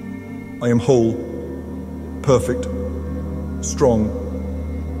 I am whole, perfect, strong,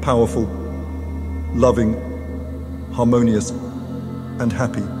 powerful, loving, harmonious, and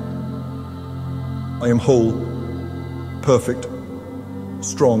happy. I am whole, perfect,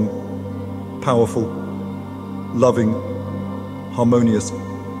 strong, powerful, loving, harmonious,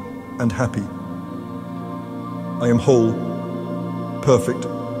 and happy. I am whole, perfect,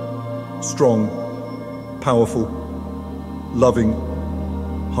 strong, powerful, loving,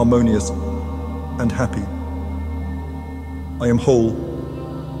 harmonious, and happy. I am whole,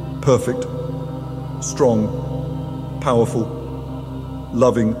 perfect, strong, powerful,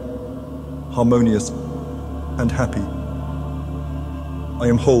 loving, harmonious, and happy. I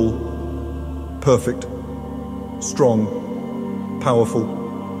am whole, perfect, strong, powerful,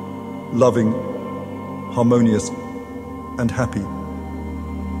 loving, harmonious, and happy.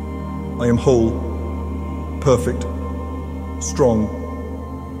 I am whole, perfect, strong,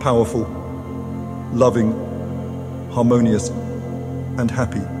 powerful, loving, harmonious, and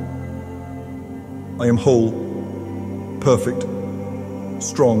happy. I am whole, perfect,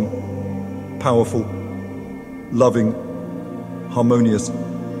 strong, powerful, loving, harmonious,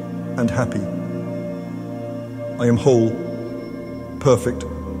 and happy. I am whole, perfect,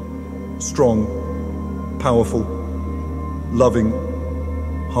 strong, powerful, loving,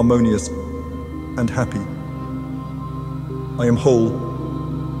 harmonious, and happy. I am whole,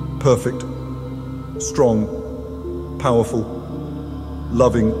 perfect, strong, powerful,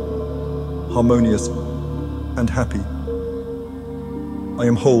 loving, harmonious, and happy. I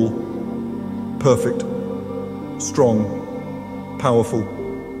am whole, perfect, strong, powerful,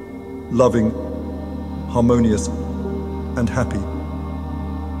 loving, harmonious, and happy.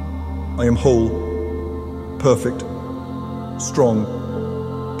 I am whole, perfect, strong,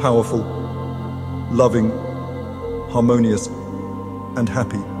 powerful, loving, harmonious, and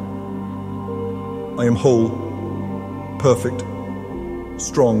happy. I am whole, perfect,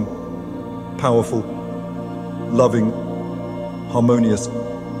 strong, powerful, loving, harmonious,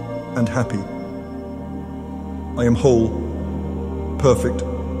 and happy. I am whole, perfect,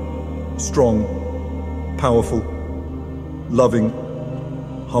 strong, powerful, loving,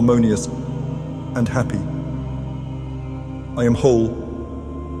 harmonious, and happy. I am whole,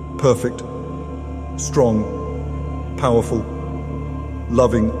 perfect, strong, powerful,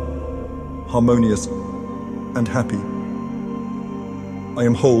 loving, harmonious, and happy. I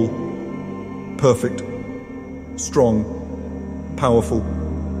am whole, perfect, strong, powerful,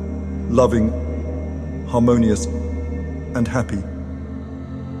 loving, harmonious, and happy.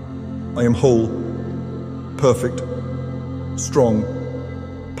 I am whole, perfect, strong,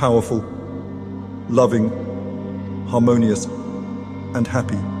 powerful, loving, harmonious, and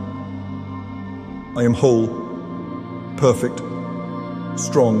happy. I am whole, perfect,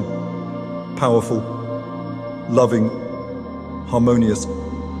 strong, powerful, loving, harmonious,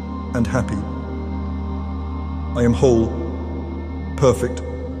 and happy. I am whole, perfect,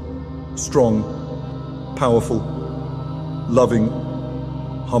 strong, powerful, loving,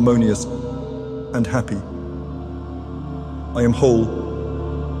 harmonious, and happy. I am whole,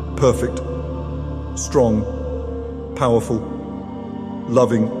 perfect, strong, powerful,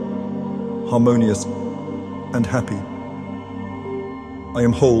 loving, harmonious, and happy. I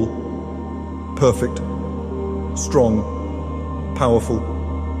am whole, perfect, strong, powerful,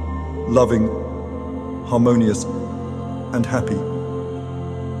 loving, harmonious, and happy.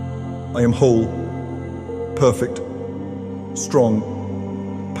 I am whole, perfect,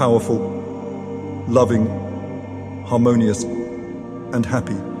 strong, powerful, loving, harmonious, and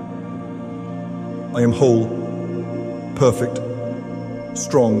happy. I am whole, perfect,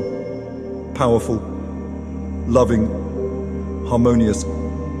 strong, powerful, loving, harmonious,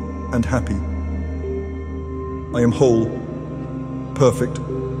 and happy. I am whole, perfect,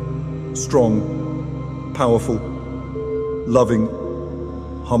 strong, powerful, loving,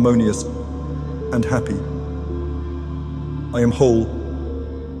 harmonious, and happy. I am whole,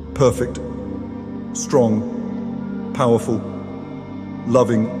 perfect, strong, powerful,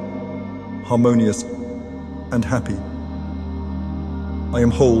 loving, harmonious, and happy. I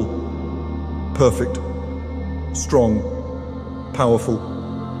am whole, perfect, strong, powerful,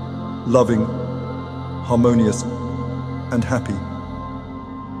 loving, harmonious, and happy.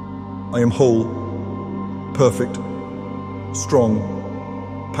 I am whole, perfect, strong,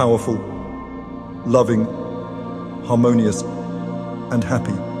 powerful, loving, harmonious, and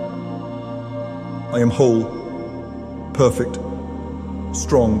happy. I am whole, perfect,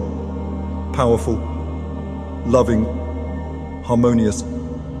 strong, powerful, loving, harmonious,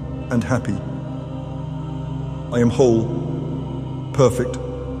 and happy. I am whole, perfect,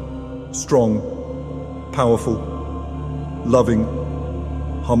 strong, powerful, loving,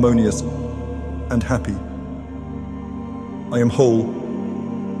 harmonious, and happy. I am whole,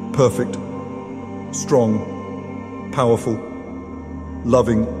 perfect, strong, powerful,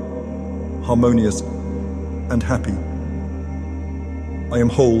 loving, harmonious, and happy. I am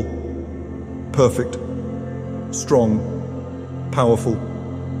whole, perfect, strong, powerful,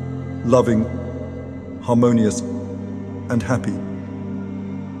 loving, harmonious, and happy.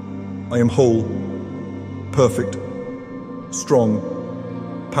 I am whole, perfect, strong,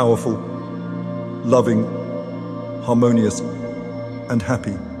 powerful, loving, harmonious, and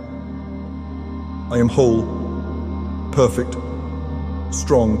happy. I am whole, perfect,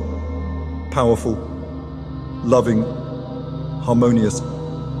 strong, powerful, loving, harmonious,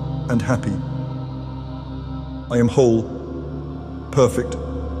 and happy. I am whole, perfect,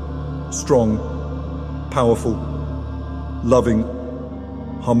 strong, powerful, loving,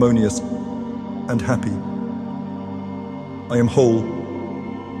 harmonious, and happy. I am whole,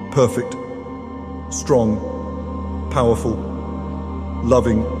 perfect, strong, powerful,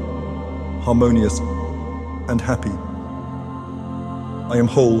 loving, harmonious, and happy. I am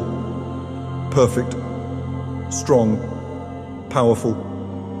whole, perfect, strong, powerful,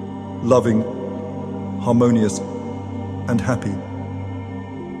 loving, harmonious, and happy.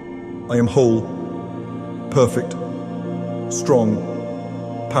 I am whole, perfect, strong,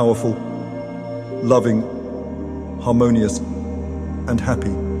 powerful, loving, harmonious, and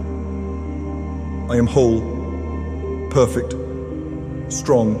happy. I am whole, perfect,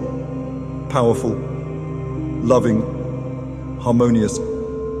 strong, powerful, loving,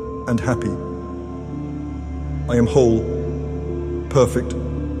 harmonious, and happy. I am whole, perfect,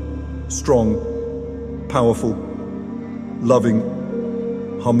 strong, powerful, loving,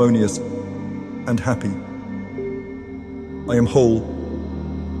 harmonious, and happy. I am whole,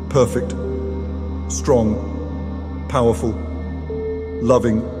 perfect, strong, powerful,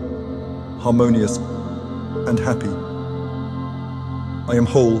 loving, harmonious, and happy. I am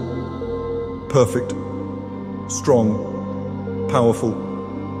whole, perfect, strong, powerful,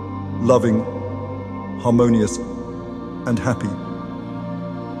 loving, harmonious, and happy.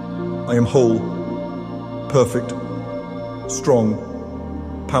 I am whole, perfect, strong,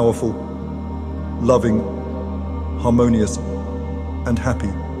 powerful, loving, harmonious, and happy.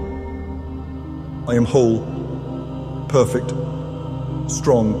 I am whole, perfect,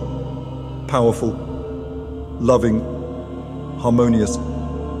 strong, powerful, loving, harmonious,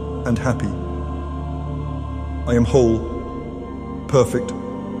 and happy. I am whole, perfect,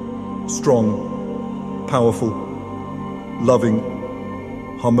 strong, powerful, loving,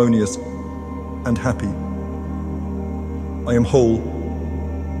 harmonious, and happy. I am whole,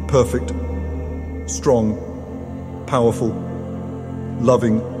 perfect, strong, powerful,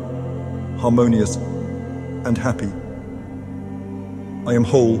 loving, harmonious, and happy. I am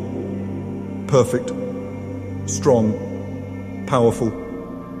whole, perfect, strong, powerful,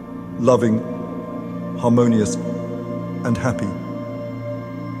 loving, harmonious, and happy.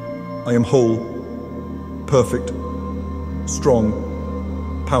 I am whole, perfect, strong,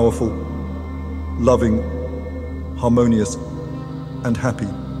 powerful, loving, harmonious, and happy.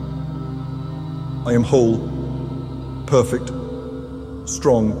 I am whole, perfect,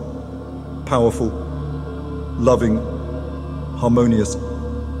 strong, powerful, loving, harmonious,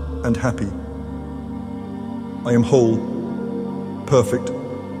 and happy. I am whole, perfect,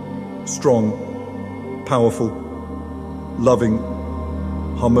 strong, powerful, loving,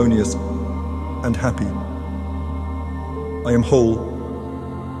 harmonious, and happy. I am whole,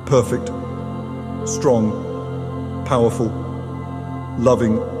 perfect, strong, powerful,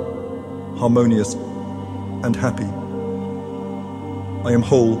 loving, harmonious, and happy. I am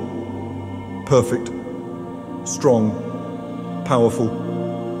whole, perfect, strong, powerful,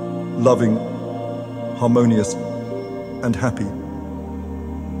 loving, harmonious, and happy.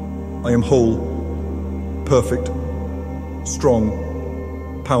 I am whole, perfect, strong,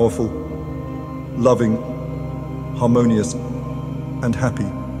 powerful, loving, harmonious, and happy.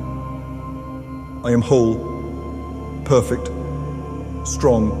 I am whole, perfect,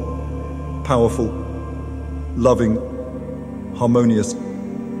 strong, powerful, loving, harmonious,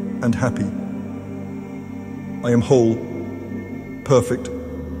 and happy. I am whole, perfect,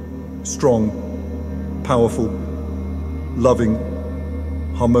 strong, powerful, loving,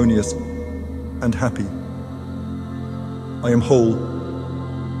 harmonious, and happy. I am whole,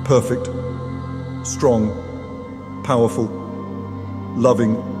 perfect, strong, powerful,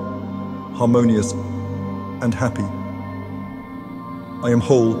 loving, harmonious, and happy. I am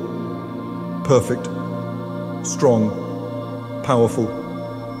whole, perfect, strong, powerful,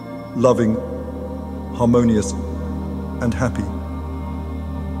 loving, harmonious, and happy.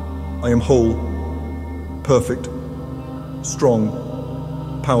 I am whole, perfect, strong,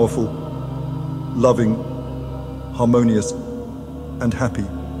 powerful, loving, harmonious, and happy.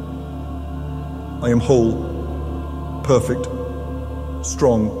 I am whole, perfect,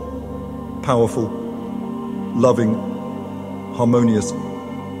 strong, powerful, loving, harmonious,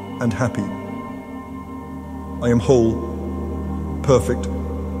 and happy. I am whole, perfect,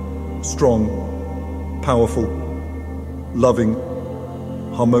 strong, powerful, loving,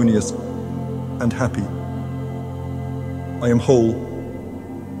 harmonious, and happy. I am whole,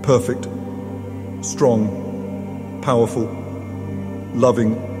 perfect, strong, powerful,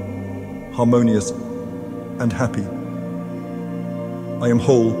 loving, harmonious, and happy. I am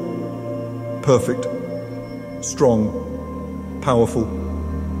whole, perfect, strong, powerful,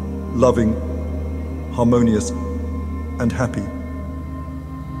 loving, harmonious, and happy.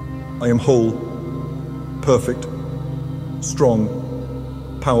 I am whole, perfect, strong,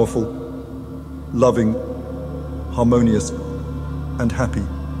 powerful, loving, harmonious, and happy.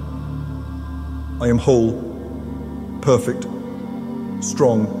 I am whole, perfect,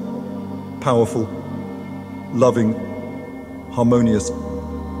 strong, powerful, loving, harmonious,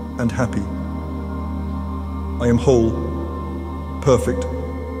 and happy. I am whole, perfect,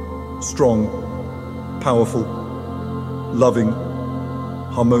 strong, powerful, loving,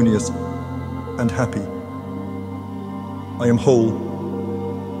 harmonious, and happy. I am whole,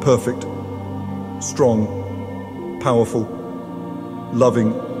 perfect, strong, powerful,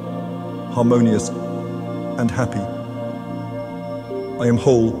 loving, harmonious, and happy. I am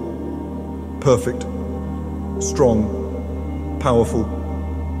whole, perfect, strong, powerful,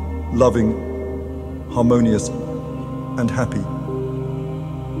 loving, harmonious, and happy.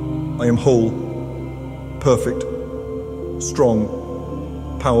 I am whole, perfect, strong,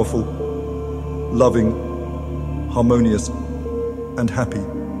 powerful, loving, harmonious, and happy.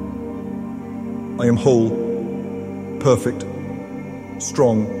 I am whole, perfect,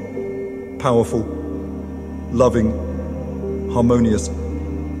 strong, powerful, loving, harmonious,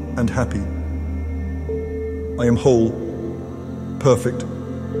 and happy. I am whole, perfect,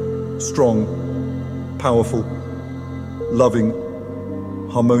 strong, powerful, loving,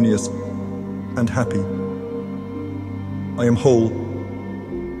 harmonious, and happy. I am whole,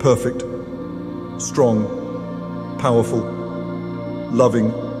 perfect, strong, powerful,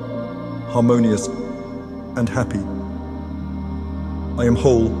 loving, harmonious, and happy. I am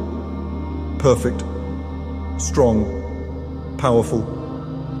whole, perfect, strong, powerful,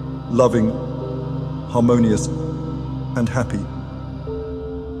 loving, harmonious, and happy.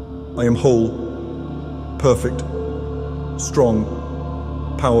 I am whole, perfect, strong,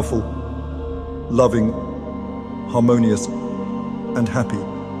 powerful, loving, harmonious, and happy.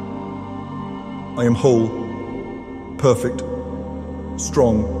 I am whole, perfect,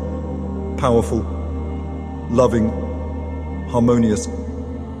 strong, powerful, loving, harmonious,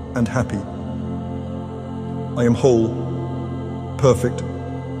 and happy. I am whole, perfect,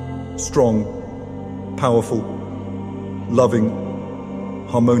 strong, powerful, loving,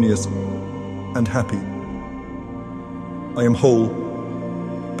 harmonious, and happy. I am whole,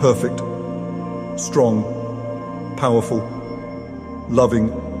 perfect, strong, powerful, loving,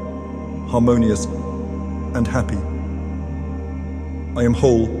 harmonious, and happy. I am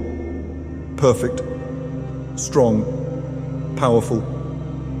whole, perfect, strong, powerful,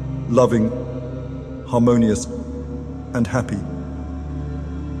 loving, harmonious, and happy.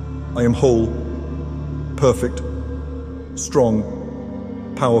 I am whole, perfect, strong,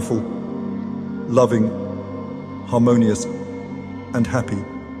 powerful, loving, harmonious, and happy.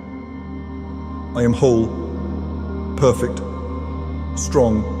 I am whole, perfect,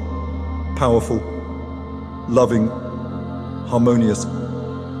 strong, powerful, loving, harmonious,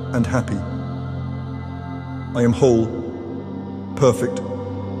 and happy. I am whole, perfect,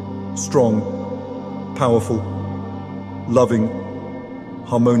 strong, powerful, loving,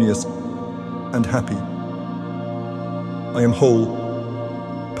 harmonious, and happy. I am whole,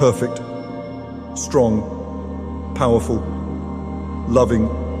 perfect, strong, powerful, loving,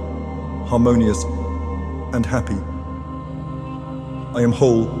 harmonious, and happy. I am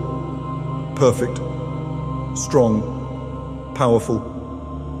whole, perfect, strong, powerful,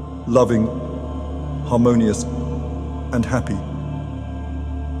 loving, harmonious, and happy.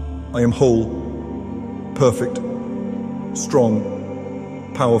 I am whole, perfect, strong,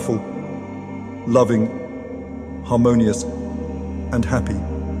 powerful, loving, harmonious, and happy.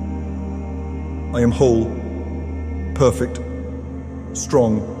 I am whole, perfect,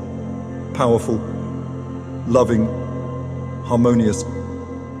 strong, powerful, loving, harmonious,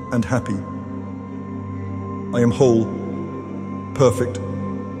 and happy. I am whole, perfect,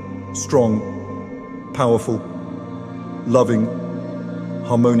 strong, powerful, loving,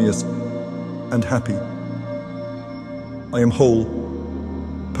 harmonious, and happy. I am whole,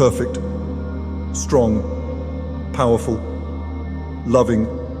 perfect, strong, powerful, loving,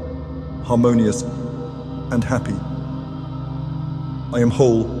 harmonious, and happy. I am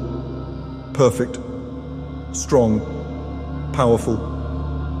whole, perfect, strong, powerful,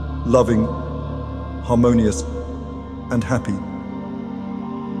 loving, harmonious, and happy.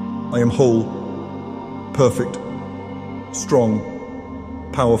 I am whole, perfect, strong,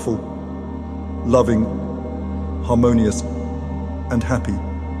 powerful, loving, harmonious, and happy.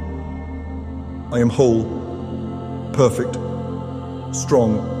 I am whole, perfect, strong,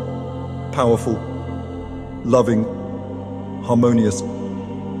 powerful, loving, harmonious,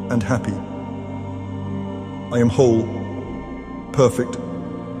 and happy. I am whole, perfect,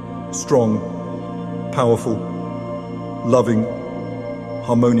 strong, powerful, loving,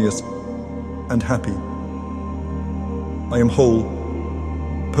 harmonious, and happy. I am whole,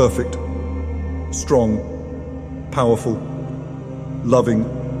 perfect, strong, powerful, loving,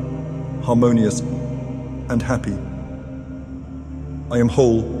 harmonious, and happy. I am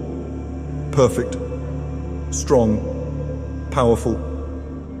whole, perfect, strong, powerful,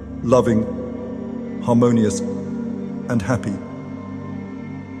 loving, harmonious, and happy.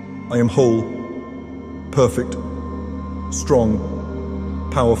 I am whole, perfect, strong,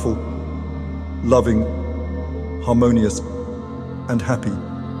 powerful, loving, harmonious, and happy.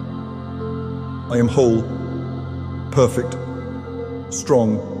 I am whole, perfect,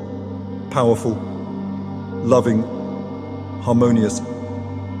 strong, powerful, loving, harmonious,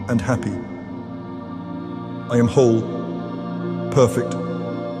 and happy. I am whole, perfect,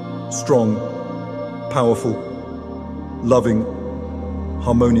 strong, powerful, loving,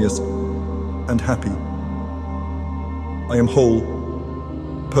 harmonious, and happy. I am whole,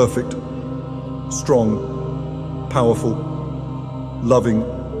 perfect, strong, powerful, loving,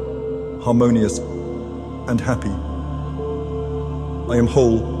 harmonious, and happy. I am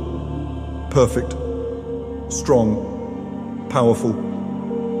whole, perfect, strong, powerful,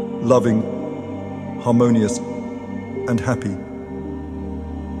 loving, harmonious, and happy.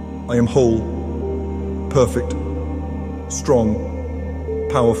 I am whole, perfect, strong,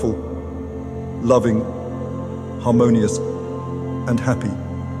 powerful, loving, harmonious, and happy.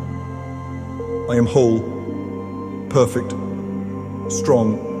 I am whole, perfect,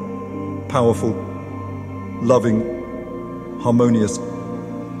 strong, powerful, loving, harmonious,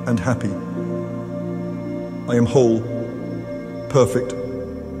 and happy. I am whole, perfect,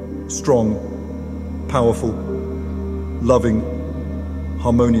 strong, powerful, loving,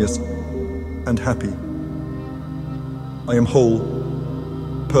 harmonious, and happy. I am whole,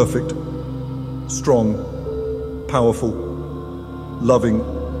 perfect, strong, powerful, loving,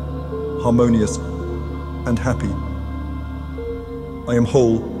 harmonious, and happy. I am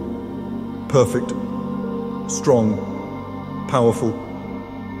whole, perfect, strong, powerful,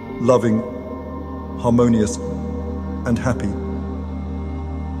 loving, harmonious, and happy.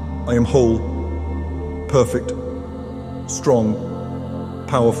 I am whole, perfect, strong,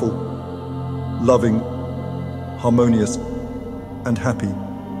 powerful, loving, harmonious, and happy.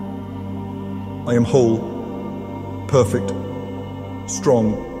 I am whole, perfect,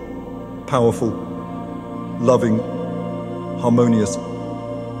 strong, powerful, loving, harmonious,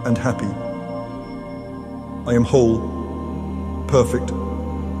 and happy. I am whole, perfect,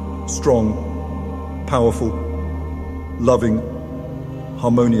 strong, powerful, loving,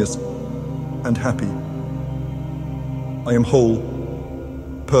 harmonious, and happy. I am whole,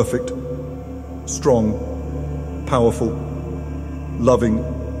 perfect, strong, powerful, loving,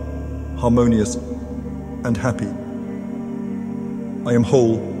 harmonious, and happy. I am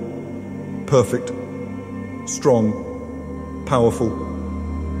whole, perfect, strong, powerful,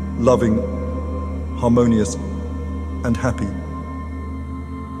 loving, harmonious, and happy.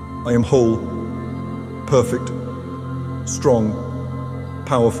 I am whole, perfect, strong,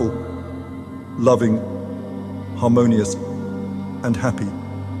 powerful, loving, harmonious, and happy.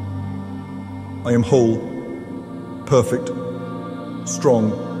 I am whole, perfect,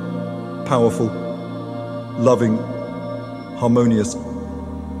 strong, powerful, loving, harmonious,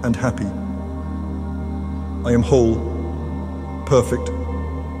 and happy. I am whole, perfect,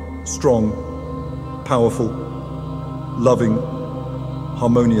 strong, powerful, loving,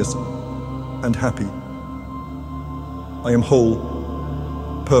 harmonious, and happy. I am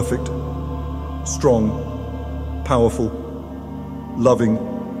whole, perfect, strong, powerful, loving,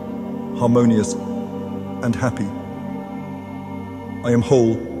 harmonious, and happy. I am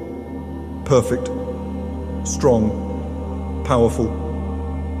whole, perfect, strong, powerful,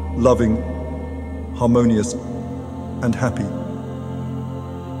 loving, harmonious, and happy.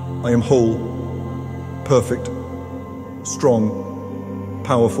 I am whole, perfect, strong,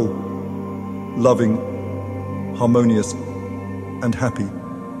 powerful, loving, harmonious, and happy.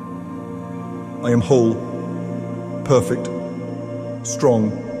 I am whole, perfect,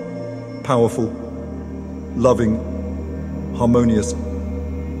 strong, powerful, loving, harmonious,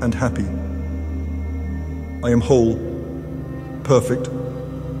 and happy. I am whole, perfect,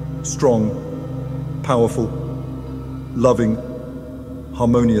 strong, powerful, loving,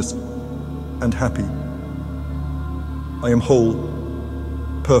 harmonious, and happy. I am whole,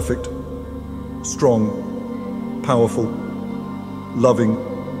 perfect, strong, powerful, loving,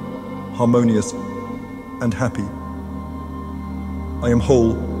 harmonious, and happy. I am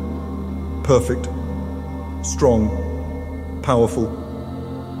whole, perfect, strong, powerful,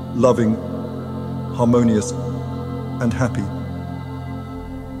 loving, harmonious, and happy.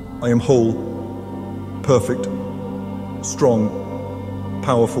 I am whole, perfect, strong,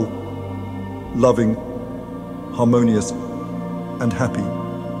 powerful, loving, harmonious, and happy.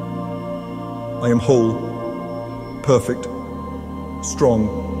 I am whole, perfect,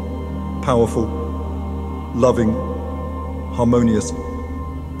 strong, powerful, loving, harmonious,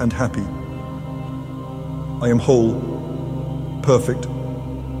 and happy. I am whole, perfect,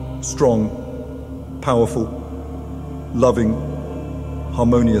 strong, powerful, loving,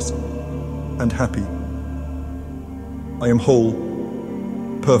 harmonious, and happy. I am whole,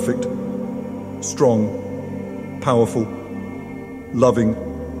 perfect, strong, powerful, loving,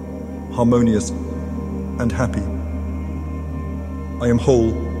 harmonious, and happy. I am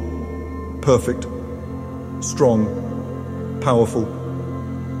whole, perfect, strong, powerful,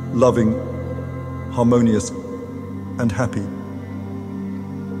 loving, harmonious, and happy.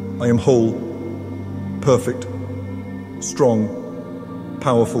 I am whole, perfect, strong,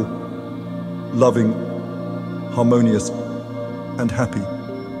 powerful, loving, harmonious, and happy.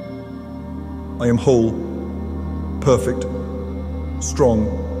 I am whole, perfect, strong,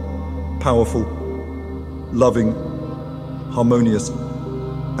 powerful, loving, harmonious,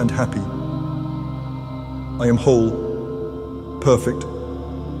 and happy. I am whole, perfect,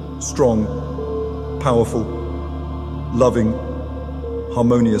 strong, powerful, loving,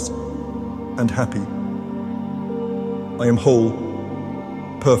 harmonious, and happy. I am whole,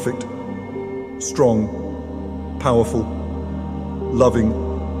 perfect, strong, powerful, loving,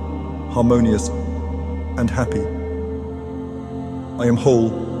 harmonious, and happy. I am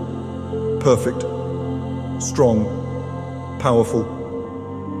whole, perfect, strong, powerful,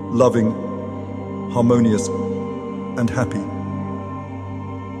 loving, harmonious, and happy.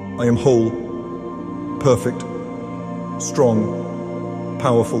 I am whole, perfect, strong,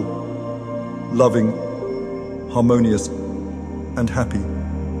 powerful, loving, harmonious, and happy.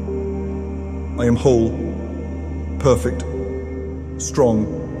 I am whole, perfect, strong,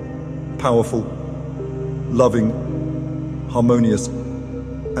 powerful, loving, harmonious,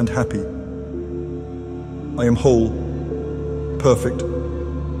 and happy. I am whole, perfect,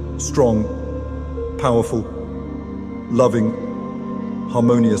 strong, powerful, loving,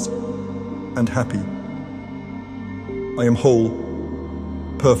 harmonious, and happy. I am whole,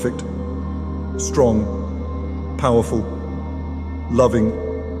 perfect, strong, powerful, loving,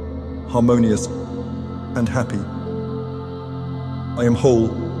 harmonious, and happy. I am whole,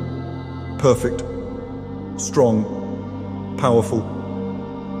 perfect, strong, powerful,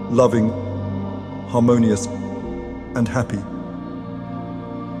 loving, harmonious, and happy.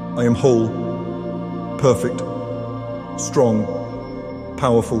 I am whole, perfect, strong,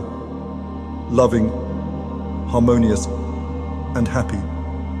 powerful, loving, harmonious, and happy.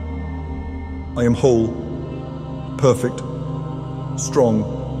 I am whole, perfect, strong,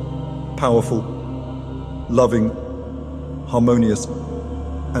 powerful, loving, harmonious,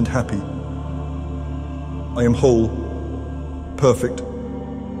 and happy. I am whole, perfect,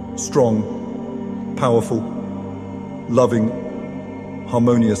 strong, powerful, loving,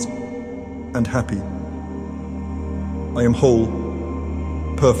 harmonious, and happy. I am whole,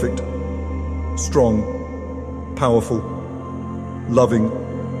 perfect, strong, powerful, loving,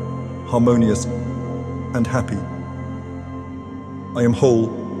 harmonious, and happy. I am whole,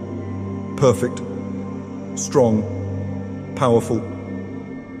 perfect, strong, powerful,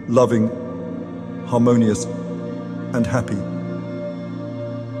 loving, harmonious, and happy.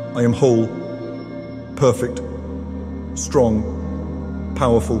 I am whole, perfect, strong,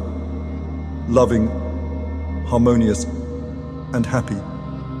 powerful, loving, harmonious, and happy.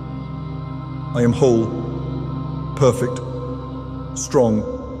 I am whole, perfect, strong,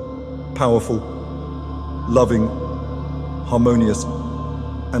 powerful, loving, harmonious,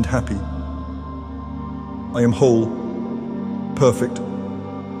 and happy. I am whole, perfect,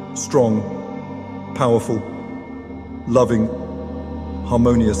 strong, powerful, loving,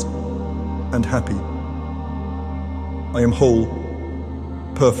 harmonious, and happy. I am whole,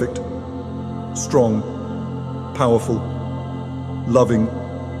 perfect, strong, powerful, loving,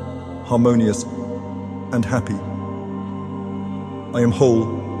 harmonious, and happy. I am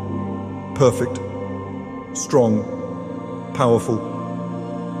whole, perfect, strong, powerful,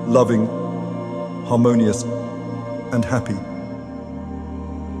 loving, harmonious, and happy.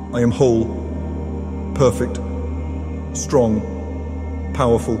 I am whole, perfect, strong,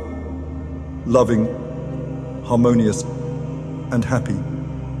 powerful, loving, harmonious, and happy.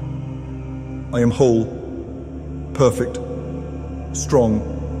 I am whole, perfect, strong,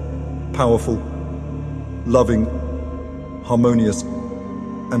 powerful, loving, harmonious,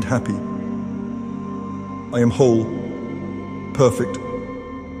 and happy. I am whole, perfect,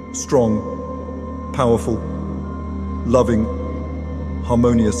 strong, powerful, loving,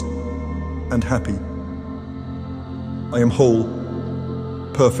 harmonious, and happy. I am whole,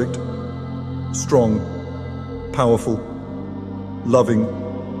 perfect, strong, powerful, loving,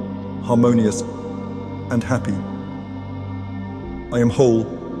 harmonious, and happy. I am whole,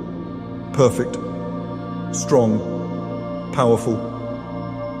 perfect, strong, powerful,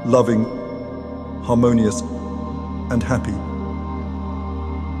 loving, harmonious, and happy.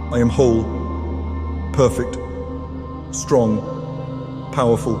 I am whole, perfect, strong,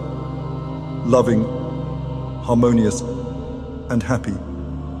 powerful, loving, harmonious, and happy.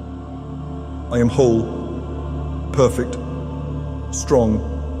 I am whole, perfect,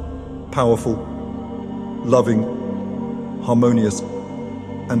 strong, powerful, loving, harmonious,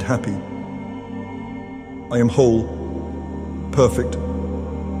 and happy. I am whole, perfect,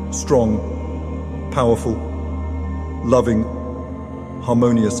 strong, powerful, loving,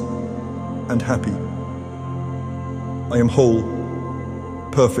 harmonious, and happy. I am whole,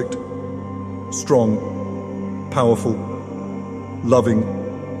 perfect, strong, powerful, loving,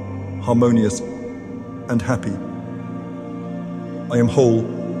 harmonious, and happy. I am whole,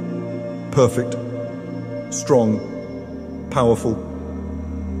 perfect, strong, powerful,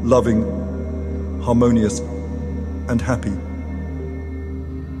 loving, harmonious, and happy.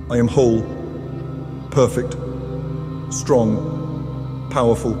 I am whole, perfect, strong,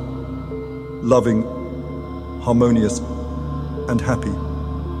 powerful, loving, harmonious, and happy.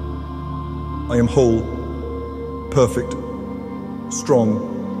 I am whole, perfect,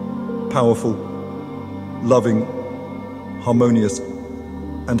 strong, powerful, loving, harmonious,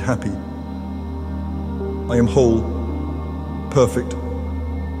 and happy. I am whole, perfect,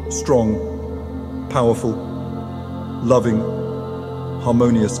 strong, powerful, loving,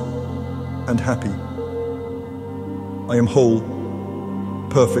 harmonious, and happy. I am whole,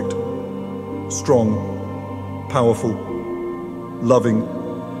 perfect, strong, powerful, loving,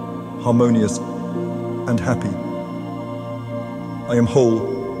 harmonious, and happy. I am whole,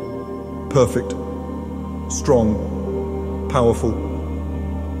 perfect, strong, powerful,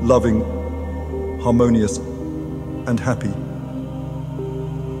 loving, harmonious, and happy.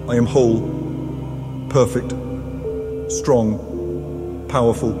 I am whole, perfect, strong,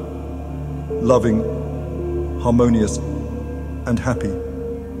 powerful, loving, harmonious, and happy.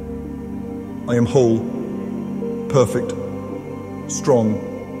 I am whole, perfect, strong,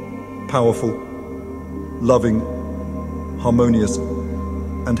 powerful, loving, harmonious,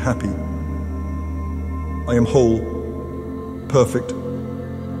 and happy. I am whole, perfect,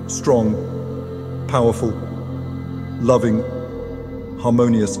 strong, powerful, loving,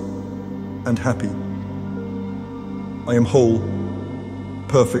 harmonious, and happy. I am whole,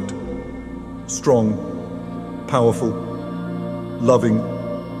 perfect, strong, powerful, loving,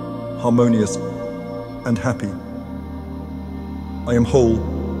 harmonious, and happy. I am whole,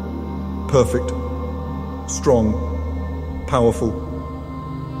 perfect, strong, powerful,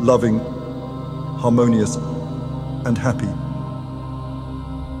 loving, harmonious, and happy.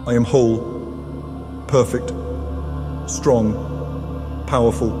 I am whole, perfect, strong,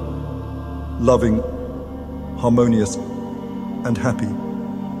 powerful, loving, harmonious, and happy.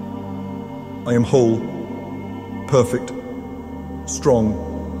 I am whole, perfect, strong,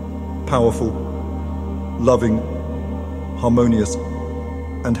 powerful, loving, harmonious,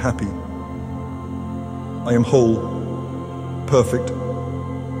 and happy. I am whole, perfect,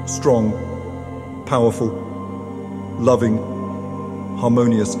 strong, powerful, loving,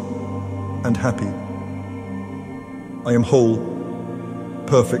 harmonious, and happy. I am whole,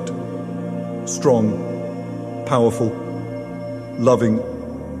 perfect, strong, powerful, loving,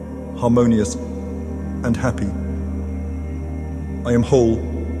 harmonious, and happy. I am whole,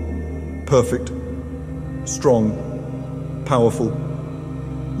 perfect, strong, powerful,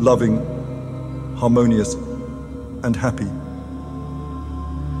 loving, harmonious, and happy.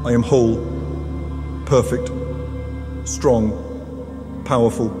 I am whole, perfect, strong,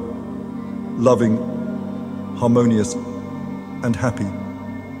 powerful, loving, harmonious, and happy.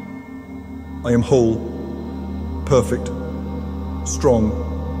 I am whole, perfect, strong,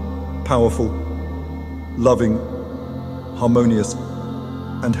 powerful, loving, harmonious,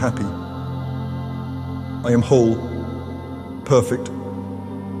 and happy. I am whole, perfect,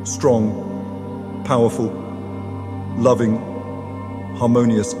 strong, powerful, loving,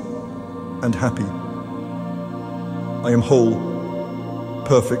 harmonious, and happy. I am whole,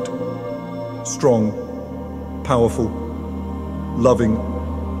 perfect, strong, powerful, loving,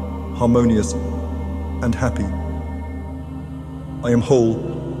 harmonious, and happy. I am whole,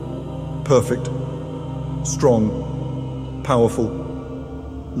 perfect, strong, powerful,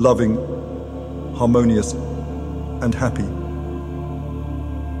 loving, harmonious, and happy.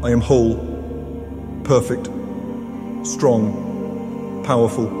 I am whole, perfect, strong,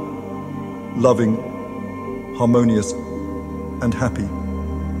 powerful, loving, harmonious, and happy.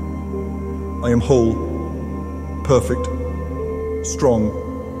 I am whole, perfect, strong, powerful,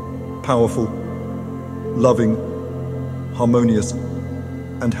 loving, harmonious,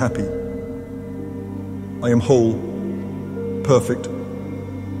 and happy. I am whole, perfect,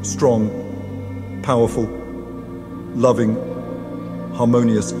 strong, powerful, loving,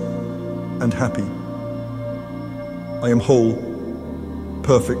 harmonious, and happy. I am whole,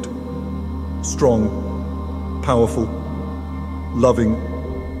 perfect, strong, powerful, loving,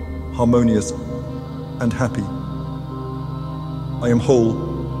 harmonious, and happy. I am whole,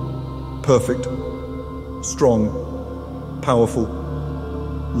 perfect, strong, powerful,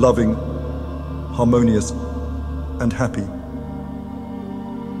 loving, harmonious, and happy.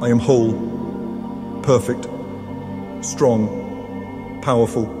 I am whole, perfect, strong,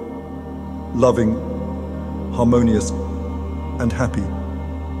 powerful, loving, harmonious, and happy.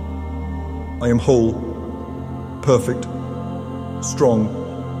 I am whole, perfect, strong,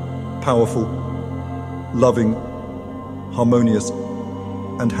 powerful, loving, harmonious,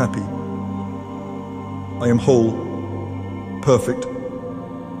 and happy. I am whole, perfect,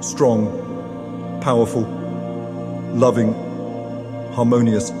 strong, powerful, loving,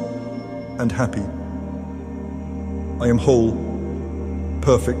 harmonious, and happy. I am whole,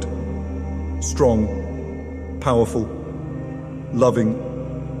 perfect, strong, powerful, loving,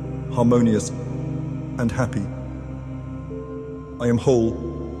 harmonious, and happy. I am whole,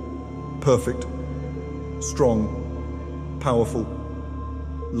 perfect, strong, powerful,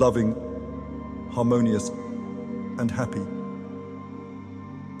 loving, harmonious, and happy.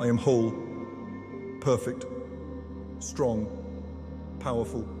 I am whole, perfect, strong,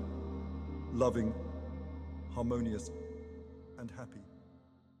 powerful, loving, harmonious, and happy.